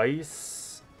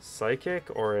ice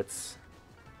psychic, or it's...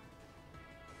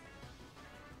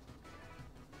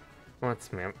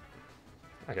 What's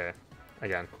Okay,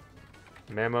 again.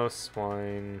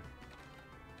 Mamoswine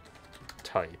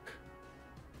type.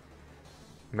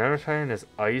 Mamoswine is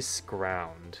ice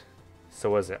ground.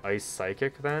 So was it ice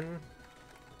psychic then?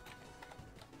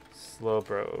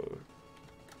 Slowbro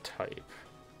type.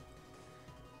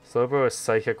 Slowbro is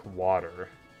psychic water.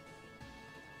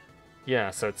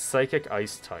 Yeah, so it's psychic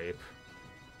ice type.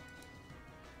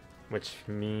 Which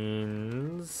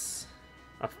means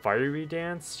a fiery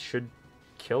dance should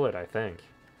kill it, I think.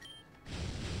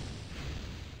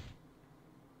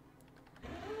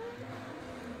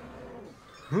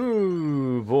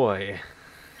 Ooh, boy.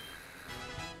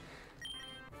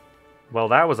 Well,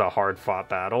 that was a hard-fought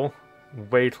battle.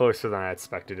 Way closer than I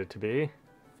expected it to be.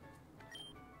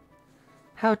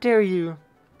 How dare you?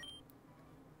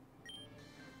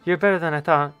 You're better than I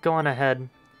thought. Go on ahead.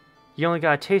 You only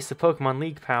got a taste of Pokemon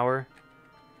League power.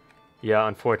 Yeah,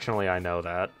 unfortunately I know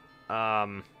that.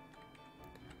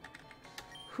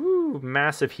 Whew,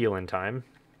 massive healing time.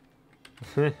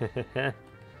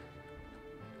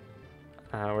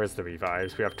 Where's the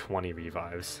revives? We have 20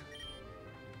 revives.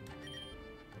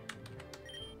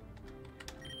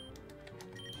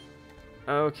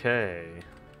 Okay.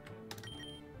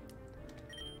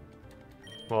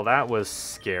 Well, that was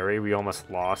scary. We almost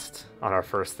lost on our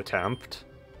first attempt.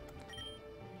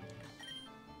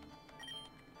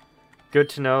 Good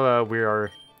to know we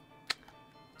are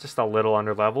just a little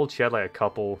under-leveled. She had like a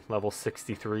couple level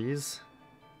 63s.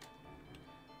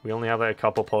 We only have like a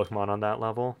couple Pokemon on that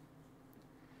level.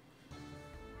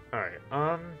 Alright,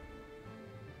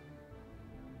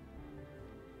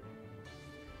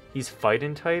 he's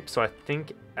fighting type, so I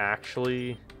think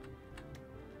actually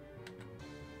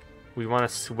we want to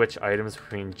switch items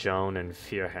between Joan and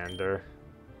Fearhander.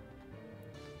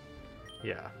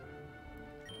 Yeah.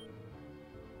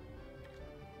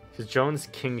 Because Joan's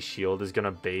King Shield is going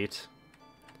to bait.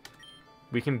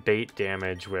 We can bait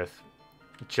damage with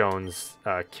Joan's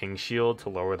King Shield to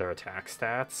lower their attack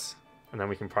stats. And then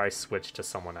we can probably switch to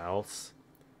someone else.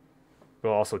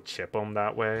 We'll also chip them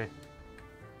that way.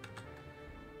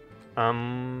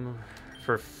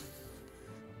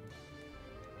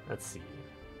 Let's see.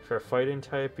 For a fighting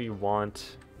type, we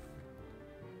want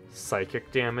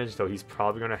psychic damage, though he's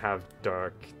probably going to have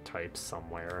dark type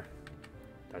somewhere.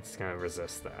 That's going to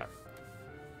resist that.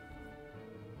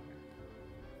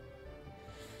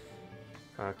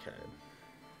 Okay.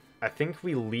 I think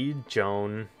we lead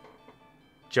Joan.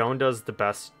 Joan does the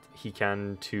best he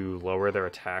can to lower their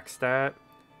attack stat,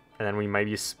 and then we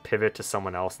maybe pivot to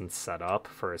someone else and set up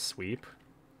for a sweep.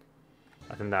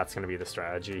 I think that's going to be the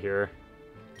strategy here.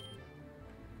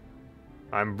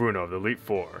 I'm Bruno of the Elite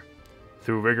Four.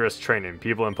 Through rigorous training,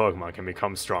 people and Pokemon can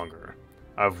become stronger.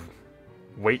 I've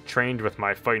weight trained with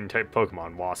my fighting type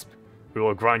Pokemon, Wasp. We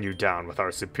will grind you down with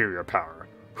our superior power.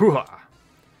 Hoo-ha!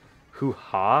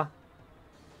 Hoo-ha?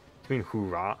 Do you mean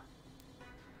hoorah?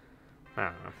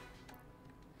 I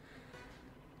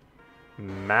don't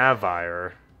know.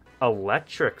 Mavire.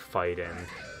 Electric fighting.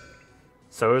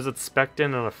 So is it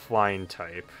Spectin and a flying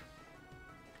type?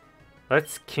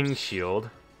 Let's King Shield.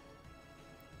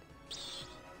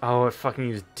 Oh, it fucking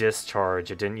used Discharge.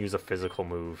 It didn't use a physical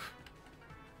move.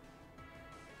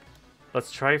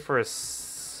 Let's try for a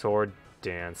Sword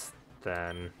Dance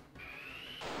then.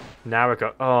 Now it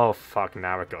goes. Oh, fuck.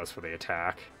 Now it goes for the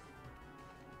attack.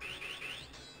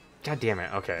 God damn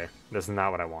it. Okay. This is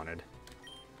not what I wanted.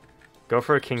 Go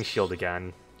for a King Shield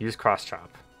again. Use Cross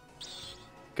Chop.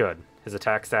 Good. His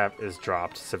attack stat is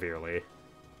dropped severely.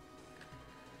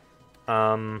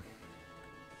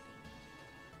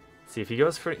 See, if he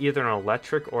goes for either an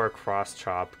electric or a cross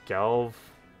chop, Gelv...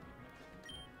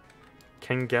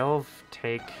 Can Gelv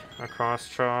take a cross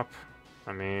chop?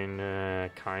 I mean,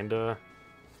 kinda.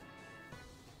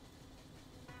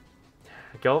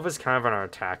 Gelv is kind of our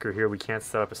attacker here. We can't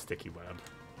set up a sticky web.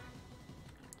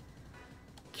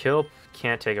 Kilp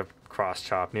can't take a Cross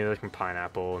Chop, neither can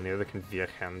Pineapple, neither can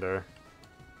Vierhänder.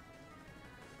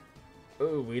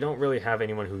 Oh, we don't really have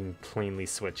anyone who can cleanly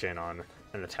switch in on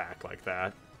an attack like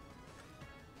that.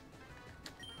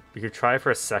 We could try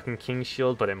for a second King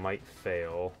Shield, but it might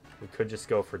fail. We could just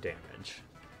go for damage.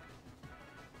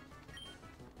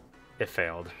 It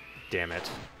failed. Damn it.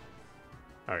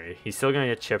 Alright, he's still gonna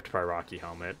get chipped by Rocky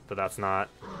Helmet, but that's not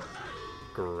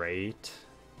great.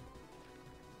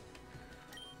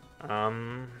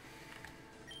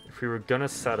 If we were gonna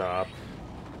set up...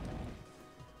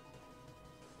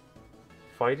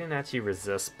 Fighting actually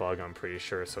resists Bug, I'm pretty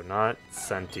sure, so not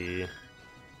Senti.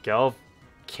 Gelv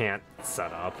can't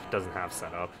set up, doesn't have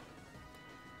setup.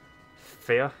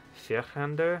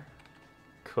 Vierhänder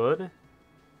could.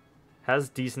 Has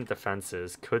decent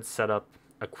defenses, could set up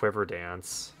a Quiver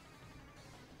Dance.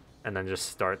 And then just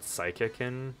start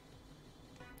Psychicking.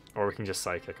 Or we can just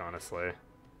Psychic, honestly.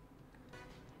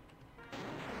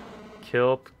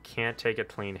 Kilp can't take a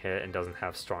clean hit and doesn't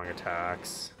have strong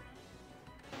attacks.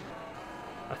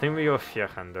 I think we go with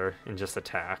Vierhänder and just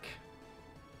attack.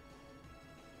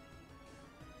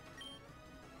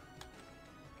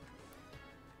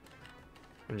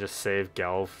 And just save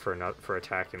Gelv for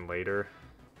attacking later.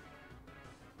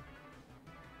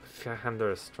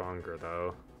 Vierhänder is stronger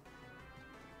though.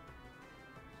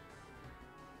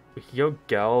 We can go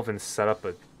Gelv and set up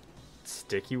a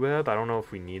Sticky Web. I don't know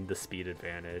if we need the speed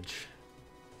advantage.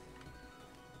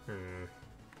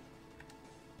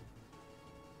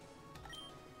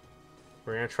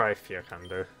 We're gonna try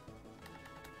Vierhänder.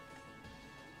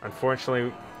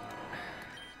 Unfortunately,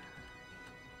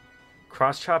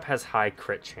 Cross Chop has high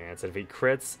crit chance. If he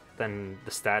crits, then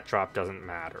the stat drop doesn't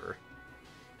matter.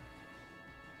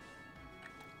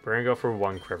 We're gonna go for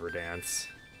one Quiver Dance.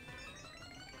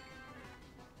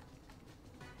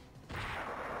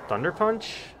 Thunder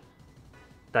Punch?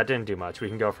 That didn't do much. We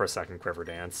can go for a second Quiver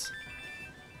Dance.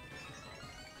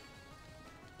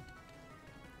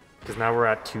 Because now we're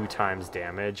at 2 times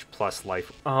damage plus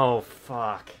life. Oh,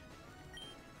 fuck.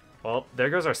 Well,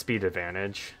 there goes our speed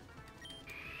advantage.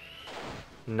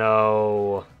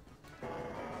 No.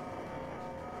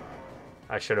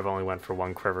 I should have only went for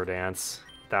one Quiver Dance.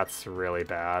 That's really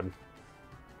bad.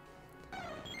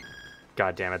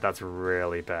 God damn it, that's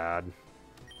really bad.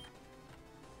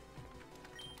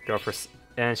 Go for...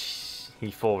 And he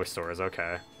full restores,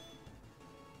 okay.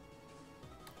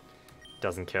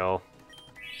 Doesn't kill.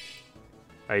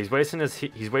 He's wasting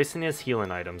his healing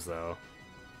items though,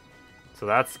 so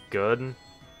that's good.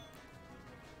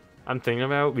 I'm thinking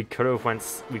about we could have went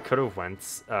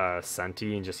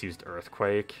Senti and just used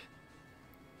Earthquake.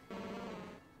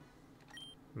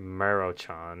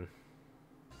 Marochan.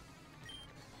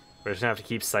 We're just gonna have to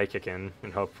keep Psychicking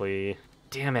and hopefully.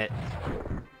 Damn it!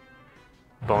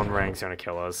 Bone Rang's gonna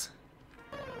kill us.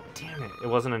 Damn it! It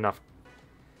wasn't enough.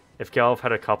 If Gelv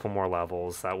had a couple more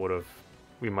levels, that would have.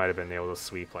 We might have been able to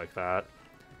sweep like that.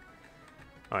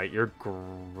 Alright, you're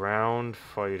ground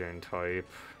fighting type.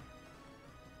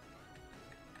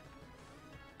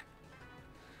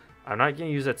 I'm not gonna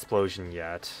use Explosion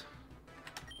yet.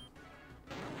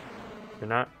 We're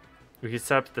not... We could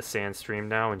set up the Sandstream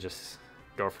now and just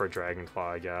go for a Dragon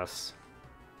Claw, I guess.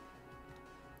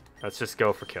 Let's just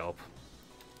go for Kelp.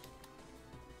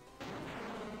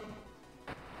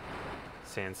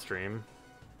 Sandstream.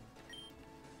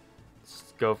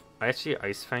 Let's go... Actually,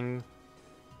 Ice Fang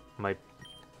might...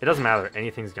 It doesn't matter.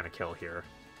 Anything's gonna kill here.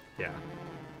 Yeah.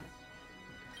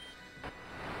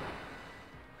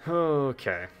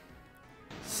 Okay.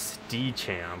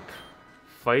 Steechamp.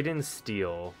 Fight in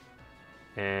Steel.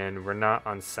 And we're not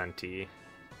on Senti.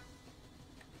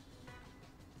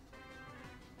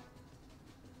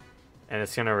 And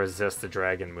it's gonna resist the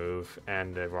Dragon move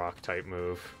and the Rock type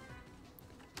move.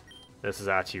 This is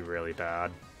actually really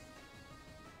bad.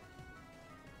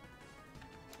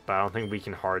 But I don't think we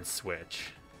can hard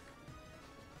switch.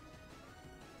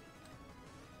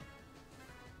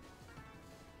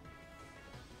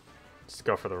 Let's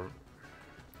go for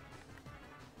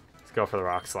the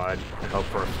Rock Slide and hope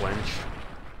for a flinch.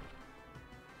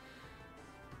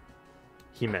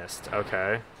 He missed.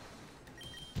 Okay.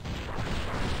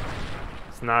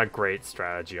 It's not a great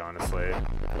strategy, honestly.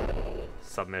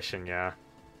 Submission, yeah.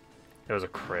 It was a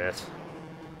crit.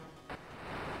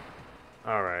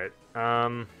 Alright. How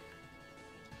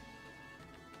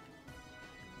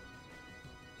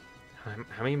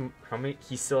many?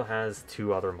 He still has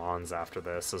 2 other Mons after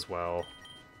this as well.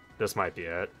 This might be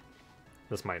it.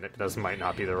 This might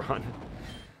not be the run.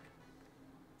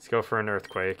 Let's go for an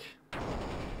Earthquake.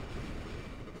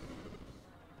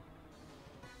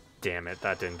 Damn it,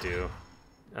 that didn't do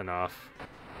enough.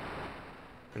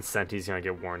 And Senti's gonna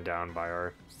get worn down by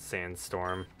our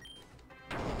sandstorm.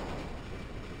 I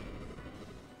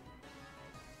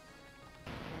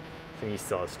think he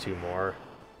still has 2 more.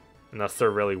 Unless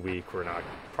they're really weak, we're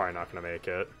probably not gonna make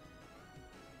it.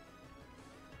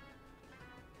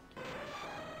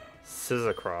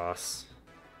 Scissor-cross.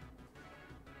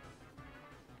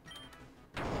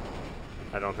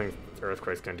 I don't think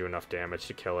Earthquake's gonna do enough damage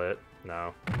to kill it.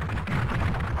 No.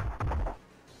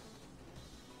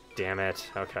 Damn it.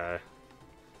 Okay.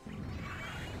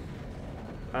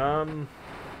 And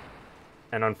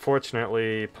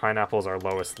unfortunately, Pineapple's our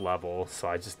lowest level, so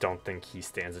I just don't think he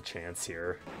stands a chance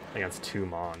here against 2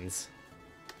 Mons.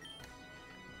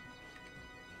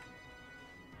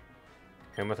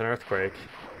 Him with an Earthquake.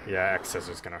 Yeah,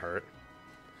 X-Scissor's gonna hurt.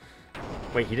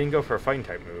 Wait, he didn't go for a fighting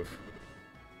type move.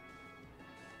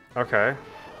 Okay.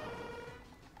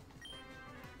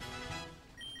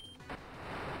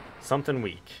 Something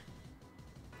weak.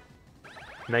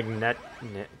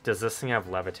 Does this thing have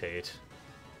Levitate?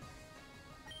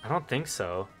 I don't think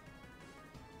so.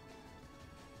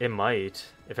 It might.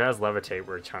 If it has Levitate,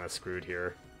 we're kind of screwed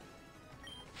here.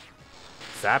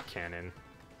 Zap Cannon.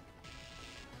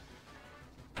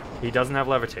 He doesn't have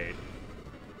Levitate.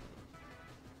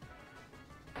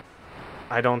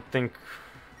 I don't think...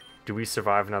 Do we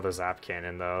survive another Zap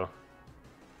Cannon, though?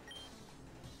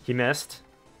 He missed.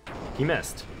 He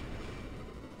missed.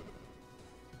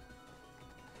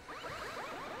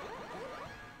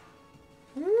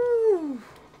 Woo!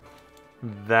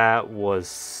 That was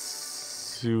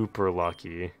super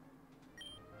lucky.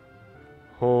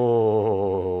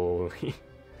 Holy...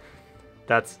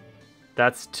 That's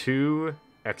 2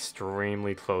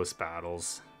 extremely close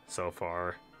battles so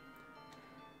far.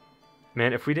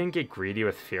 Man, if we didn't get greedy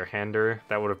with Fearhander,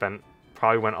 that would have been...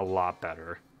 probably went a lot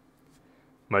better.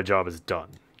 My job is done.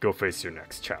 Go face your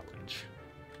next challenge.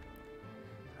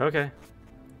 Okay.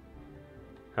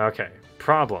 Okay.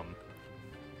 Problem.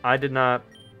 I did not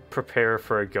prepare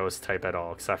for a ghost type at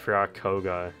all, because I forgot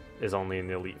Koga is only in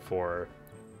the Elite Four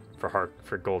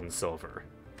for gold and silver.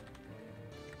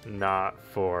 Not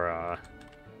for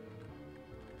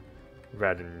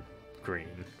red and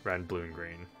green. Red, blue, and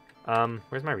green.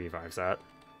 Where's my revives at?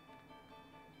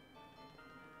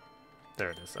 There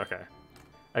it is, okay.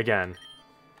 Again,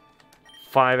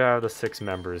 5 out of the 6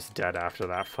 members dead after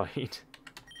that fight.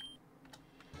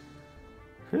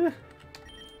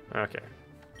 Okay.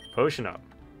 Potion up.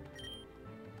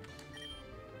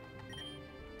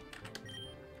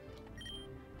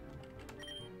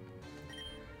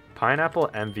 Pineapple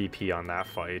MVP on that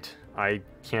fight. I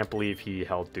can't believe he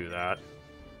held through that.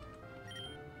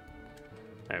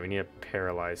 Alright, we need a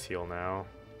paralyze heal now.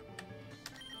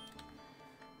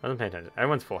 I wasn't paying attention.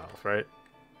 Everyone's full health, right?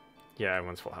 Yeah,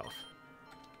 everyone's full health.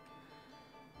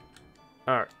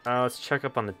 Alright, let's check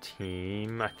up on the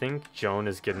team. I think Joan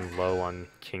is getting low on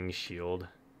King's Shield.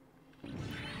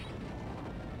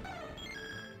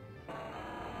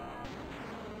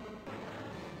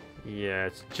 Yeah,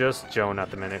 it's just Joan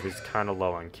at the minute who's kind of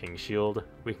low on King's Shield.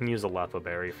 We can use a Letho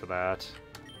Berry for that.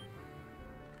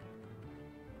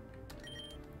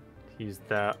 Use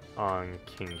that on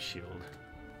King's Shield.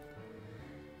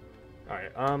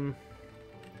 Alright,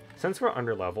 since we're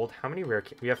under-leveled, how many rare...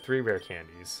 we have 3 rare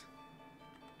candies.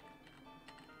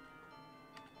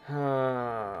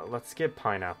 Let's get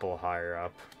Pineapple higher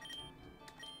up.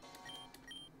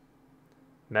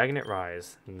 Magnet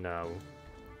Rise. No.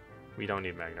 We don't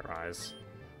need Magnet Rise.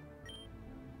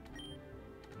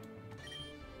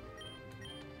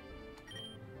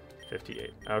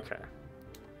 $58. Okay.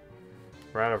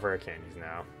 We're out of rare candies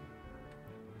now.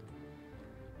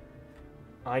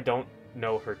 I don't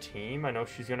know her team. I know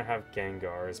she's going to have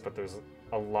Gengars, but there's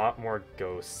a lot more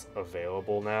ghosts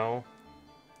available now.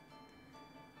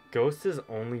 Ghost is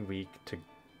only weak to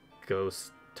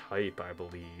ghost type, I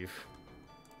believe.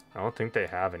 I don't think they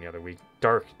have any other weak...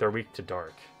 Dark. They're weak to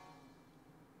dark.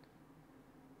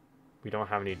 We don't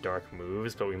have any dark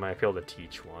moves, but we might be able to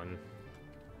teach one.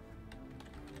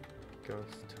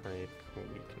 Ghost type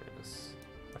weakness.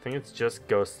 I think it's just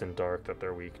ghost and dark that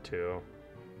they're weak to.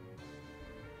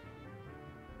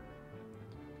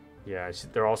 Yeah,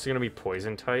 they're also going to be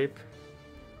poison type.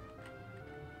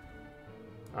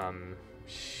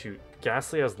 Shoot.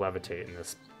 Ghastly has Levitate in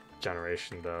this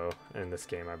generation, though. In this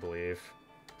game, I believe.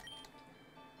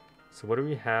 So what do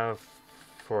we have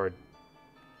for a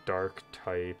dark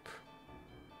type?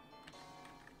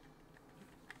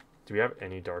 Do we have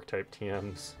any dark type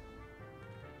TMs?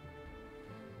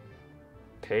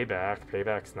 Payback.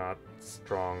 Payback's not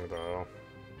strong, though.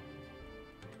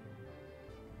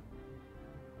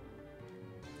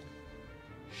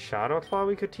 Shadow Claw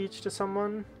we could teach to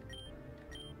someone?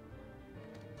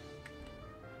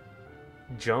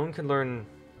 Joan can learn...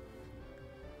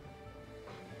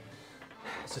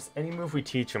 It's just any move we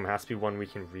teach him has to be one we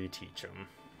can reteach him.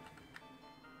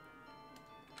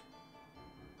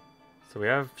 So we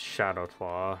have Shadow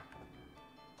Claw.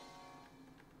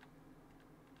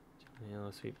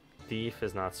 Yellow Sweep. Thief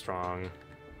is not strong.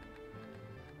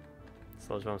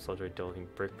 Sludge Bomb, Sludge Ray, Dolphin,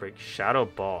 Brick Break, Shadow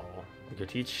Ball. We could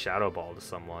teach Shadow Ball to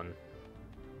someone.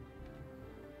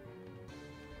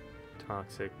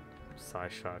 Toxic,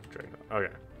 Side Shot, Dragon.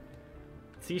 Okay.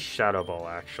 Let's see Shadow Ball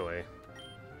actually.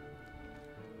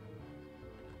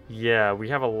 Yeah, we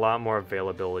have a lot more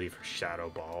availability for Shadow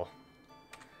Ball.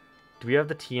 Do we have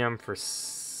the TM for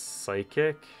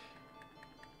Psychic?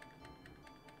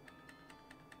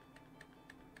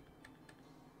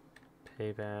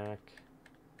 Payback.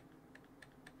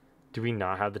 Do we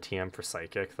not have the TM for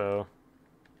Psychic, though?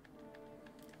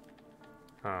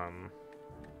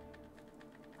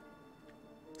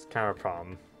 It's kind of a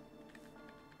problem.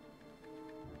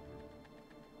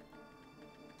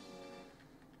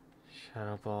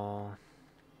 Shadow Ball.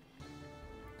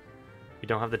 We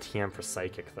don't have the TM for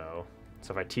Psychic, though.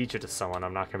 So if I teach it to someone,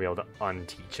 I'm not going to be able to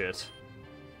unteach it.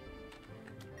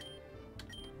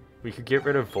 We could get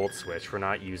rid of Volt Switch. We're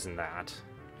not using that.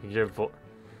 We could get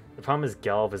the problem is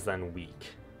Gelv is then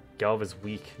weak. Gelv is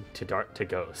weak to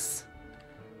Ghosts.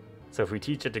 So if we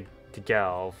teach it to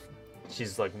Gelv,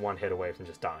 she's like one hit away from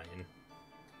just dying.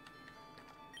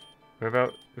 What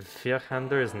about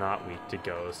Vierhänder is not weak to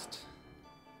Ghost.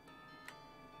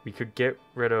 We could get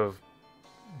rid of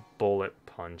Bullet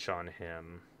Punch on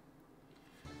him.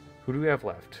 Who do we have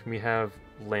left? We have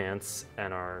Lance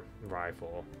and our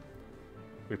rival.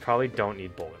 We probably don't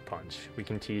need Bullet Punch. We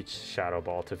can teach Shadow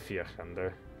Ball to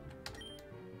Vierhänder.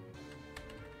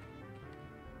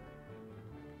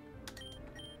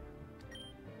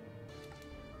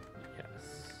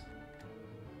 Yes.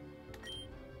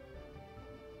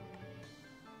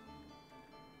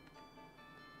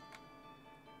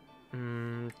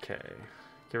 Okay.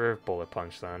 Get rid of Bullet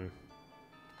Punch then.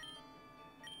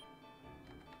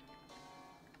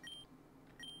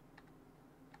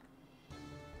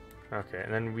 Okay,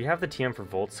 and then we have the TM for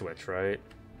Volt Switch, right?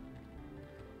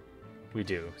 We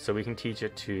do. So we can teach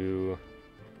it to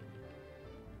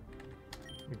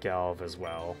Gelv as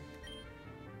well.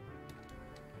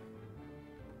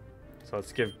 So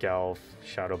let's give Gelv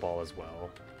Shadow Ball as well.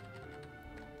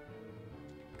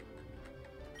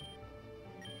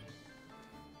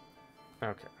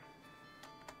 Okay.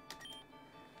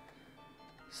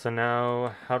 So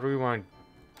now, how do we want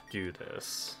to do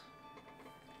this?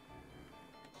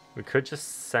 We could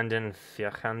just send in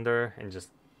Vierhänder and just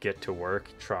get to work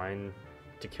trying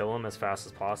to kill him as fast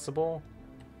as possible.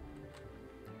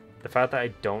 The fact that I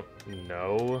don't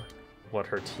know what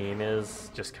her team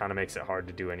is just kind of makes it hard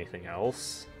to do anything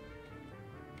else.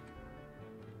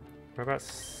 What about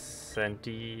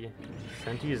Senti?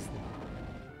 Senti is...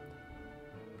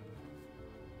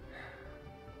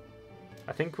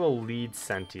 I think we'll lead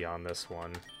Senti on this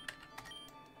one.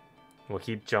 We'll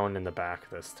keep Joan in the back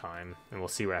this time, and we'll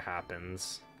see what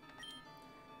happens.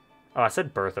 Oh, I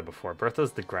said Bertha before.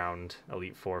 Bertha's the ground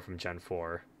Elite Four from Gen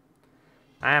 4.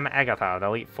 I am Agatha, the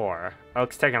Elite Four.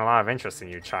 Oak's taken a lot of interest in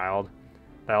you, child.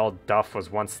 That old Duff was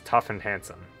once tough and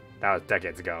handsome. That was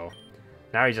decades ago.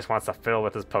 Now he just wants to fiddle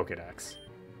with his Pokedex.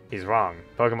 He's wrong.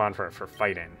 Pokemon for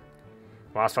fighting.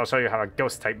 Wazp, I'll show you how a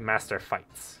Ghost-type master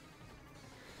fights.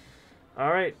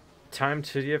 Alright, time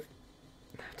for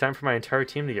my entire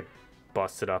team to get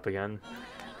busted up again.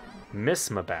 Miss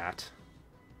Mabat.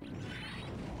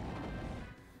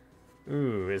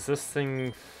 Ooh, is this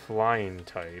thing flying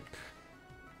type?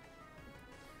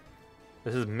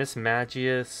 This is Miss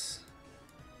Magius.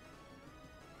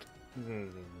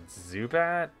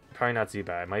 Zubat? Probably not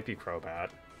Zubat. It might be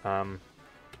Crobat.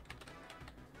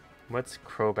 What's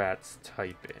Crobat's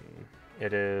typing?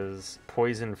 It is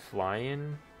Poison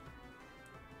Flying.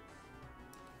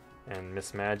 And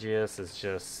Miss Magius is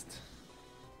just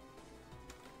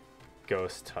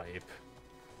Ghost type.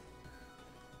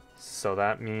 So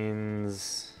that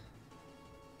means...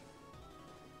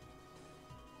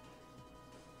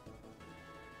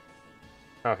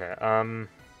 Okay,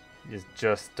 is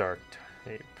just Dark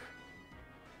type.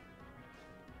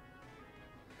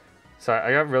 So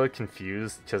I got really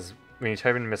confused because when you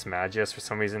type in Miss Magius, for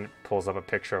some reason it pulls up a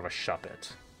picture of a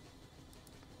Shuppet.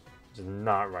 Which is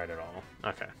not right at all.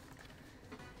 Okay.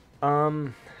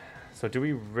 So do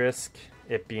we risk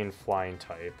it being flying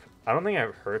type? I don't think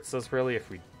it hurts us really if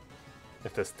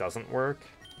this doesn't work.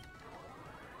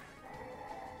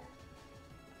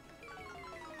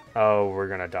 Oh, we're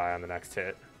gonna die on the next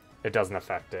hit. It doesn't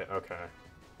affect it. Okay.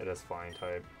 It is flying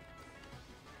type.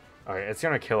 Alright, it's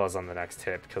gonna kill us on the next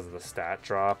hit because of the stat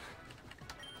drop.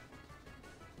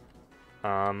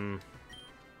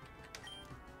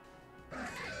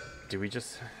 Do we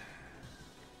just...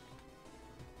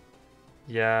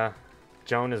 Yeah,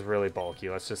 Joan is really bulky.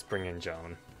 Let's just bring in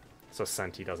Joan, so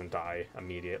Senti doesn't die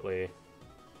immediately.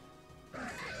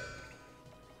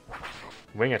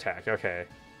 Wing attack, okay.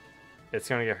 It's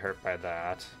gonna get hurt by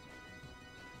that.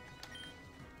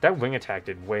 That wing attack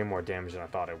did way more damage than I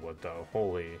thought it would, though.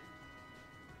 Holy.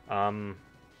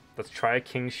 Let's try a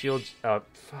King Shield. Fuck.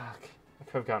 I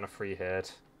could have gotten a free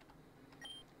hit.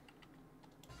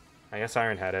 I guess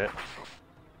Iron Head it.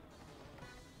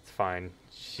 It's fine.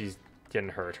 She's getting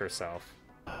hurt herself.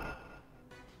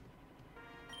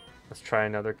 Let's try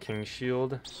another King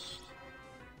Shield.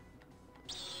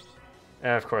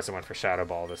 And of course I went for Shadow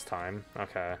Ball this time.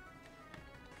 Okay.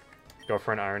 Go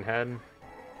for an Iron Head.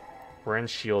 We're in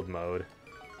shield mode.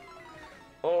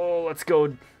 Oh, let's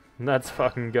go. Let's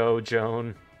fucking go,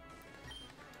 Joan.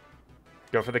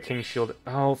 Go for the King Shield.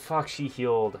 Oh, fuck, she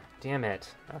healed. Damn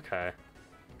it. Okay.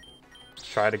 Let's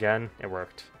try it again. It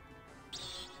worked.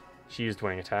 She used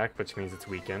Wing Attack, which means it's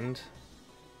weakened.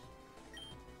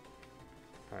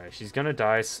 Alright, she's gonna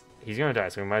die. He's gonna die,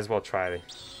 so we might as well try.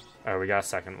 Oh, we got a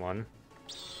second one.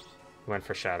 Went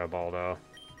for Shadow Ball, though.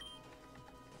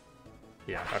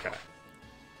 Yeah, okay.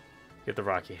 Get the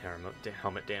Rocky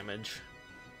helmet damage.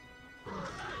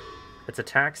 Its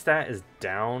attack stat is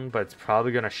down, but it's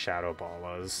probably gonna Shadow Ball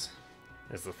us,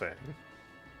 is the thing.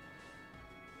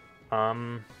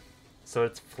 So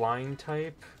it's flying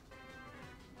type.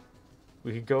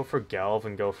 We could go for Galv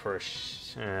and go for a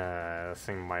this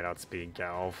thing might outspeed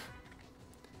Galv.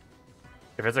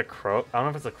 If it's a crow, I don't know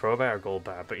if it's a Crobat or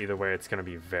Golbat, but either way it's gonna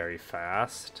be very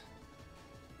fast.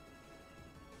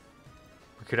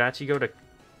 We could actually go to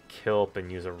Kilp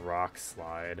and use a Rock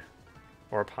Slide.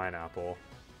 Or Pineapple.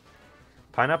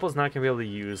 Pineapple's not going to be able to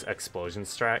use Explosion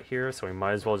strat here, so we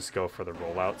might as well just go for the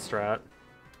Rollout strat.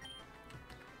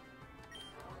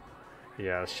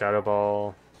 Yeah, Shadow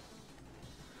Ball.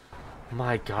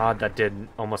 My god, that did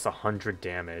almost 100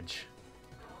 damage.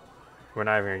 We're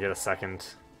not even going to get a second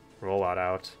Rollout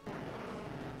out.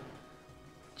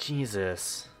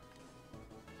 Jesus.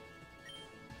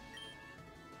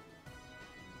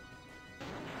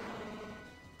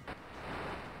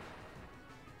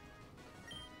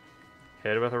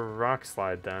 Hit it with a Rock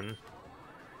Slide then.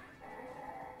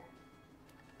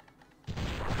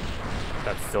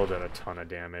 That still did a ton of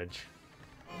damage.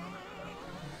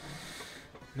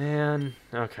 Man,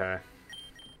 okay.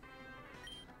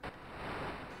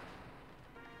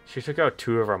 She took out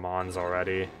 2 of our Mons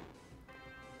already.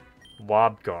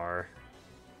 Wobgar.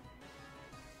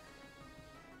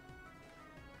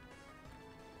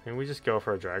 Can we just go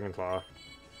for a Dragon Claw?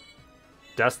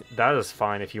 That is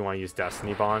fine if you want to use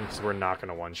Destiny Bond, because we're not going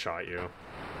to one-shot you.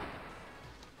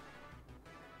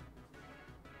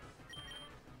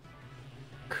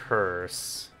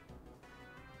 Curse.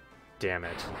 Damn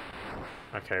it.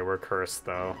 Okay, we're cursed,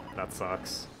 though. That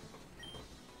sucks.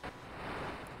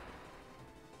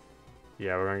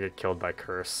 Yeah, we're going to get killed by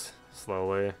Curse,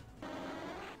 slowly.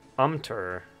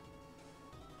 Umter.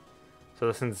 So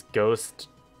this one's Ghost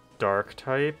Dark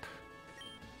type.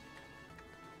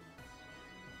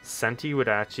 Senti would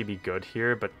actually be good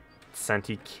here, but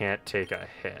Senti can't take a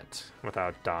hit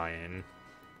without dying.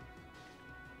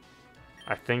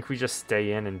 I think we just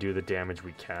stay in and do the damage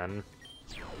we can.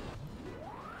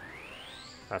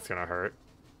 That's gonna hurt.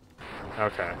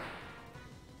 Okay.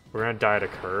 We're gonna die to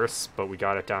Curse, but we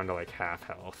got it down to like half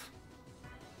health.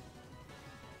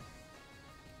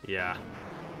 Yeah.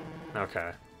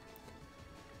 Okay.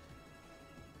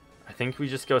 I think we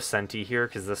just go Senti here,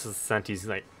 because this is Senti's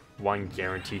like one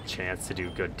guaranteed chance to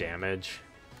do good damage.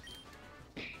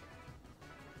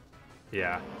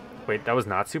 Yeah. Wait, that was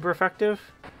not super effective?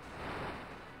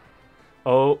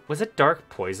 Oh, was it Dark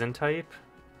Poison type?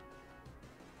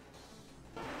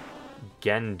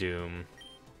 Gendoom.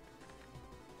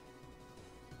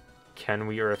 Can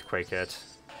we Earthquake it?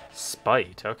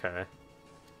 Spite, okay.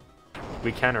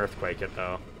 We can Earthquake it,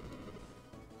 though.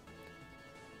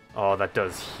 Oh, that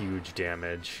does huge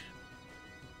damage.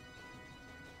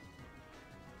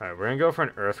 Alright, we're gonna go for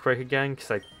an Earthquake again,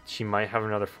 because she might have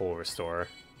another full restore.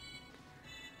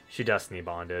 She Destiny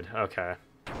Bonded. Okay.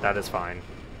 That is fine.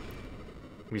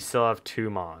 We still have 2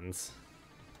 Mons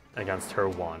against her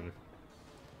 1.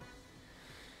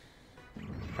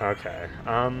 Okay.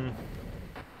 I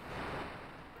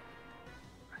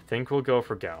think we'll go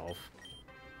for Galv.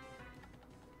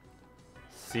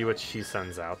 See what she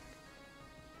sends out.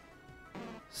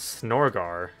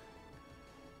 Snorgar.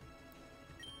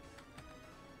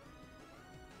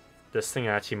 This thing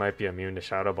actually might be immune to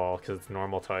Shadow Ball because it's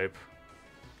normal type.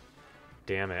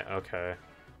 Damn it, okay.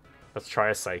 Let's try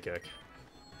a Psychic.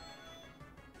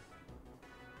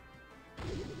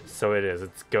 So it is,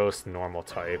 it's Ghost normal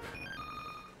type.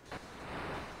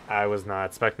 I was not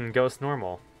expecting Ghost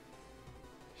normal.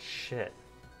 Shit.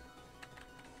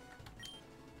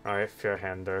 Alright,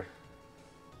 Fairhander.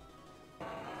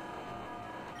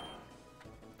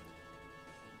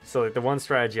 So like, the one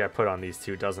strategy I put on these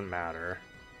two doesn't matter.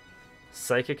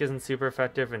 Psychic isn't super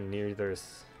effective and neither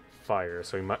is Fire,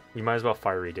 so we might as well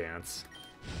Fiery Dance.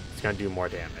 It's gonna do more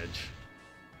damage.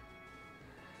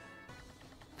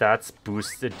 That's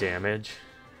boosted damage.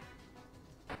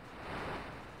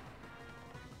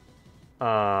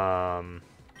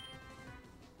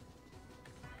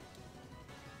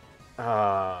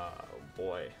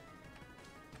 Boy.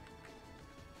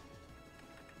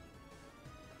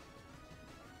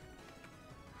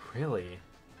 Really?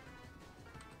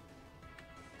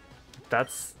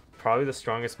 That's probably the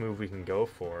strongest move we can go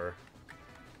for.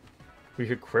 We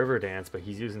could Quiver Dance, but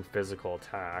he's using physical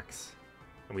attacks.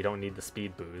 And we don't need the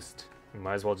speed boost. We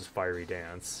might as well just Fiery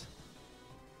Dance.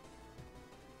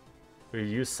 We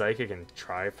use Psychic and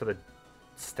try for the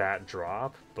stat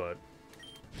drop, but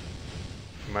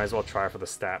we might as well try for the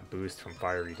stat boost from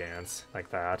Fiery Dance, like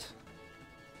that.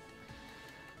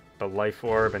 But Life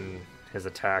Orb and his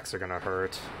attacks are gonna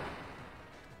hurt.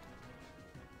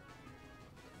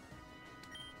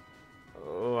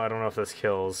 Oh, I don't know if this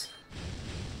kills.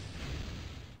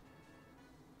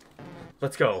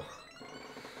 Let's go.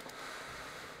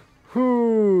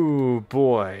 Whoo,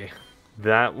 boy.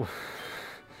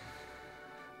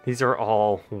 These are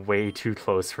all way too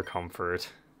close for comfort.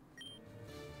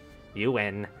 You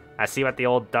win. I see what the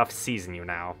old duff sees in you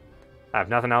now. I have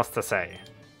nothing else to say.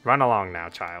 Run along now,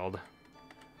 child.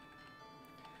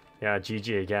 Yeah,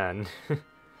 GG again.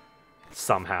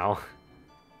 Somehow.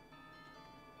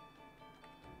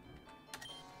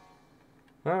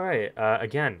 Alright,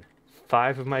 again,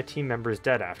 5 of my team members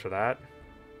dead after that.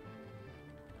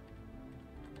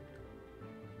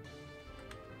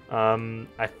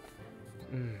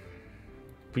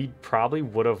 We probably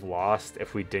would have lost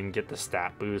if we didn't get the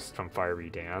stat boost from Fiery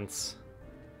Dance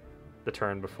the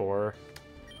turn before.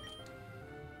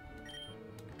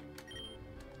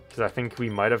 Because I think we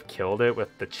might have killed it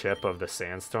with the chip of the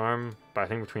Sandstorm, but I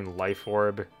think between Life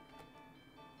Orb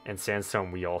and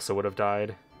Sandstorm we also would have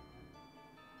died.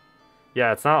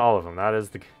 Yeah, it's not all of them. That is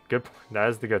the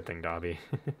good thing, Dobby.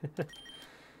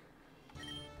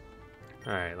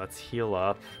 Alright, let's heal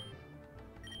up.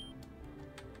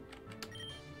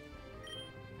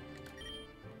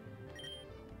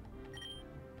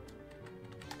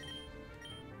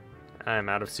 I'm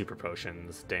out of super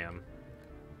potions, damn.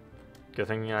 Good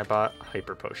thing I bought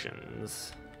hyper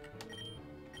potions.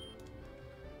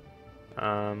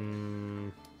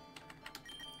 Hyper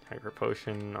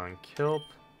potion on Kilp.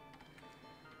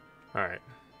 Alright.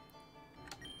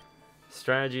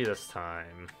 Strategy this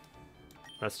time.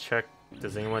 Let's check,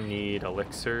 does anyone need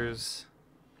elixirs?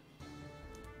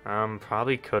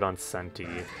 Probably could on Senti.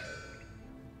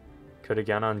 Could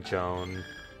again on Joan.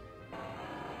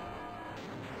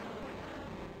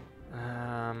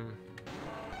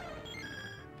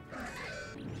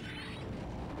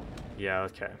 Yeah,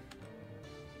 okay.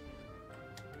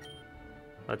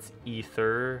 Let's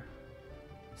Ether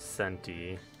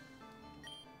Senti.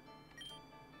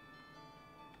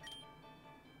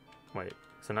 Wait,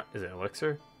 is it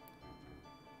elixir?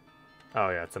 Oh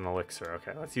yeah, it's an elixir.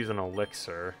 Okay, let's use an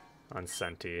elixir on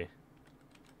Senti.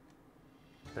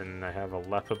 Then I have a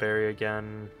Lepa Berry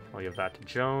again. I'll give that to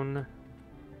Joan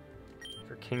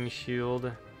for King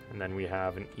Shield. And then we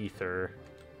have an Ether.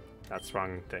 That's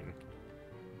wrong thing.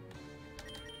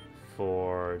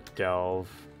 For Delve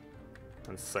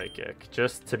and Psychic,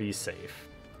 just to be safe.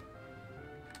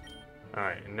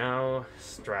 Alright, now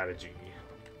strategy.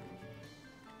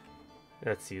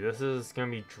 Let's see, this is gonna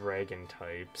be dragon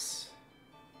types.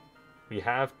 We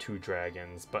have 2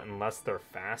 dragons, but unless they're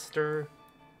faster,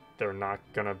 they're not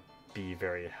gonna be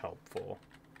very helpful.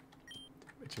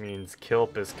 Which means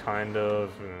Kilp is kind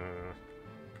of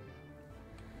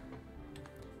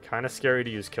scary to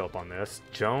use Kilp on this.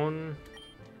 Joan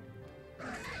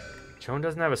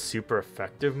doesn't have a super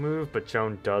effective move, but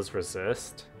Joan does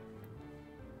resist.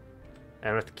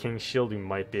 And with King's Shield, we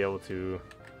might be able to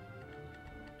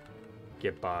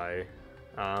get by.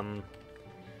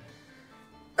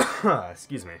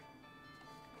 Excuse me.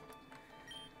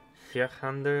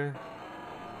 Fairhander,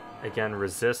 again,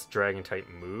 resists dragon type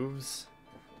moves.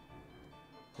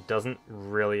 It doesn't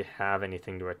really have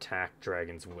anything to attack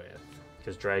dragons with,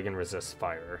 because dragon resists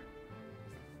fire.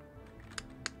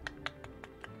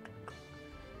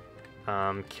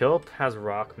 Kilp has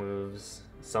rock moves.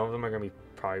 Some of them are gonna be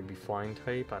probably be flying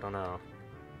type. I don't know.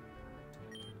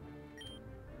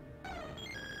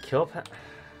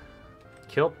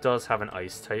 Kilp does have an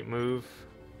ice type move.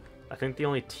 I think the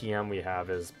only TM we have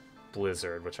is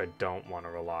Blizzard, which I don't want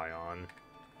to rely on.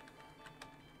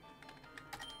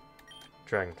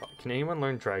 Dragonclaw. Can anyone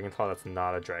learn Dragonclaw that's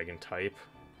not a dragon type?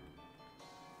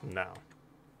 No.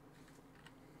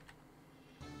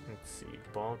 Let's see.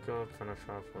 Bulk up, finish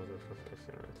off, ball.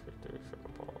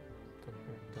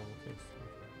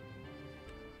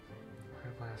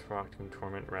 Blast, Rock Tomb,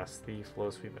 Torment, Rest, Thief, Low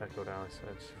Sweep, Echo, Alex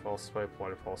Edge, False Swipe,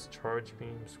 Water Pulse, Charge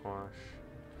Beam, Squash.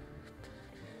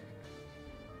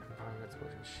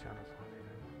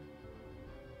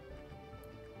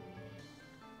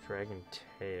 Dragon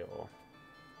Tail.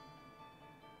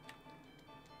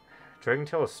 Dragon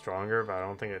Tail is stronger, but I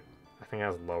don't think it. I think it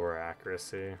has lower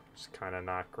accuracy, which is kind of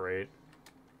not great.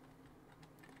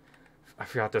 I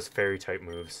forgot there's fairy type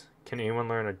moves. Can anyone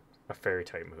learn a fairy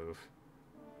type move?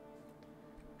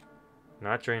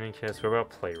 Not Draining Kiss. What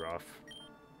about Play Rough?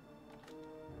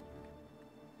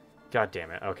 God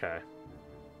damn it. Okay.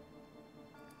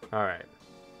 Alright.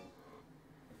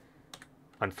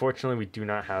 Unfortunately, we do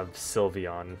not have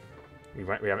Sylveon. We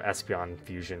have Espeon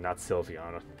Fusion, not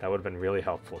Sylveon. That would have been really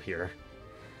helpful here.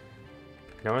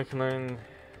 No one can learn...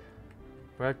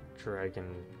 What about Dragon...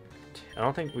 I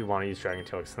don't think we want to use Dragon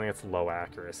Tail because I think it's low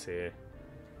accuracy.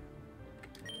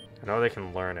 I know they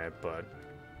can learn it, but...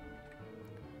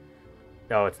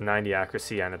 Oh, it's 90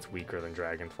 accuracy and it's weaker than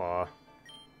Dragonclaw.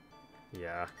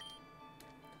 Yeah.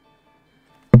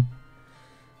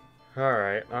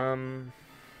 Alright,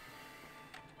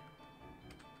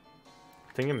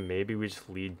 thinking maybe we just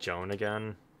lead Joan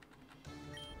again.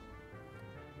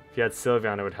 If you had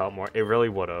Sylveon, it would help more. It really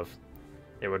would have.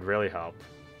 It would really help.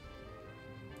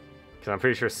 Because I'm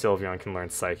pretty sure Sylveon can learn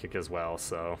Psychic as well,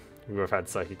 so we would have had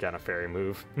Psychic and a Fairy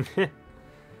move.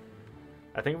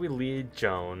 I think we lead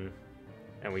Joan,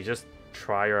 and we just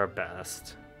try our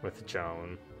best with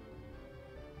Joan.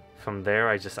 From there,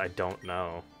 I don't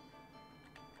know.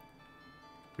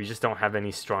 We just don't have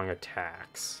any strong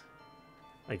attacks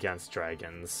against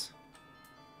dragons.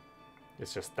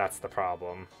 It's just, that's the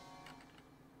problem.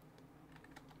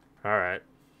 Alright.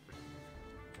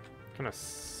 Gonna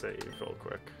save real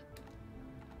quick.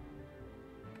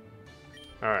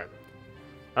 Alright.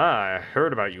 I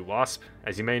heard about you, Wasp.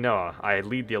 As you may know, I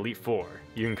lead the Elite Four.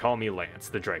 You can call me Lance,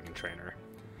 the Dragon Trainer.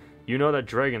 You know that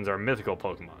dragons are mythical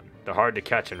Pokemon. They're hard to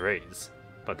catch and raise,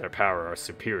 but their power are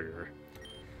superior.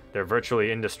 They're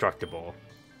virtually indestructible.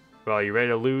 Well, are you ready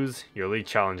to lose? Your league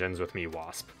challenge ends with me,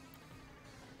 Wasp.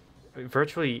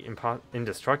 Virtually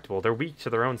indestructible? They're weak to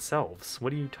their own selves.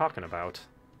 What are you talking about?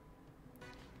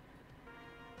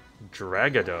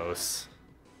 Dragados.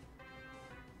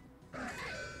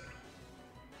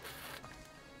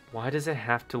 Why does it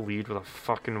have to lead with a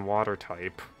fucking water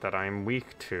type that I'm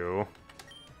weak to?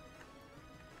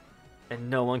 And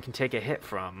no one can take a hit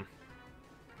from.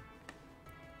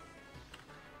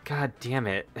 God damn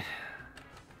it.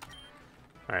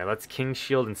 Alright, let's King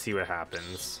Shield and see what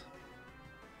happens.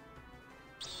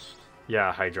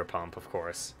 Yeah, Hydro Pump, of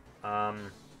course.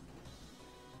 It's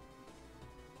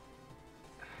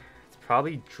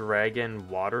probably Dragon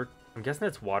Water. I'm guessing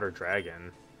it's Water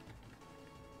Dragon.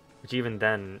 Which even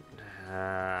then,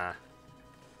 I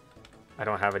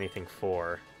don't have anything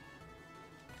for.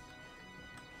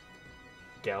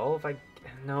 Delve?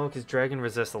 No, because Dragon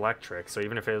resists Electric, so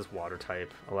even if it is Water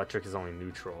type, Electric is only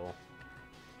neutral.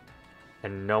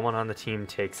 And no one on the team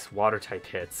takes Water type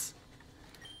hits.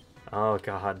 Oh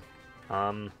god.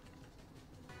 I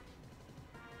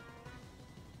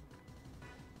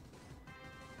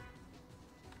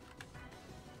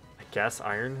guess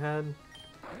Iron Head?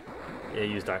 Yeah,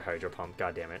 used that Hydro Pump,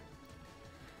 god damn it.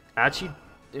 Actually,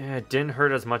 it didn't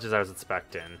hurt as much as I was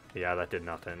expecting. Yeah, that did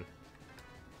nothing.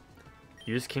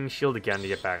 Use King Shield again to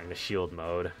get back into shield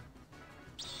mode.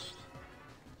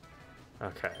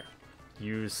 Okay.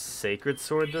 Use Sacred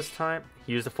Sword this time.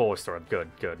 Use the Full Sword.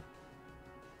 Good, good.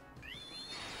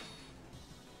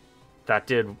 That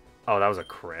did... Oh, that was a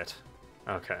crit.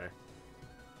 Okay.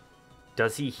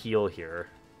 Does he heal here?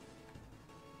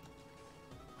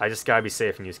 I just gotta be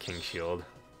safe and use King Shield.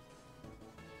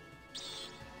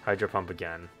 Hydro Pump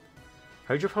again.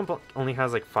 Hydro Pump only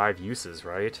has like 5 uses,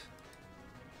 right?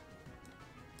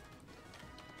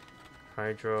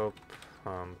 Hydro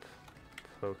Pump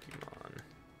Pokemon.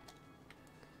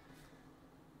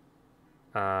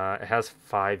 It has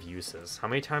 5 uses. How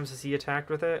many times has he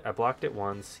attacked with it? I blocked it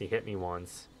once. He hit me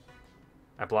once.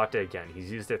 I blocked it again.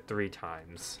 He's used it 3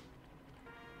 times.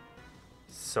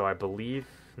 So I believe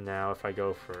Now if I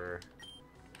go for...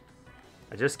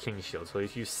 I just King Shield, so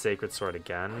he's use Sacred Sword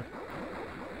again.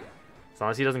 As long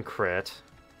as he doesn't crit.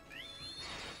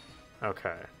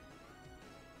 Okay.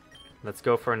 Let's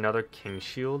go for another King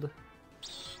Shield.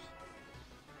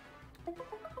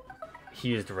 He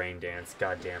used Rain Dance,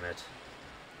 god damn it.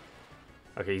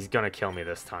 Okay, he's gonna kill me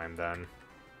this time then.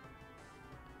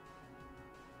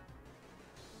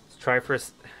 Let's try for...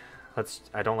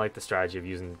 I don't like the strategy of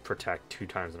using Protect 2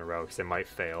 times in a row because it might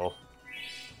fail.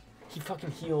 He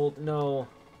fucking healed. No.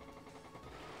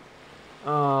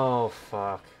 Oh,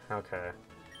 fuck. Okay.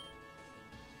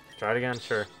 Try it again?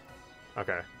 Sure.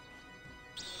 Okay.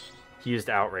 He used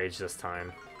Outrage this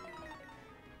time.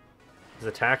 His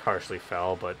attack harshly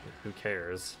fell, but who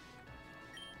cares?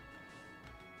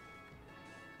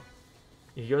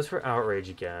 He goes for Outrage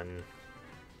again.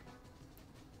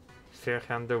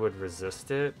 Fairhander would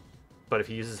resist it, but if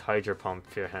he uses Hydro Pump,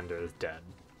 Fairhander is dead.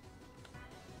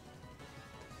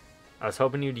 I was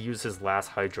hoping you'd use his last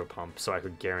Hydro Pump so I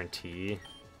could guarantee.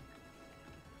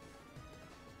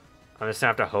 I'm just gonna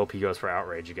have to hope he goes for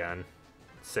Outrage again.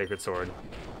 Sacred Sword.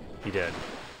 He did.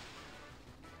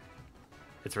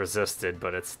 It's resisted,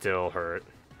 but it still hurt.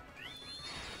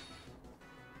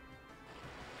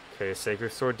 Okay,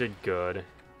 Sacred Sword did good.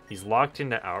 He's locked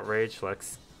into Outrage.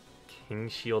 Let's King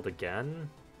Shield again.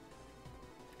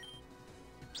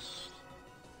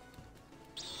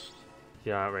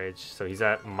 Yeah, Outrage. So he's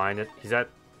at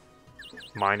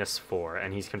 -4,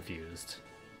 and he's confused.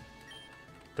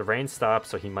 The rain stopped,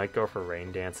 so he might go for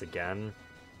Rain Dance again.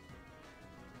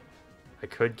 I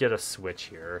could get a switch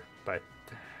here, but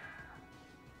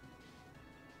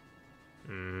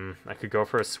I could go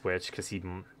for a switch because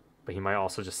but he might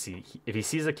also just see. If he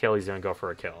sees a kill, he's gonna go for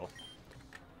a kill.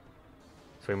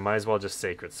 So we might as well just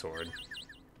Sacred Sword.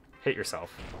 Hit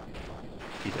yourself.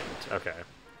 He didn't. Okay,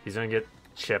 he's gonna get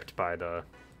chipped by the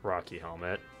Rocky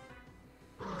Helmet.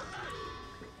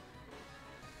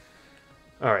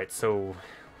 Alright, so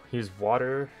he's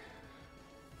Water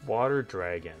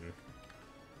Dragon.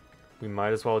 We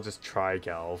might as well just try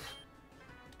Gelv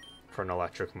for an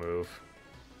electric move.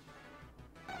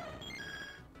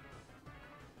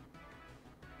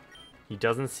 He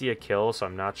doesn't see a kill, so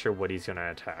I'm not sure what he's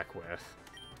gonna attack with.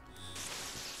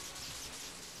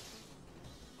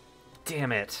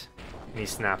 Damn it! And he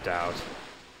snapped out.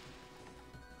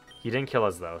 He didn't kill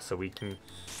us though, so we can...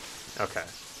 Okay.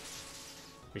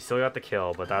 We still got the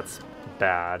kill, but that's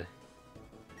bad.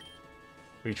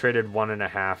 We traded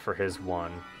 1.5 for his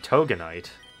 1.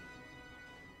 Toganite.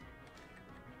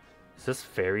 Is this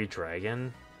Fairy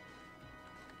Dragon?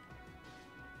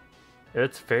 If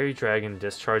it's Fairy Dragon,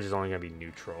 Discharge is only going to be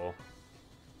neutral.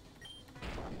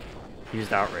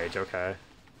 Used Outrage, okay.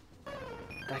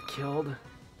 That killed.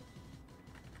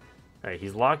 Alright,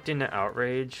 he's locked into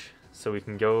Outrage, so we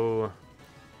can go...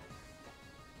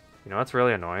 You know what's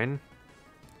really annoying?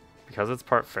 Because it's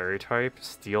part Fairy type,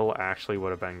 Steel actually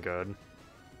would have been good.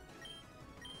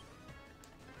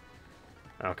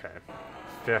 Okay.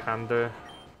 Fairhander.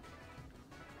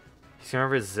 He's gonna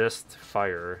resist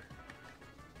fire.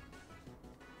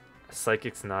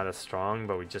 Psychic's not as strong,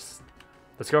 but we just...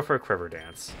 Let's go for a Quiver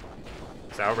Dance.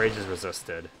 His Outrage is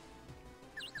resisted.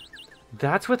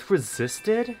 That's with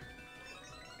resisted?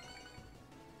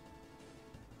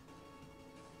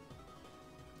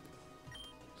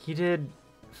 He did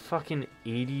fucking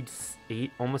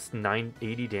 88, almost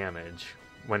 80 damage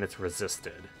when it's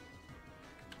resisted.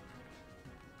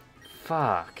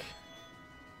 Fuck.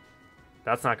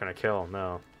 That's not gonna kill,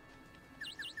 no.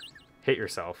 Hit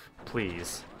yourself,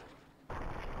 please.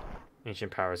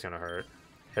 Ancient Power's gonna hurt.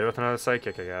 Hit it with another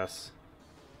Psychic, I guess.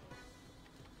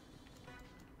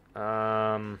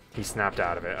 He snapped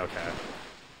out of it, okay.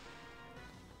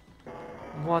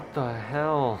 What the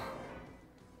hell?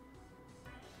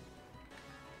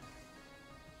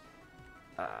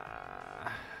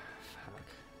 Fuck.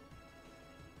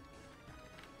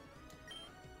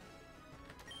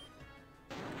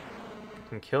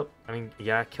 Can kill... I mean,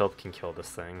 yeah, Kilp can kill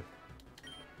this thing.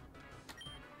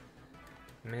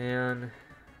 Man.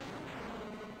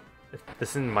 If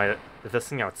this thing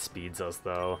outspeeds us,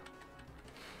 though.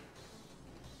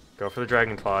 Go for the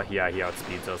Dragon Claw. Yeah, he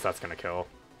outspeeds us. That's gonna kill.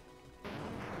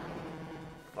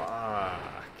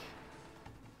 Fuck.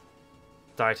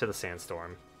 Die to the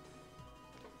Sandstorm.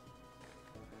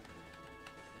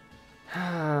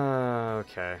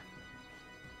 Okay.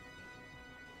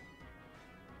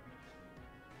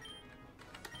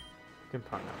 Can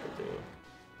Pineapple do?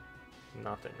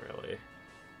 Nothing really.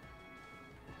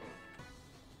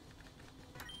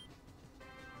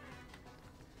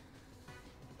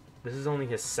 This is only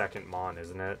his second Mon,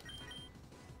 isn't it?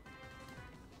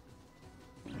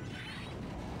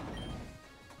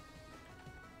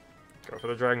 for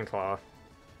the Dragon Claw.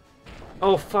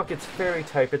 Oh fuck, it's fairy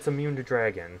type, it's immune to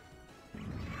dragon.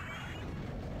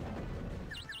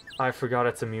 I forgot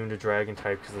it's immune to dragon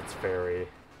type because it's fairy.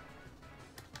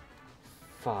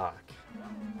 Fuck.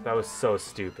 That was so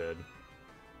stupid.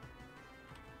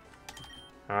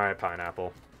 Alright,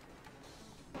 Pineapple.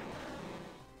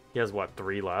 He has, what,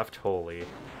 3 left? Holy.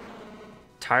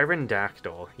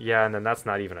 Tyrandactyl. Yeah, and then that's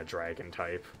not even a dragon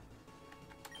type.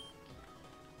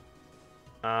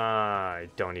 I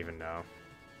don't even know.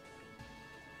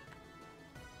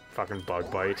 Fucking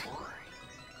Bug Bite.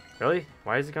 Really?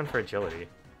 Why is he going for agility?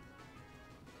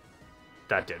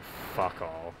 That did fuck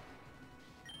all.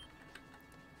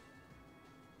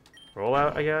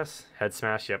 Rollout, I guess? Head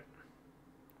Smash, yep.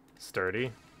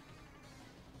 Sturdy.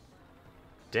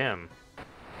 Damn.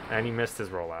 And he missed his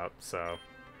rollout, so...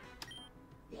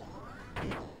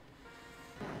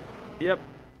 Yep,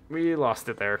 we lost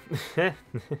it there.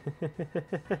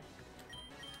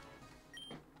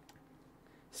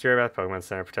 Steer about the Pokemon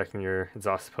Center, protecting your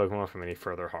exhausted Pokemon from any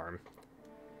further harm.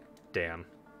 Damn.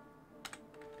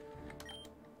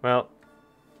 Well.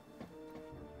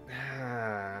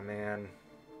 Ah, man.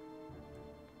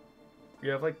 We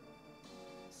have, like,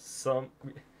 some...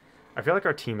 I feel like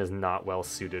our team is not well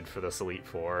suited for this Elite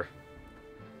Four.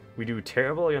 We do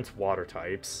terrible against water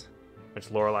types,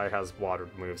 which Lorelei has water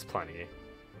moves plenty.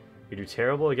 We do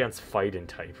terrible against Fightin'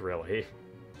 type, really.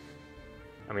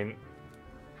 I mean,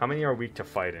 how many are weak to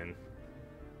Fightin'?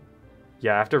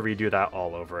 Yeah, I have to redo that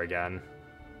all over again.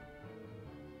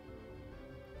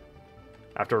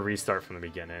 I have to restart from the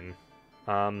beginning.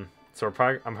 So I'm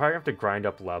probably gonna have to grind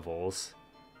up levels,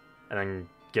 and then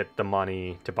get the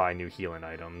money to buy new healing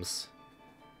items.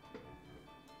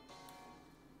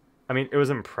 I mean, it was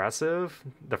impressive,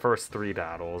 the first 3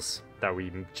 battles that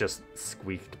we just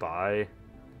squeaked by.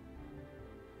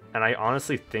 And I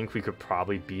honestly think we could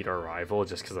probably beat our rival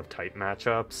just because of type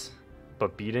matchups.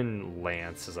 But beating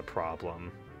Lance is a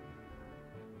problem.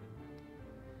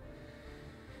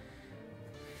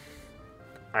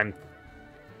 I'm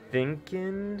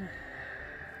thinking...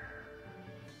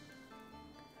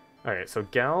 Alright, so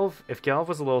Galv, if Galv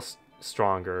was a little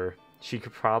stronger, she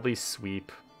could probably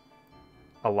sweep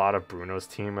a lot of Bruno's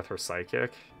team with her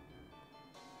Psychic.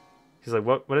 He's like,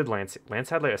 what did Lance... Lance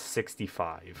had like a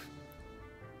 65.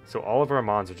 So all of our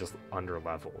mons are just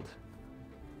under-leveled.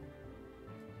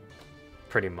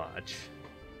 Pretty much.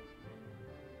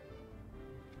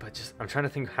 But just, I'm trying to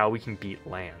think how we can beat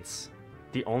Lance.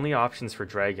 The only options for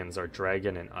dragons are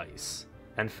Dragon and Ice.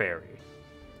 And Fairy.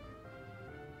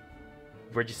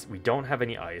 We don't have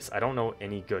any Ice. I don't know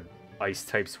any good Ice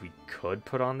types we could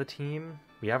put on the team.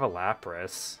 We have a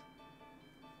Lapras.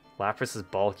 Lapras is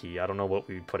bulky. I don't know what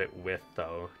we would put it with,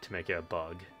 though, to make it a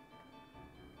bug.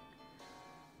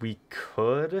 We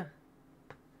could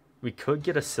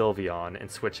get a Sylveon and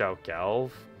switch out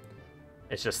Galv.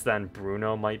 It's just then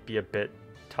Bruno might be a bit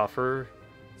tougher,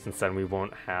 since then we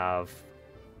won't have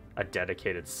a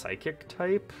dedicated Psychic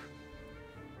type.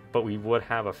 But we would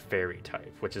have a Fairy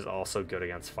type, which is also good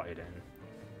against Fightin'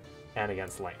 and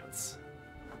against Lance.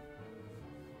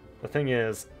 The thing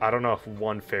is, I don't know if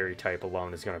one Fairy type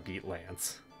alone is going to beat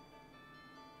Lance.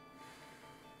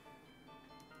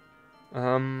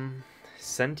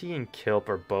 Senti and Kilp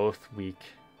are both weak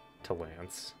to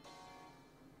Lance.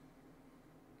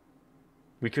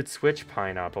 We could switch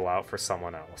Pineapple out for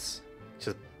someone else.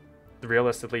 Just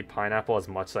realistically, Pineapple, as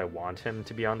much as I want him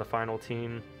to be on the final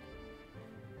team,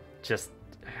 just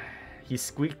he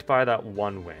squeaked by that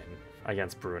one win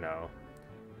against Bruno.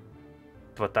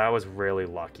 But that was really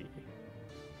lucky.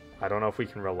 I don't know if we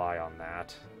can rely on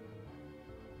that.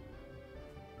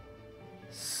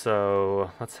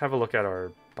 So let's have a look at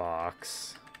our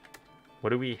box. What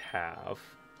do we have?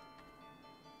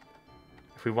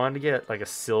 If we wanted to get like a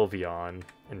Sylveon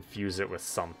and fuse it with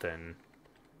something,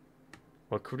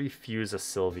 what could we fuse a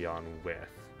Sylveon with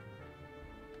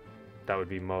that would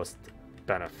be most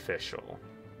beneficial?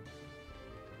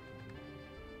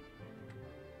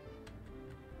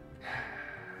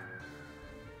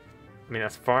 I mean,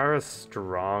 as far as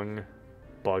strong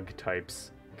bug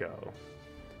types go,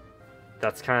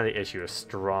 that's kind of the issue, is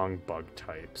strong bug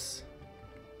types.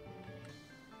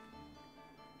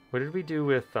 What did we do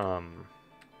with,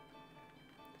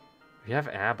 we have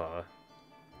Abba.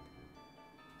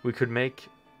 We could make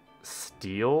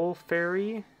Steel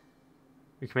Fairy?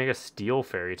 We can make a Steel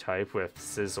Fairy type with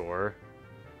Scizor.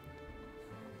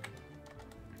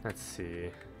 Let's see.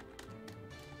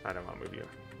 I don't want to move you.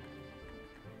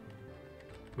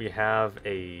 We have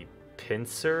a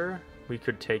Pinsir we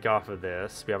could take off of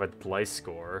this. We have a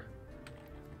Gliscor.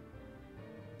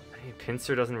 I mean,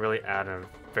 Pinsir doesn't really add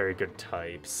very good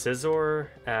type. Scizor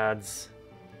adds...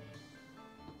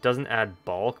 doesn't add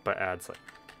bulk, but adds like...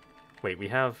 Wait, we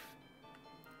have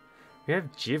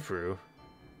Jivru.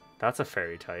 That's a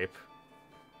fairy type.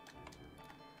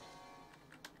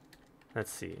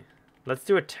 Let's see. Let's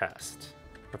do a test.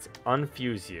 Let's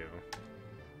unfuse you.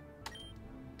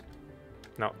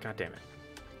 No, god damn it.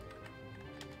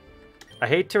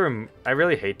 I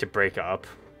really hate to break up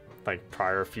like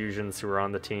prior fusions who were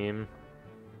on the team.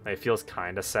 It feels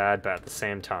kind of sad, but at the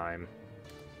same time,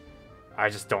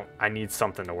 I need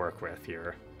something to work with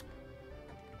here.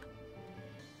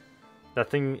 The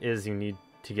thing is, you need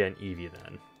to get an Eevee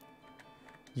then.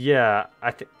 Yeah,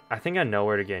 I think I know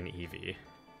where to get an Eevee.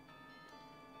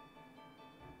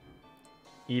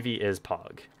 Eevee is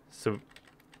Pog. So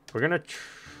we're gonna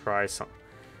try some.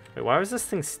 Wait, why was this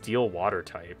thing steel water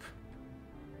type?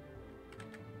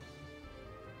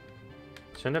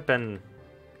 Shouldn't have been...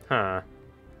 Huh.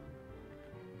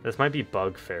 This might be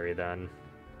Bug Fairy then.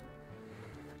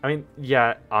 I mean,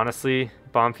 yeah, honestly,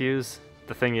 Bombfuse,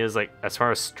 the thing is, like, as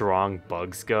far as strong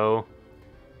bugs go,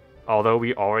 although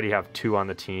we already have 2 on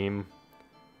the team,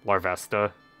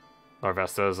 Larvesta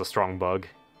is a strong bug.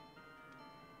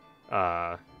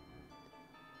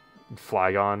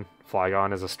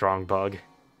 Flygon is a strong bug,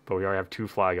 but we already have 2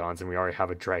 Flygons and we already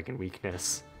have a dragon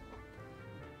weakness.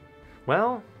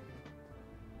 Well,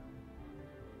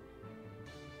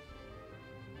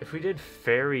 if we did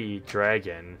Fairy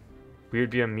Dragon, we would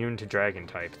be immune to Dragon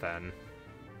type then.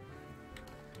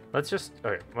 Let's just...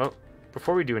 Okay, well,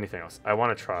 before we do anything else, I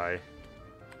want to try...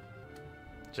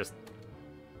 just...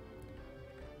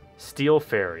 Steel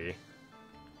Fairy.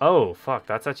 Oh, fuck,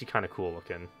 that's actually kind of cool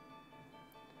looking.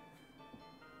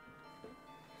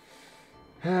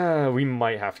 We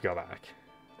might have to go back.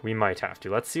 We might have to.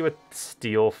 Let's see what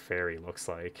Steel Fairy looks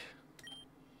like.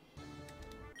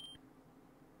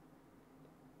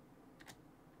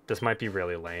 This might be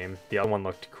really lame. The other one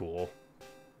looked cool.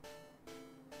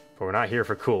 But we're not here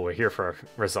for cool, we're here for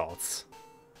results.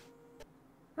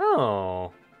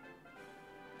 Oh.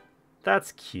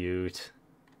 That's cute.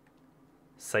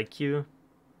 Psyche.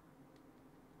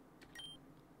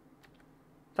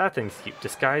 That thing's cute.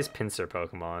 Disguise Pinsir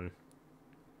Pokemon.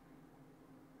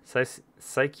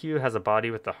 Psyche has a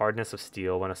body with the hardness of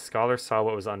steel. When a scholar saw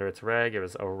what was under its rag, it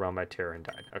was overwhelmed by terror and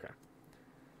died. Okay.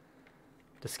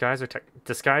 Disguise or tech?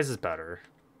 Disguise is better.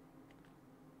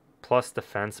 Plus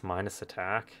defense minus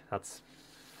attack. That's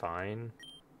fine.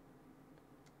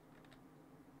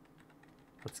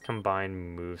 Let's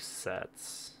combine move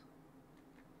sets.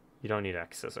 You don't need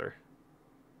X Scissor.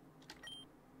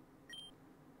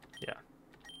 Yeah.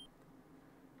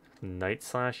 Night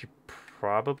Slash, you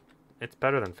probably... It's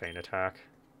better than Feint Attack.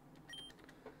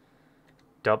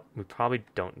 We probably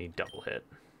don't need Double Hit.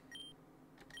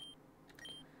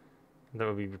 That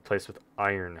would be replaced with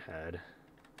Iron Head.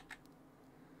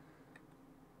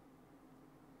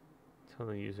 Until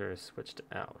the user is switched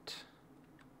out.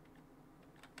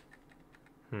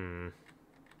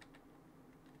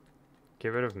 Get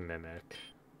rid of Mimic.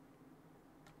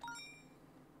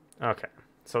 Okay,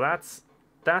 so that's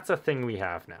a thing we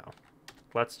have now.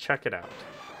 Let's check it out.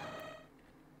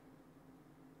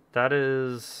 That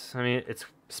is, I mean, it's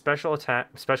special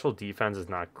defense is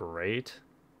not great,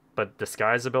 but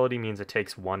disguise ability means it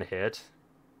takes 1 hit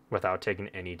without taking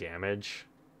any damage.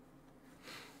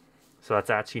 So that's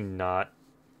actually not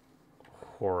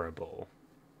horrible.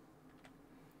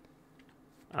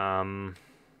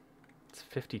 It's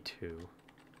 52.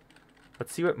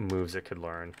 Let's see what moves it could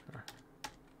learn.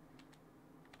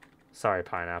 Sorry,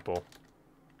 Pineapple.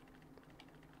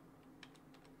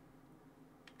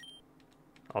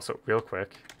 Also, real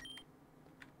quick.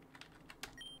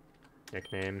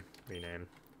 Nickname, rename.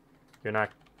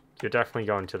 You're definitely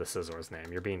going to the Scissor's name.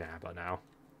 You're being Abba now.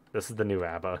 This is the new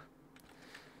Abba.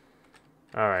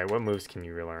 Alright, what moves can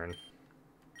you relearn?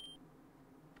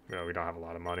 No, we don't have a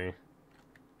lot of money.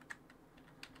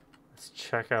 Let's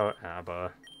check out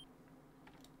Abba.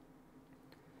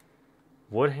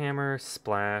 Woodhammer,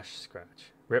 Splash,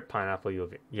 Scratch. Rip Pineapple, you'll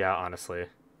be... Yeah, honestly.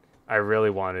 I really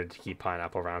wanted to keep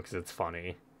Pineapple around because it's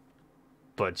funny.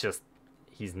 But just,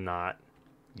 he's not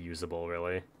usable,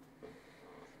 really.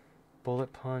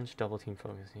 Bullet Punch, Double Team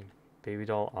Focusing, Baby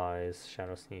Doll Eyes,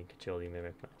 Shadow Sneak, Agility,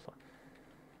 Mimic, Metal.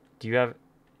 Do you have...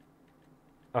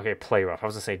 Okay, Play Rough. I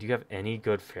was going to say, do you have any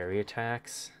good fairy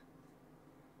attacks?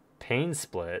 Pain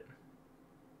Split.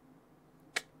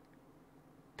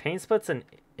 Pain Split's an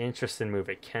interesting move.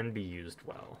 It can be used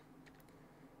well.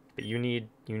 But you need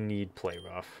Play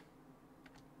Rough.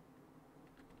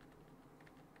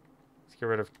 Let's get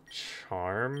rid of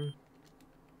Charm.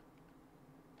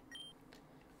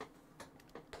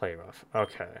 Play rough.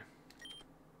 Okay.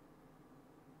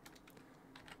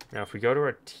 Now if we go to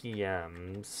our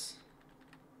TMs,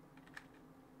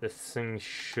 this thing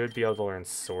should be able to learn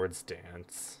Swords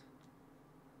Dance.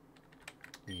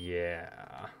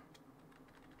 Yeah.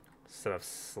 Instead of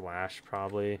Slash,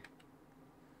 probably.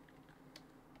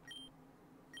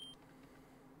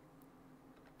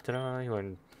 Ta-da, you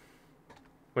learn...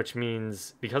 Which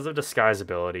means, because of Disguise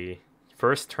ability,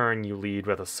 first turn you lead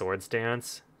with a Swords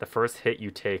Dance, the first hit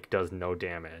you take does no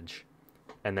damage,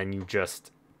 and then you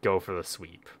just go for the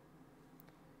sweep.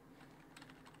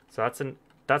 So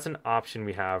that's an option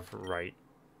we have right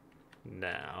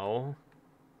now.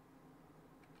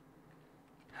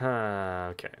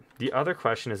 Okay. The other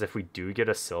question is, if we do get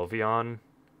a Sylveon,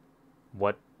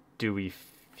 what do we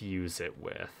fuse it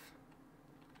with?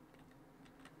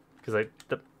 Because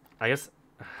I guess,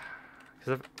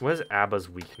 because what is Abba's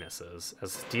weaknesses?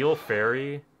 As Steel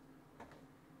Fairy,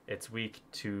 it's weak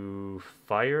to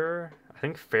fire. I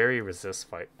think Fairy resists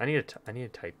fight. I need a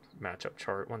type matchup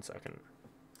chart. 1 second.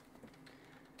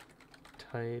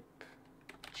 Type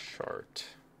chart.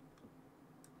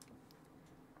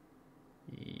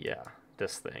 Yeah,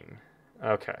 this thing.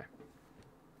 Okay.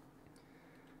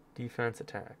 Defense,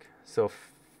 attack. So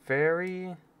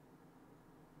Fairy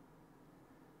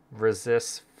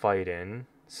resists fight-in,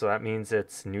 so that means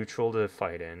it's neutral to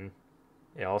fight-in.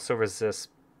 It also resists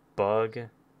bug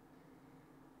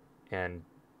and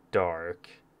dark,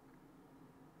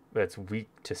 but it's weak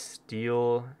to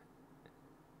steel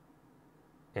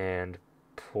and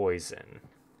poison,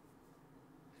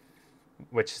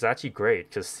 which is actually great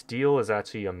because steel is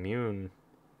actually immune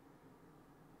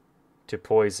to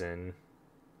poison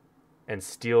and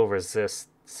steel resists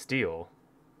steel.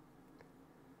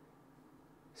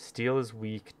 Steel is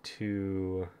weak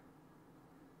to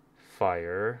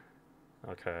fire.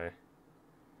 Okay.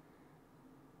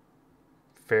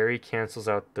 Fairy cancels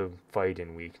out the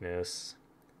fight-in weakness.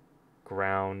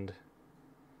 Ground.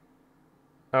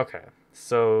 Okay,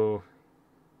 so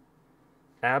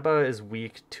Abba is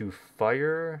weak to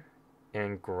fire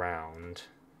and ground.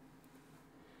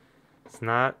 It's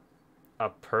not a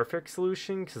perfect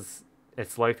solution because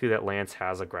it's likely that Lance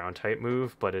has a ground type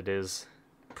move, but it is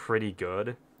pretty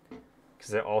good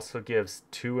because it also gives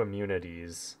 2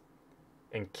 immunities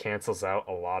and cancels out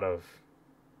a lot of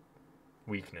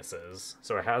weaknesses.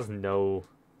 So it has no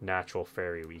natural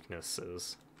fairy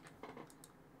weaknesses.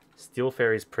 Steel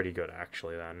Fairy's pretty good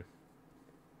actually then.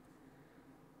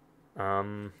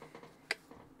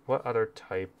 What other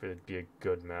type would be a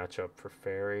good matchup for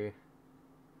Fairy?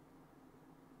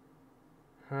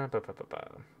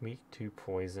 Weak to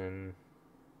poison.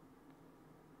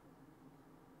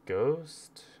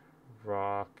 Ghost,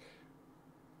 rock,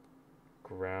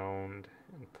 ground,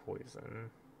 and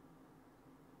poison.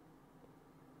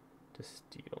 To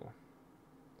steel.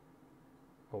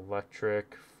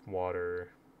 Electric, water,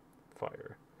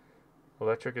 fire.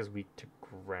 Electric is weak to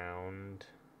ground.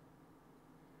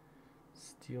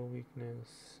 Steel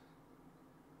weakness.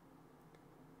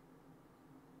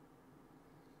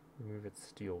 Remove its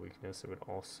steel weakness, it would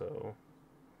also...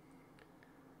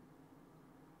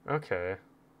 Okay.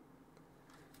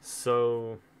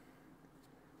 So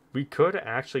we could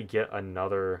actually get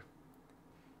another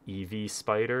Eevee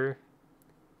spider,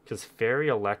 because Fairy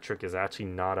Electric is actually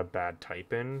not a bad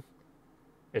type-in.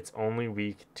 It's only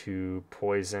weak to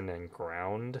poison and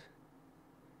ground.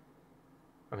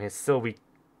 I mean, it's still weak.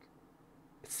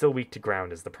 It's still weak to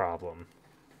ground is the problem.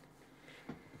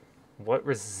 What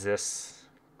resists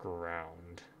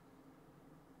ground?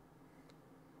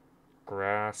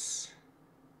 Grass.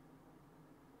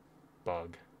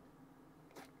 Bug.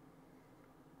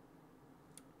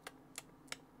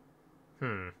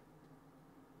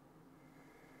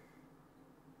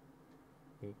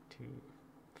 Weak to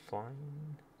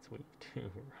flying? It's weak to...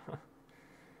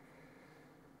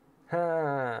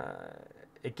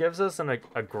 It gives us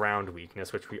a ground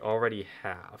weakness, which we already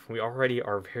have. We already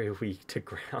are very weak to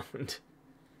ground.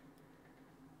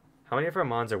 How many of our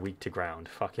mons are weak to ground?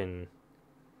 Fucking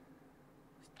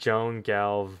Joan,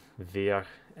 Galv, Vir,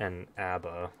 and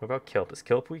Abba. What about Kilp? Is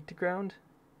Kilp weak to ground?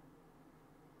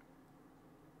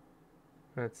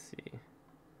 Let's see.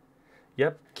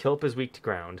 Yep, Kilp is weak to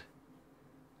ground.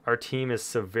 Our team is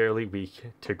severely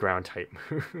weak to ground type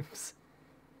moves.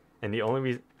 And the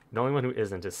only one who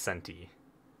isn't is Senti,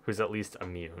 who's at least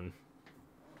immune.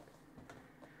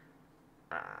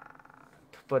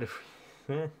 But if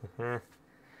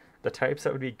the types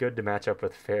that would be good to match up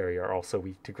with Fairy are also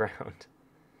weak to ground.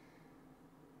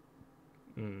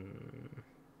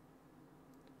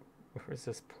 Where's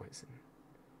this poison?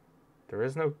 There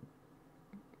is no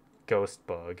ghost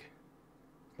bug.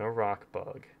 No rock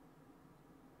bug.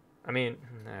 I mean,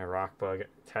 rock bug,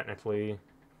 technically,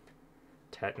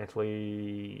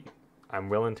 I'm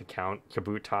willing to count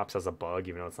Kabutops as a bug,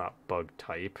 even though it's not bug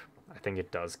type. I think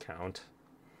it does count.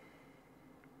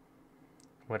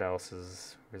 What else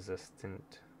is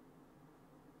resistant?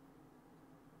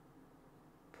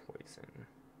 Poison.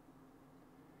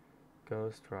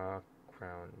 Ghost, rock,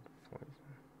 ground, poison.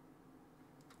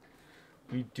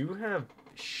 We do have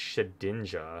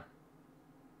Shedinja.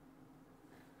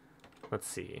 Let's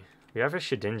see. We have a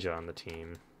Shedinja on the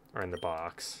team, or in the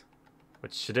box.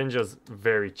 Which Shedinja's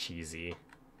very cheesy.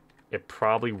 It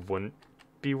probably wouldn't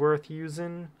be worth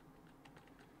using.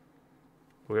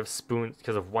 We have Spoons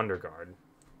because of Wonder Guard.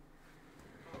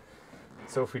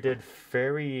 So if we did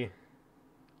Fairy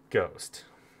Ghost,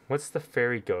 what's the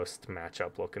Fairy Ghost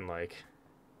matchup looking like?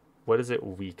 What is it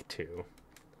weak to?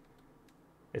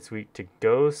 It's weak to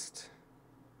Ghost,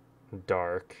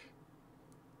 Dark.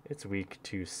 It's weak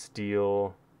to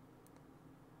Steel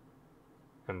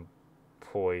and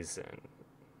Poison.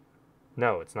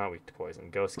 No, it's not weak to Poison.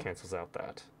 Ghost cancels out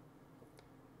that.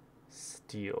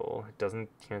 Steel, it doesn't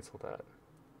cancel that.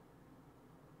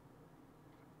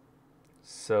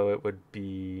 So it would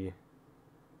be...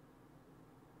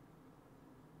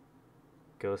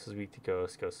 Ghost is weak to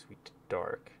Ghost. Ghost is weak to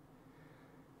Dark.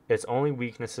 Its only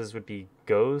weaknesses would be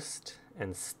Ghost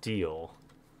and Steel.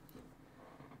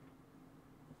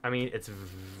 I mean, it's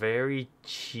very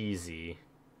cheesy.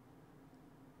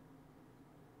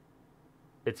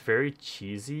 It's very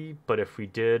cheesy, but if we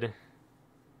did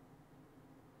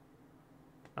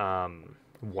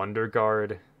Wonder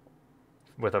Guard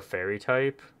with a Fairy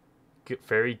type,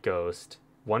 Fairy Ghost,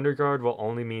 Wonder Guard will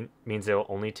only means it will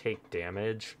only take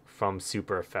damage from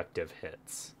super effective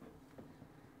hits.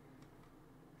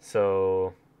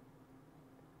 So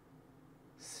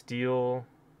Steel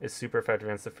is super effective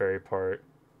against the Fairy part.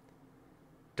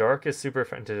 Dark is super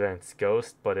effective against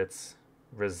Ghost, but it's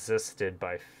resisted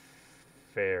by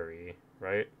Fairy,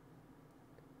 right?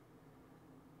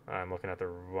 I'm looking at the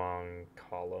wrong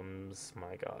columns.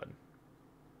 My god.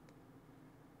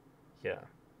 Yeah.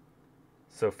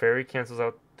 So Fairy cancels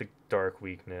out the Dark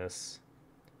weakness,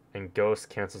 and Ghost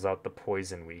cancels out the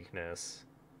Poison weakness.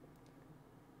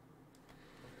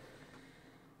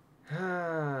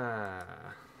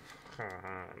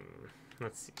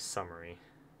 Let's see. Summary.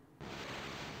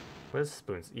 What is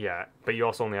Spoons? Yeah, but you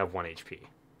also only have 1 HP.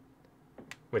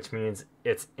 Which means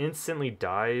it instantly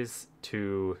dies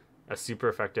to a super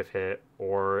effective hit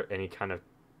or any kind of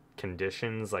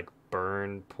conditions like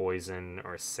burn, poison,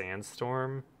 or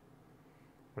sandstorm.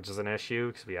 Which is an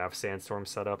issue because we have sandstorm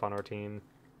set up on our team.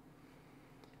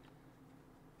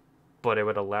 But it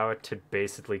would allow it to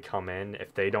basically come in.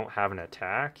 If they don't have an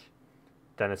attack,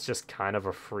 then it's just kind of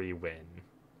a free win.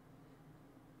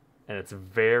 And it's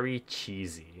very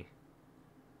cheesy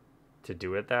to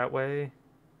do it that way.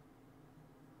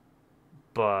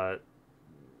 But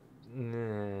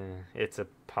it's a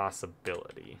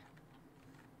possibility.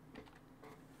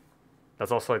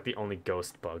 That's also like the only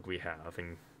Ghost bug we have,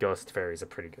 and Ghost Fairy's a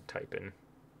pretty good type in.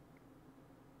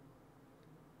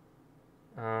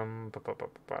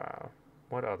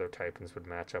 What other typings would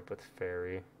match up with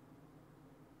Fairy?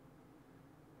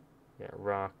 Yeah,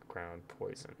 rock, ground,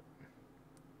 poison.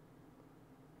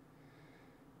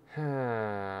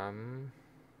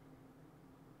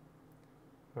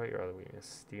 What your other weakness?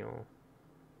 Steel.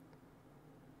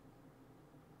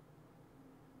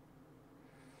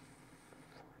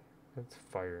 What's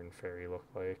Fire and Fairy look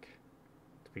like?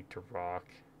 It's weak to rock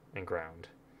and ground.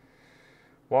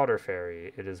 Water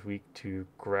Fairy. It is weak to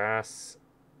grass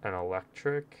and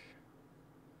electric.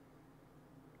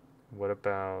 What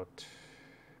about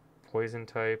Poison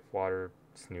type? Water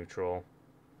is neutral.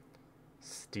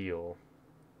 Steel.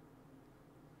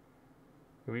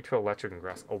 Weak to electric and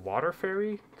grass. A Water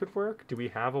Fairy could work? Do we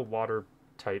have a water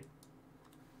type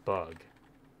bug?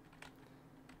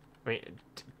 I mean,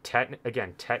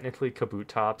 technically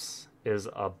Kabutops is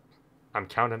a... I'm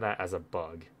counting that as a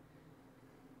bug.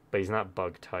 But he's not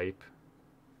bug type.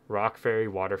 Rock Fairy,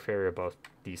 Water Fairy are both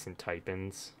decent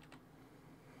type-ins.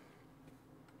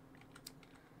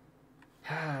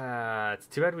 It's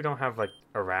too bad we don't have, like,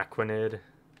 Araquanid.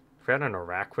 If we had an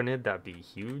Araquanid, that'd be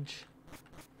huge.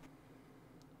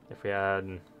 If we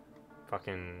had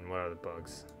fucking... What are the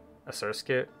bugs? A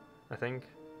Surskit, I think.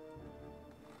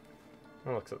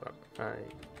 I'll look it up.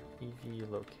 EV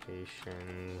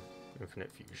location,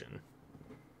 Infinite Fusion.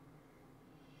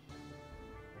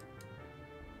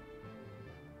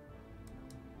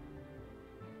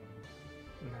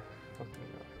 No, fucking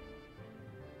no.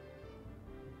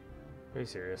 Are you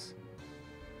serious?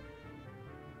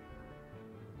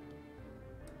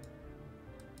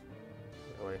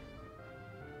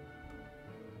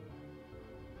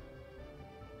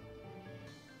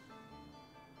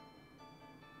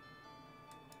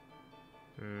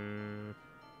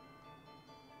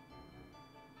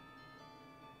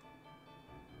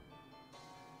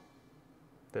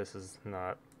 This is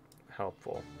not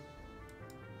helpful.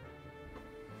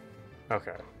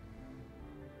 Okay.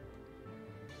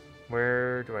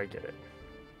 Where do I get it?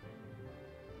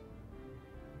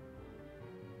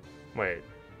 Wait.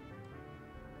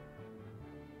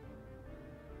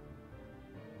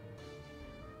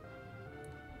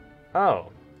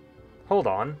 Oh. Hold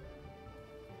on.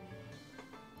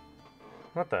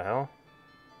 What the hell?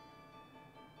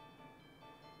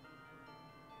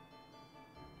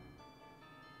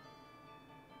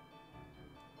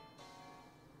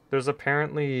 There's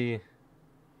apparently...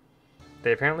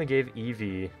 They apparently gave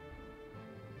Eevee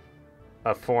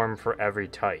a form for every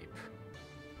type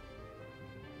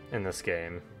in this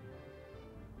game.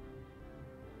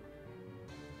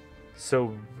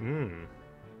 So,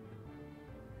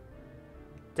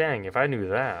 Dang, if I knew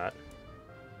that.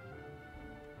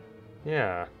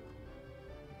 Yeah.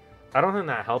 I don't think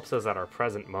that helps us at our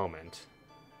present moment.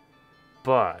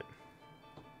 But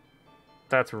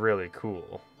that's really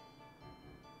cool.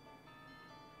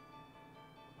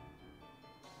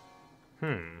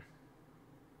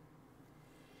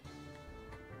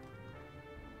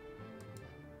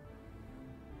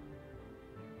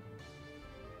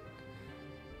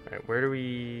 Alright, where do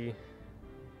we...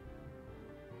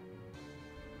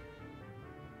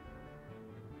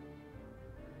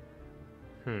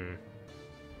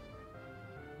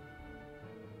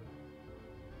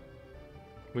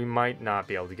 We might not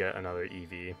be able to get another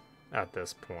Eevee at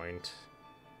this point.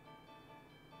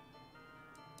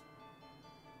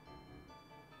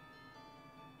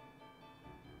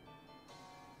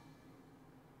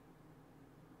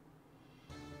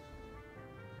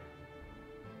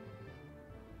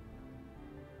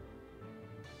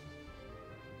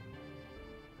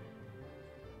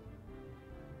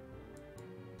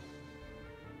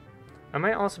 I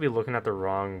might also be looking at the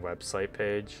wrong website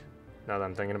page, now that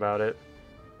I'm thinking about it.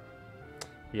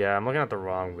 Yeah, I'm looking at the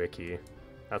wrong wiki.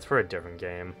 That's for a different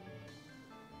game.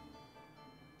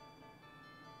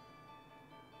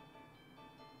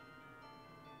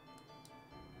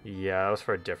 Yeah, that was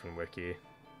for a different wiki.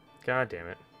 God damn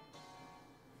it.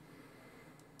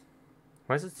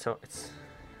 Why is it so... It's...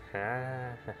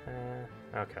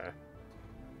 Okay.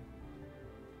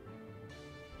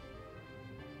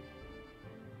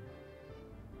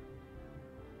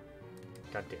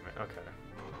 God damn it, okay.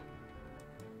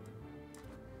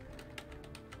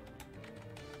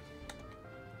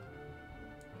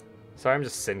 Sorry, I'm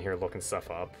just sitting here looking stuff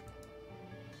up.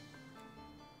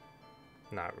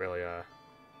 Not really,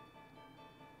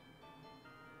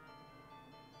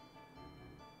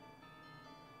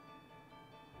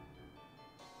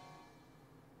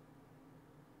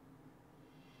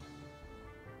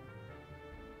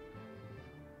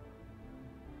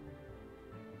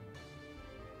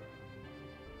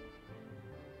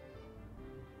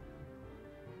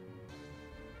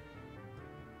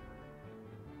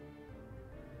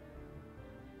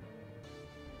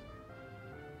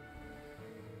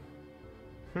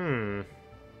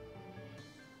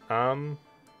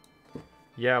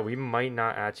 Yeah, we might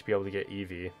not actually be able to get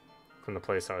Eevee from the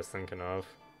place I was thinking of.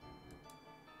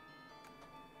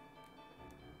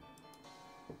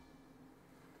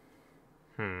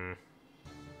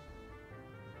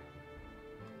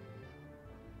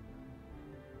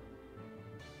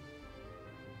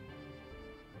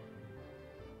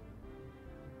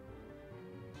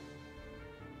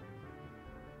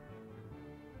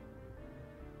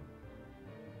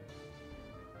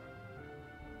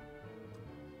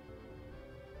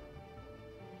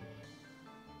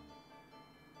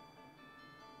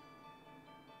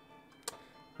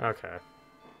 Okay.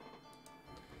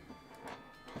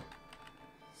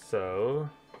 So...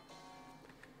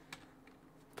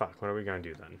 Fuck, what are we gonna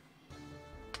do then?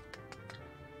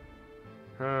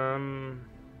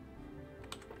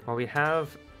 Well, we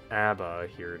have Abba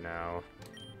here now,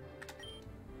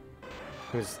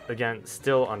 who's again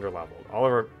still underleveled.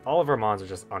 All of our mons are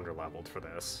just underleveled for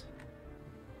this.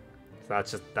 So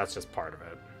that's just part of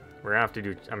it. I'm gonna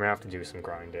have to do some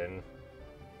grinding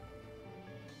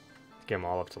to get them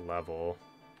all up to level.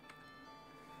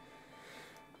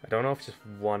 I don't know if just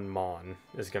one mon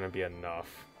is gonna be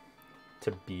enough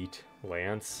to beat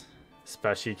Lance,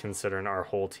 especially considering our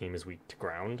whole team is weak to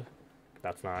ground.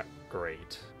 That's not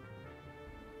great.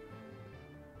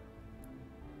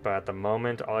 But at the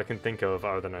moment, all I can think of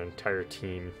other than an entire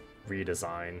team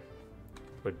redesign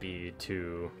would be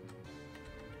to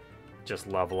just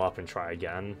level up and try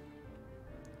again.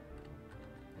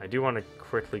 I do want to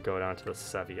quickly go down to the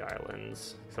Sevi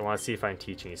Islands, because I want to see if I can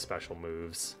teach any special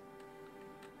moves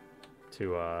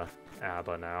to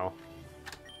Abba now.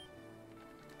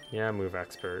 Yeah, move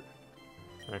expert.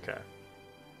 Okay.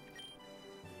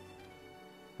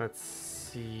 Let's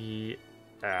see.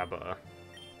 ABBA.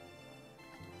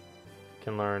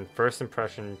 Can learn First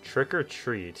Impression, Trick or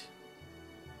Treat.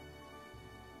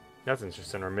 That's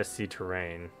interesting. Or Misty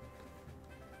Terrain.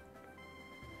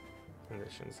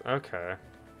 Conditions. Okay.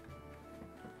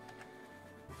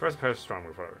 First Impression, Strong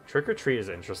Move. Whatever. Trick or Treat is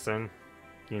interesting.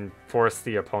 You can force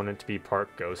the opponent to be part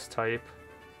Ghost type.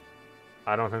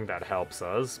 I don't think that helps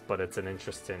us, but it's an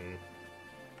interesting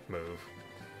move.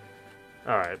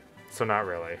 Alright, so not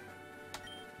really.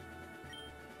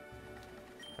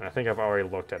 And I think I've already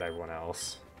looked at everyone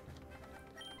else.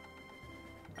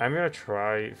 I'm gonna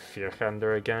try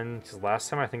Vierhänder again, because last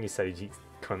time I think he said he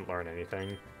couldn't learn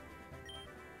anything.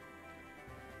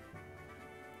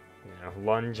 Yeah,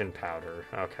 Lunge and Powder.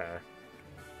 Okay.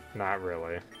 Not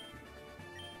really.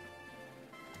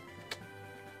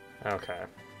 Okay.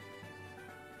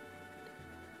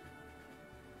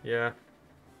 Yeah. Like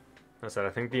I said,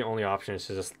 I think the only option is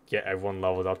to just get everyone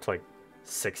leveled up to like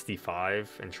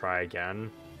 65 and try again.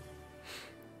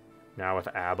 Now with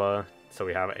ABBA, so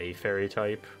we have a fairy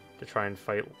type to try and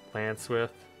fight Lance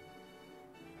with.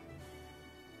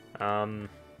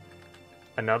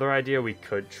 Another idea we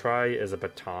could try is a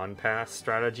baton pass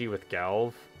strategy with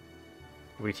Gelv.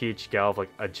 We teach Gelv like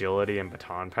agility and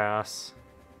baton pass.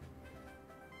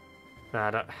 Nah,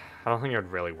 I don't think it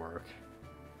would really work.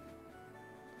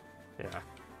 Yeah.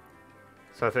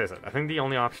 So as I said, I think the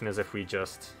only option is if we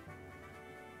just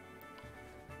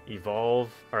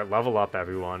evolve or level up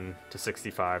everyone to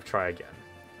 65, try again.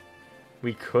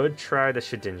 We could try the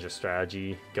Shedinja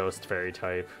strategy, Ghost Fairy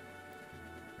type.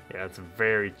 Yeah, it's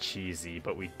very cheesy,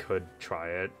 but we could try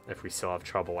it if we still have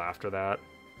trouble after that.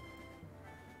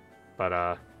 But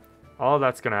all of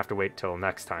that's gonna have to wait till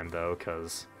next time though,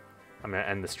 because I'm gonna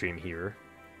end the stream here.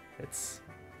 It's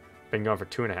been going for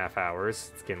 2.5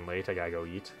 hours. It's getting late, I gotta go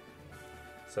eat.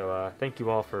 So thank you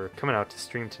all for coming out to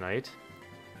stream tonight.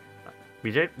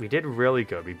 We did really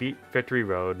good. We beat Victory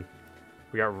Road.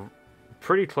 We got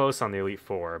pretty close on the Elite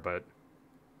Four, but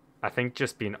I think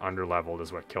just being underleveled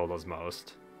is what killed us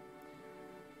most.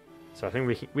 So I think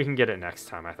we can get it next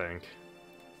time, I think.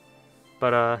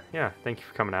 But yeah, thank you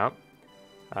for coming out.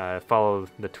 Follow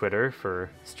the Twitter for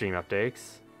stream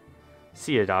updates.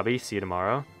 See ya, Dobby. See you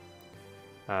tomorrow.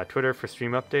 Twitter for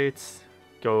stream updates.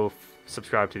 Go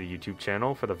subscribe to the YouTube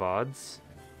channel for the VODs.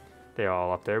 They are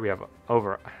all up there. We have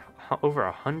over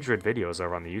 100 videos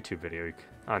over on the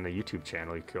YouTube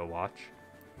channel you could go watch.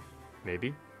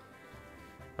 Maybe.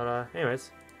 But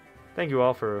anyways, thank you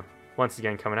all for once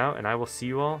again coming out, and I will see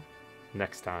you all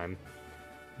next time.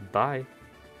 Bye.